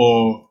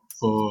 or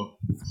for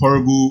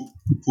horrible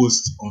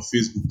posts on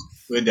Facebook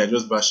where they're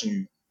just bashing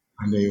you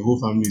and then your whole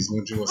family is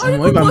wondering what's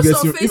happening?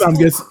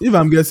 If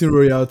I'm getting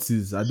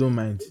royalties, I don't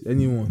mind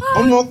anyone.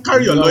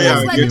 Carry your lawyer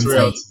and get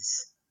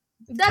royalties.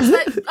 That's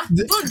like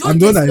don't I'm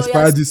the one that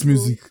inspired this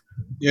music.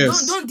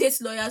 Yes. Don't date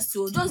lawyers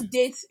too. Just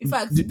date. In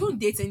fact, don't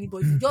date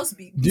anybody. Just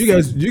be. Do you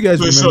guys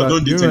remember? Sure,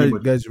 don't date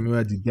anybody. You guys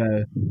remember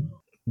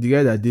the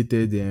guy that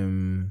dated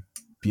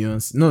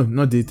Beyonce? No,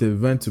 not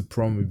dated. Went to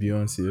prom with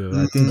Beyonce.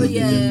 I think they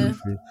dated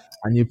briefly,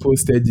 and he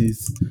posted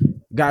this.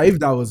 Guy, if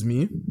that was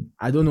me,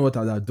 I don't know what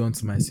I'd have done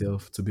to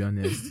myself, to be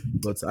honest.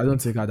 But I don't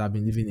think I'd have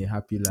been living a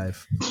happy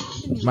life.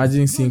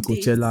 Imagine seeing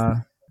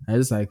Coachella. I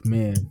was like,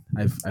 man,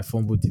 I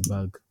fumbled the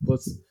bag. But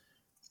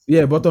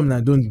yeah, bottom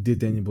line, don't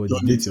date anybody.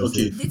 Date yourself.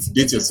 Okay.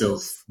 Date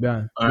yourself. Be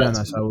an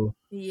ashawo.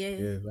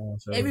 Yeah.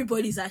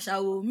 Everybody's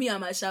ashawo. Me,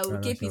 I'm ashawo.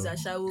 KP is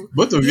ashawo.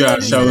 Both of you are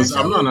ashawos.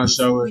 I'm not an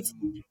ashawo.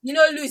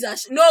 Louis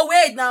no,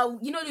 wait now.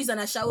 Louis and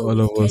ashawo.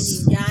 All of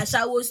us. Yeah,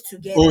 ashawos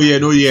together. Oh yeah,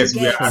 no, yes,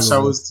 we are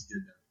ashawos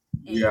together.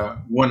 We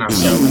are one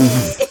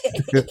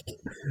ashawo.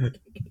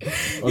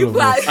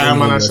 I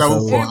am an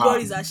ashawo for her.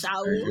 Everybody's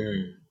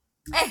ashawo.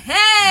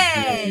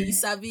 Hey, you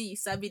sabi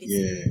this.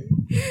 Yeah.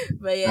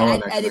 But yeah,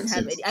 I didn't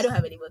have any. I don't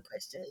have any more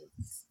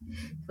questions.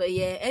 But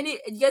yeah,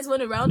 you guys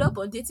want to round up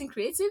on dating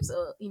creatives,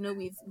 or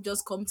we've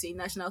just come to a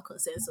national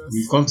consensus?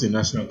 We've come to a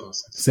national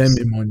consensus. Send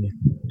me money.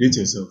 Date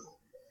yourself.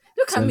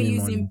 Look at me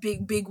using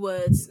big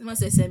words. I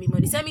must say send me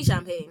money, send me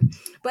champagne.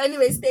 But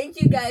anyways, thank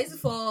you guys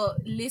for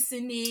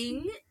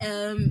listening.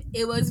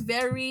 It was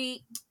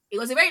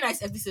a very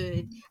nice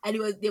episode,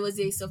 and there was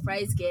a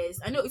surprise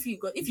guest. I know if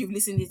you've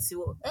listened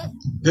to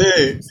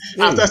it.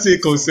 After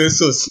saying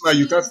consensus, now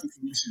you can't speak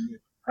English again.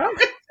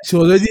 She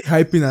was already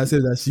hyping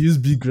herself that she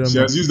used big grammar. She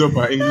has used up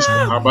her English.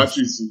 Her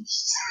battery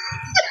is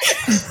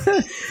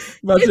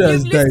battery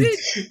has died.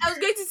 I was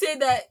going to say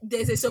that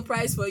there's a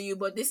surprise for you,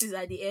 but this is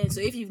at the end. So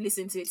if you've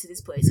listened to it to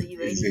this point, so you've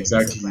already heard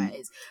the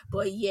surprise.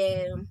 But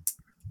yeah.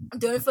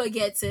 Don't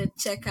forget to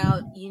check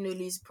out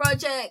Louis'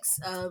 projects.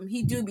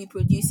 He do be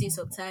producing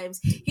sometimes.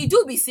 He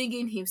do be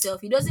singing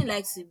himself. He doesn't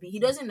like.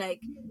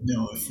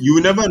 No, you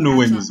will never know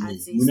when he's me.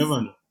 You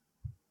never know.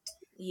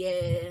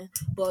 Yeah,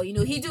 but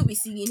he do be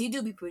singing. He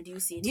do be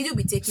producing. He do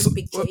be taking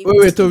pictures.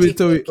 Wait, Toby.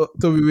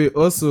 Wait.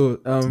 Also,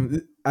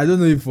 I don't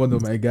know if one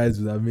of my guys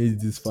would have made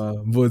it this far,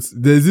 but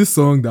there's this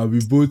song that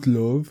we both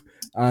love.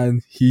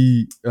 And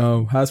he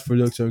has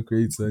production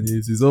credits on it.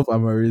 It's off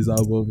Amare's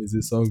album. It's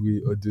a song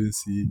with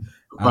Odunsi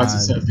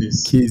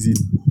and Casey.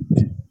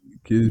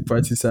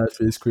 Party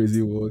Surface,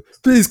 Crazy World.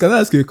 Please, can I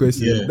ask you a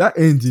question? Yeah. That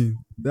engine,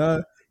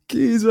 that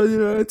keys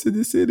running around to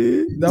the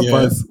city, that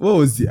part, what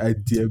was the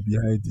idea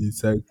behind it?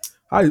 It's like,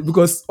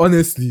 because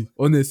honestly,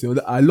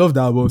 I love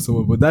that album so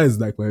much, but that is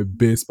like my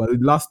best. But the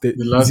last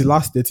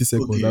 30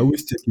 seconds, okay. I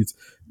always check it.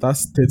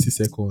 That's 30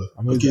 seconds.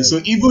 Okay, like, so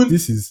even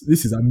this is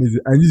amazing.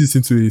 I need to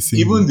listen to it.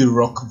 Even the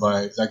rock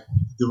vibes,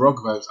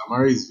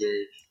 Amara is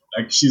very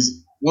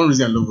she's one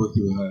reason I love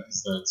working with her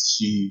is that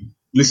she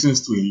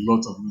listens to a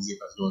lot of music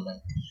as well.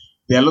 Like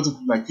there are a lot of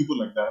people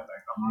like that,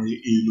 like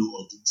Amari, Alo,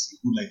 or Dincy,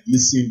 who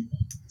listen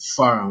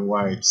far and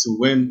wide. So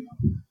when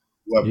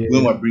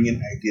we're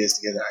bringing ideas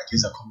together,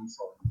 ideas are coming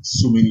from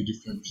so many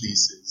different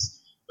places.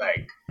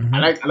 Like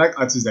I like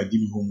artists that give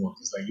me homework.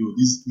 It's like, yo,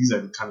 these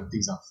are the kind of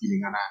things I'm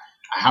feeling, and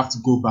I have to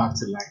go back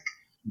to like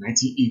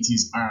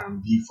 1980s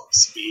R&B from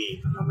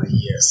Spain, and I'm like,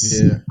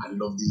 yes, I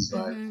love this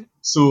vibe. Mm-hmm.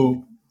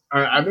 So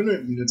I don't know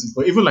if you noticed,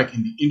 but even like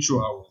in the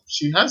intro album,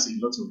 she has a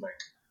lot of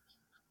like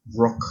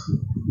rock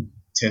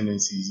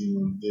tendencies. You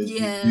know,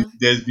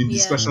 there's been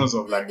discussions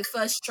of like the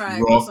first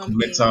track, rock,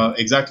 metal,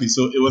 exactly.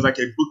 So it was like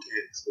a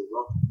bookend, so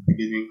rock at the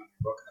beginning,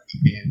 rock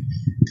at the end,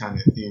 kind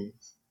of thing.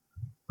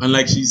 And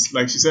like she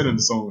said in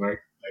the song, right?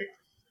 Like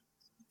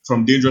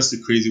from Dangerous to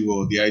Crazy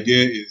World, the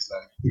idea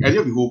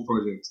of the whole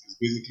project is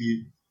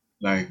basically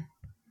like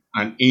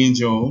an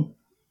angel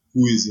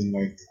who is in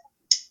like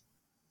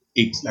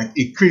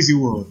a crazy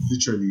world,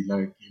 literally,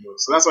 like, you know.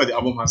 So that's why the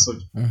album has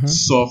such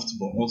soft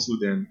but also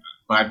then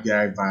bad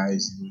guy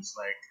vibes. You know, it's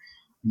like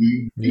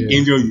the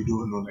angel you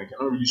don't know, like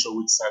you're not really sure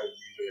which side of the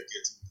angel you're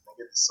getting. You can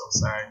get the soft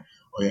side,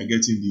 or you're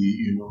getting the,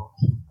 you know,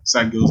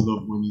 sad girls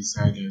love money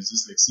side, and it's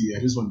just like, see, I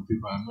just want the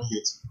paper, I'm not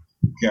here to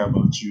care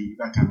about you,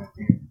 that kind of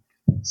thing.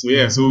 So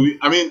yeah,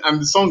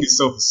 and the song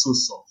itself is so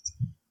soft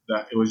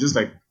that it was just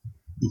like,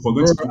 if we're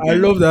going to I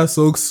love that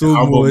song so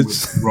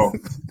much. Rock,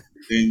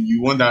 then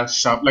you want that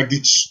sharp, like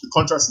the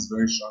contrast is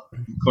very sharp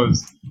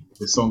because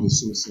the song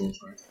is so soft,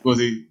 right?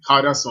 Because a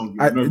harder song,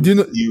 you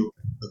know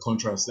the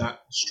contrast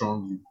that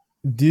strongly.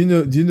 Do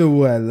you know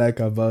what I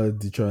like about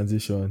the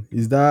transition?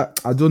 Is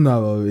that, I don't know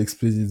how to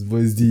explain it, but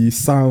it's the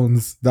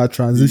sounds that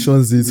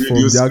transitions it from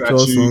the actual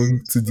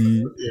song to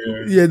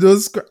the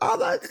those. I was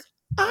like,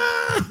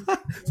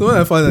 so when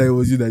I found out it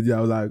was you that did,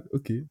 I was like,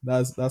 okay,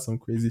 that's some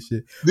crazy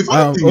shit. The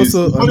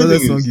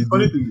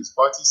funny thing is,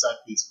 Party Side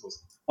Face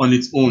was on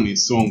its own a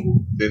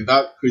song, then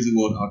that Crazy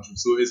World outro.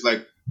 So it's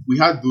like we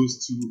had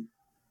those two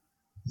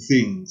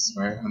things,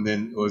 right? And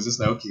then it was just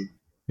like, okay,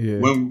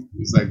 when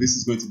it's like this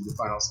is going to be the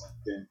final song,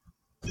 then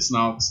it's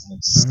now to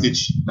like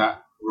stitch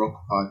that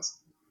rock part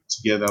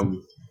together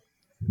with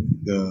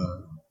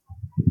the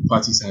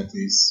Party Side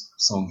Face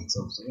song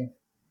itself. So yeah.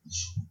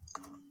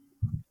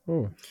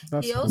 Oh,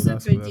 he also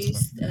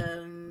produced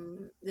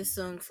the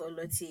song for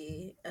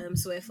Lottie,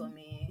 Swear For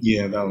Me.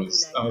 Yeah, that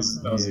was a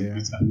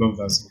bit. I love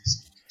that song.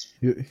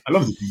 I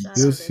love the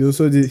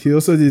beat.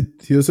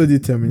 He also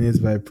did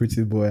Terminate by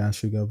Pretty Boy and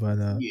Sugar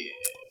Banner.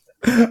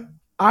 Yeah.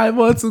 I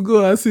want to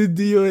go and see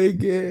Dio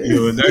again.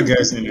 Yo, that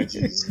guy's energy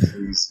is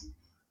crazy.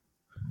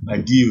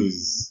 Like Dio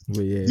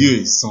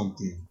is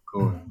something. Go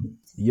on.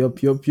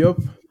 Yup. All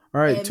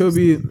right,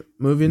 Toby,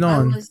 moving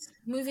on.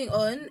 Moving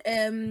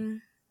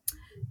on.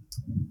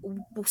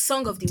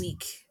 Song of the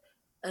week.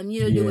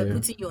 They were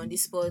putting you on the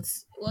spot.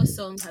 What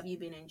song have you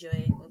been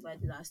enjoying over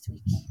the last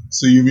week?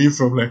 So you mean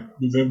from like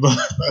November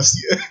last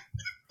year?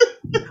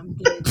 I'm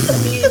good.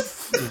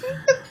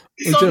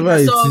 Whichever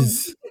it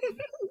is.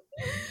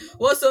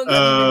 What song have you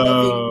been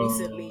loving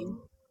recently?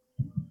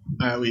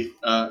 Wait.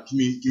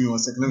 Give me 1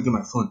 second. Let me get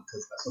my phone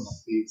because that's on my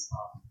face.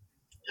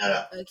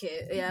 Okay.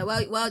 Yeah.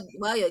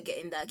 While you're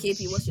getting that,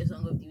 KP, what's your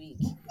song of the week?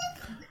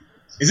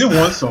 Is it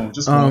one song?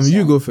 Just one song?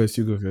 You go first.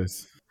 Just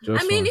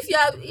one. If you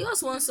have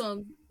yours, one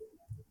song.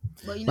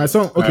 But my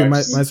song. Okay,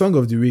 my song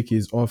of the week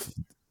is off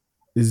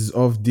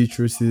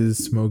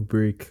D-Truth's Smoke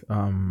Break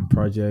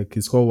project.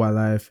 It's called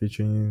Walai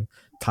featuring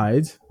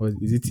Tide. Or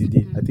is it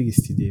TD? I think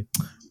it's TD.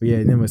 But yeah,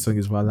 the name of my song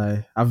is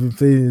Walai. I've been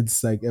playing it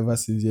like ever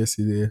since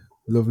yesterday.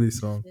 Lovely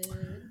song.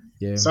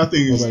 Yeah.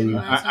 Something is, I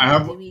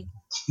have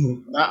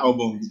that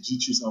album, the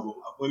G-Truth album.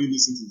 I've only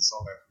listened to the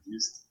song I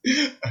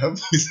produced. I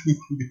have listened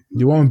to it.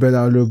 The one with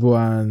Bella Lobo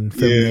and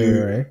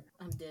Feminine, right?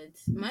 I'm dead.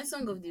 My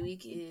song of the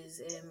week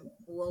is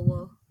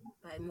Wawa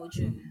by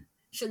Mojo.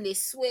 Shole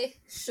sway,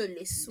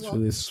 shole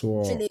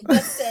swore. Shole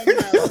just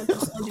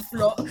on the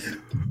floor.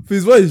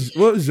 Please,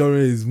 what genre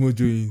is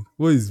Mojo in?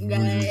 What is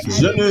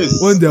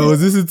Mojo? One day I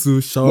was listening to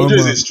Shawarma. Mojo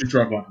is a street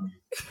rapper.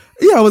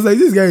 Yeah, I was like,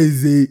 this guy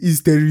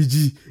is Terry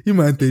G. Him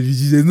and Terry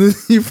G. There's no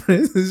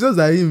difference. It's just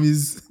that him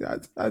is.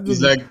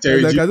 He's like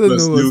Terry G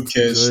plus Lil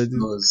Kesh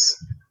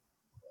plus.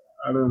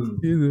 I don't know.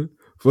 You know,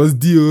 plus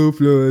Dio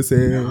plus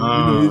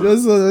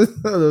just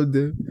all of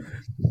them.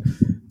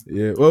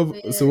 Yeah.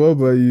 So what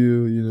about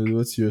you? You know,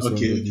 what's your song?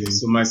 Okay.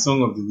 So my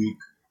song of the week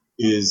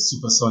is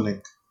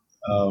Supersonic,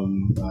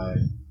 by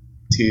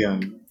Tay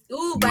and.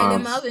 Ooh, by the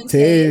Marvin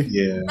Tay.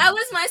 Yeah. That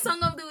was my song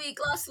of the week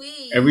last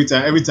week. Every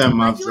time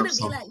Marv drops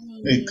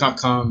something, hey,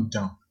 calm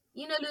down.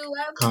 You know,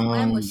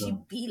 why must she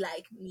be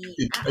like me?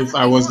 If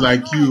I was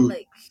like you,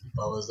 let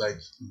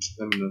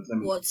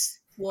me. What?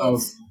 I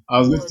was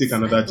going to take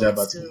another jab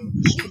at you.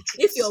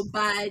 If you're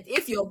bad,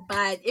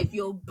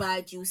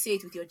 you say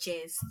it with your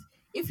chest.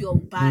 If you're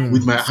bad,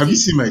 with my, have you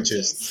seen my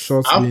chest? I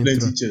have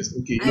plenty chest.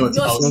 Okay, I'll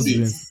say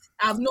it.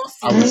 I've not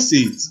seen I will say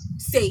it.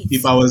 Say it.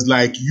 If I was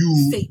like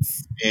you, say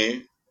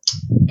it.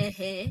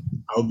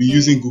 I'll be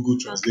using Google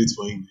Translate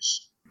for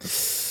English.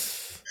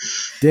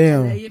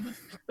 Damn.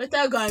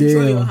 Better go and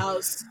draw your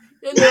house.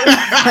 You know,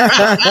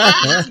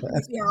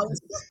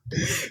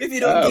 if you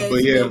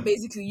don't get,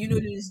 basically,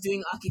 who's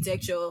doing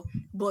architecture,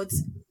 but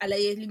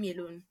leave me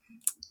alone.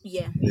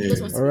 Yeah.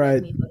 All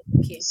right.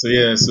 Okay. So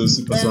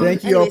Supersonic.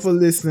 Thank you all for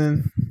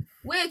listening.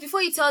 Wait,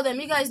 before you tell them,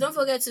 you guys don't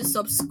forget to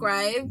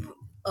subscribe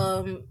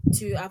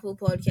to Apple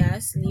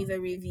Podcasts, leave a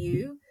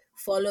review,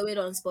 follow it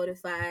on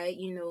Spotify,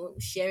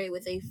 share it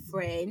with a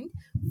friend,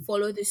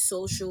 follow the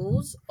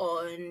socials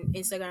on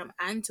Instagram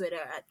and Twitter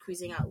at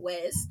Cruising Out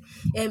West.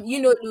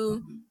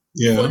 Lou,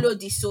 Yeah. follow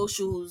the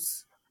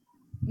socials.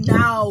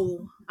 Now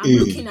I'm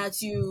looking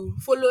at you.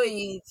 Follow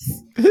it.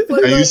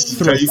 Follow Can you it. see-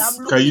 I'm can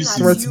you looking see- at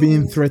Threats you.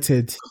 being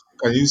threated.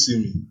 Can you see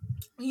me?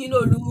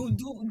 Lou,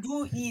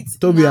 do it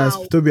Toby now. has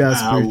Now.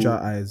 spiritual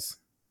eyes.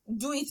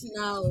 Do it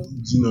now.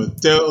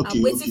 Okay.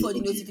 I'm waiting okay, for the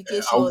okay.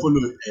 notification. I'll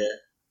follow it.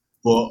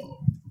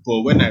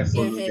 But when I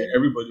follow, Yeah. then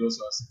everybody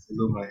also has to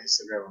follow my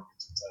Instagram and my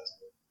Twitter as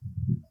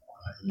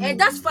well. And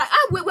that's fine.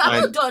 I'm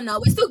not And- done now.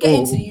 We're still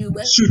getting to you.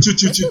 Shoot.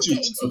 We're still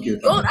getting to Okay, you.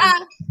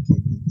 fine.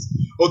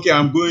 Okay,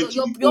 I'm going to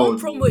Your the own board.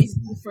 promo is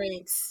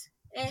different.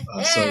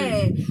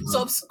 Sorry.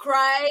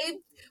 Subscribe,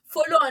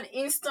 follow on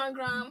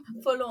Instagram,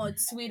 follow on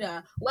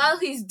Twitter. While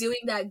he's doing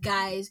that,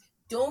 guys,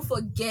 don't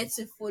forget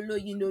to follow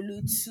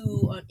Lou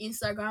too on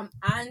Instagram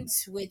and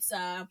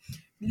Twitter.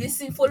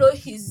 Follow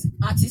his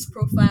artist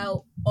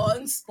profile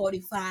on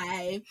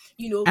Spotify.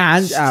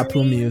 And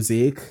Apple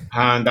Music.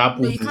 And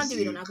Apple No, you can't do it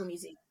Music. on Apple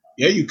Music.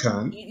 Yeah, you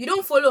can. You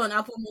don't follow on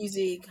Apple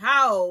Music.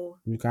 How?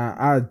 You can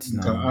add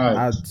now. can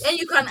add. And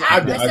you can add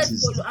add. the I said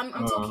artist. follow.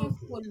 I'm talking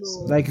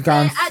follow. Like you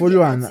can Add the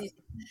follow and artist.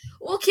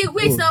 Okay,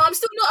 wait. Oh. Now I'm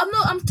still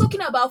I'm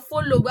talking about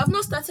follow. I've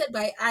not started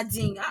by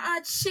adding.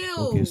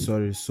 Chill. okay,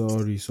 sorry.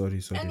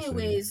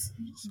 Anyways,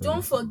 sorry.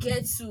 don't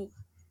forget to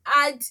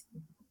add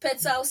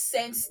Petal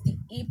Sense the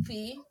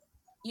EP.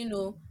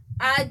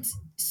 Add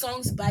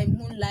Songs by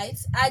Moonlight.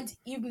 Add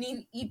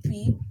Evening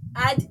EP.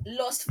 Add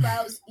Lost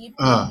Files EP.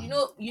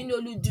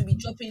 Lou do be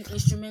dropping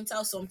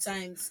instrumental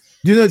sometimes.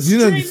 Do you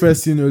know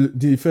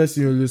the first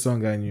Lou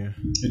song I knew?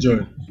 Enjoy.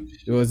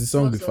 It was the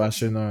song What's with up?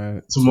 Fashion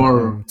or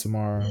Tomorrow.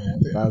 Tomorrow.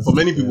 Yeah. For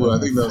many people, I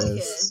think that's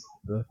that's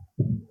that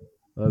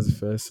was the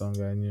first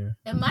song I knew.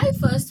 And my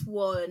first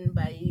one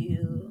by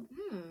you,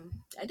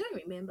 I don't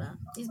remember.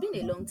 It's been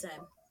a long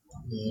time.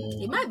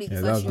 It might be the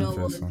Yeah, that was my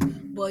fashion first one,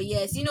 one. but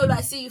yes,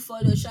 I see you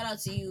follow. Shout out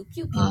to you.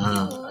 Pew pew pew.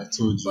 I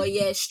told you. But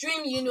yeah,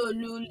 stream.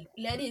 Lou,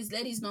 let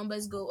his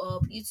numbers go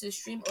up. You to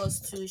stream us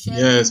to share.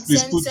 Yes,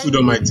 please put food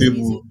on my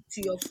table.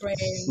 To your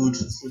friends. Food,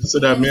 so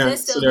that me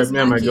Let's sell and this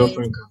my market.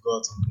 girlfriend can go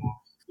out on more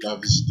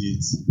lavish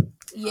dates.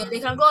 Yeah, they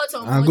can go out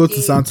on And go to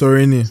dates.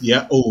 Santorini.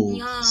 Yeah.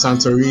 Yeah.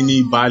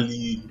 Santorini,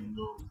 Bali,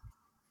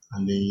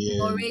 and then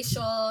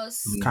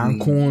Mauritius.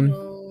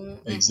 Cancun.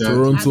 Exactly.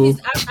 Toronto.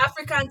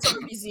 African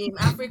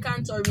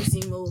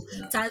tourism,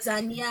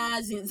 Tanzania,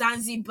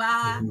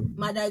 Zanzibar,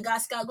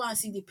 Madagascar. Go and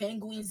see the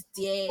penguins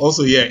there.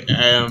 Also, yeah.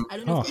 I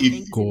don't know.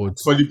 if God.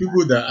 for the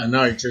people that are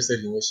now interested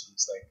in what she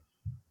looks like,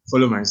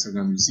 follow my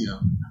Instagram. You see her.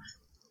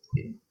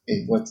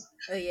 Hey, what?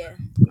 Oh yeah.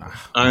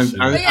 And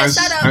yeah,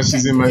 shout out and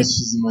she's in my to-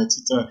 she's in my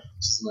Twitter.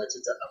 She's in my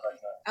Twitter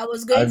avatar. I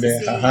was going And to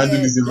then say. her handle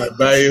yeah, is in my like,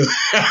 bio.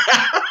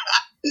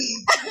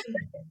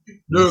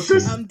 No,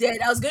 because I'm dead.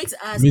 I was going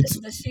to ask. Me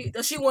too.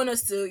 Does she want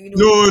us to?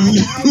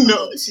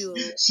 no.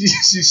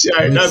 She's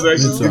shy. That's why Me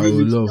she's too, I giving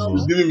will me. love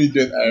She's giving me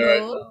dead eye right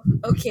No.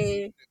 now.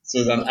 Okay. So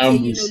it's an Okay,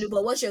 ambush.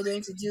 but what you're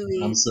going to do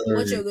is. I'm sorry.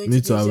 What you're going Me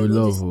to too, do I is will you're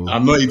going love. to- oh.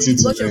 I'm not eating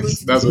What you're tonight. going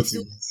to That's do what is it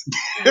to- is.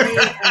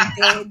 Wait,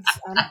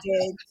 I'm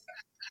dead.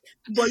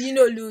 But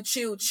Lou,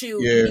 chill.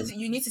 Yeah.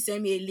 You need to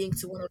send me a link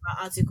to one of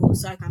our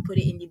articles so I can put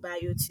it in the bio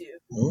too.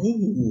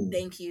 Oh.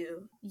 Thank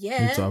you. Me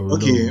Yeah. too, I will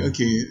Okay. love.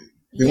 Okay.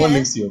 The one Yeah.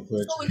 next to your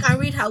poetry. So we can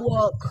read her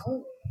work.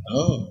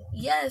 Oh.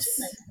 Yes.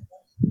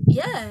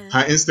 Yeah.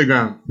 Her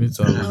Instagram. Me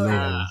too, I will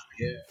Alright. love.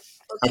 Yeah.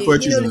 Okay. Her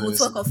poetry is We'll nice.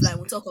 talk offline.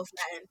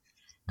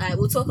 Alright,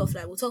 we'll talk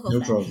offline. No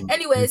problem.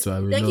 Anyways, Me too, I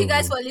will thank you love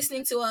guys her. for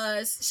listening to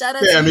us. Shout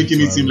out Yeah, to making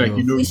you. it seem like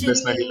you know me Wishing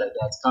personally you- like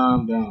that.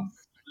 Calm down.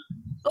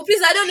 Oh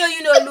please, I don't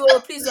know Lou.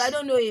 Please, I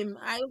don't know him.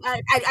 I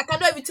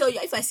cannot even tell you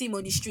if I see him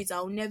on the streets.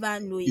 I'll never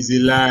know him. It's a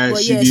lie.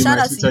 But She yeah, be in shout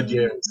my out to Twitter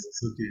you. DMs.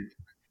 It's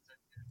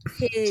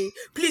okay. Hey,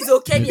 please,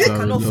 Kenny, Me I too, I will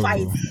cannot love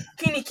fight. her.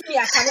 Kenny,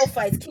 I cannot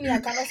fight.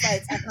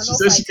 She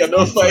said she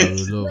cannot Me too, I fight.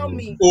 will love. Not her.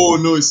 me. Oh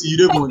no, see, you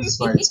don't want this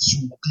fight. She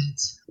will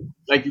beat.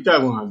 Like you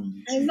can't even handle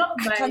it. I'm not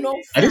I violent. cannot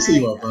I didn't say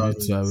you were fight. Me proud.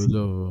 too, I will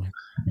love. her.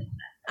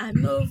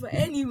 I'm over.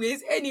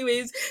 Anyways,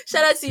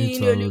 shout out to Me you,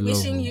 too, I will Lou. love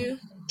Wishing her. you.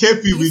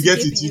 KP, we Yes, get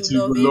KP, it. you You too.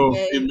 love We love.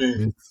 it,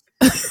 Amen.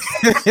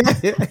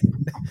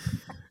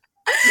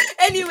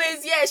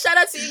 Anyways, yeah, shout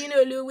out to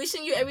you, Lou.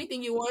 Wishing you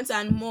everything you want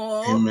and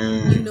more.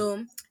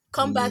 Amen.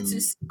 Come back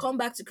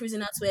to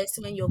Cruising Out West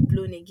when you're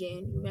blown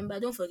again. Remember,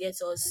 don't forget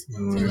us. So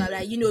you are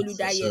like, Lou,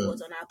 that year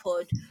was on our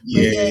pod. But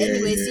Yeah.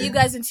 anyway, see you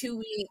guys in 2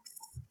 weeks.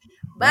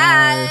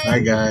 Bye. Bye,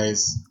 guys.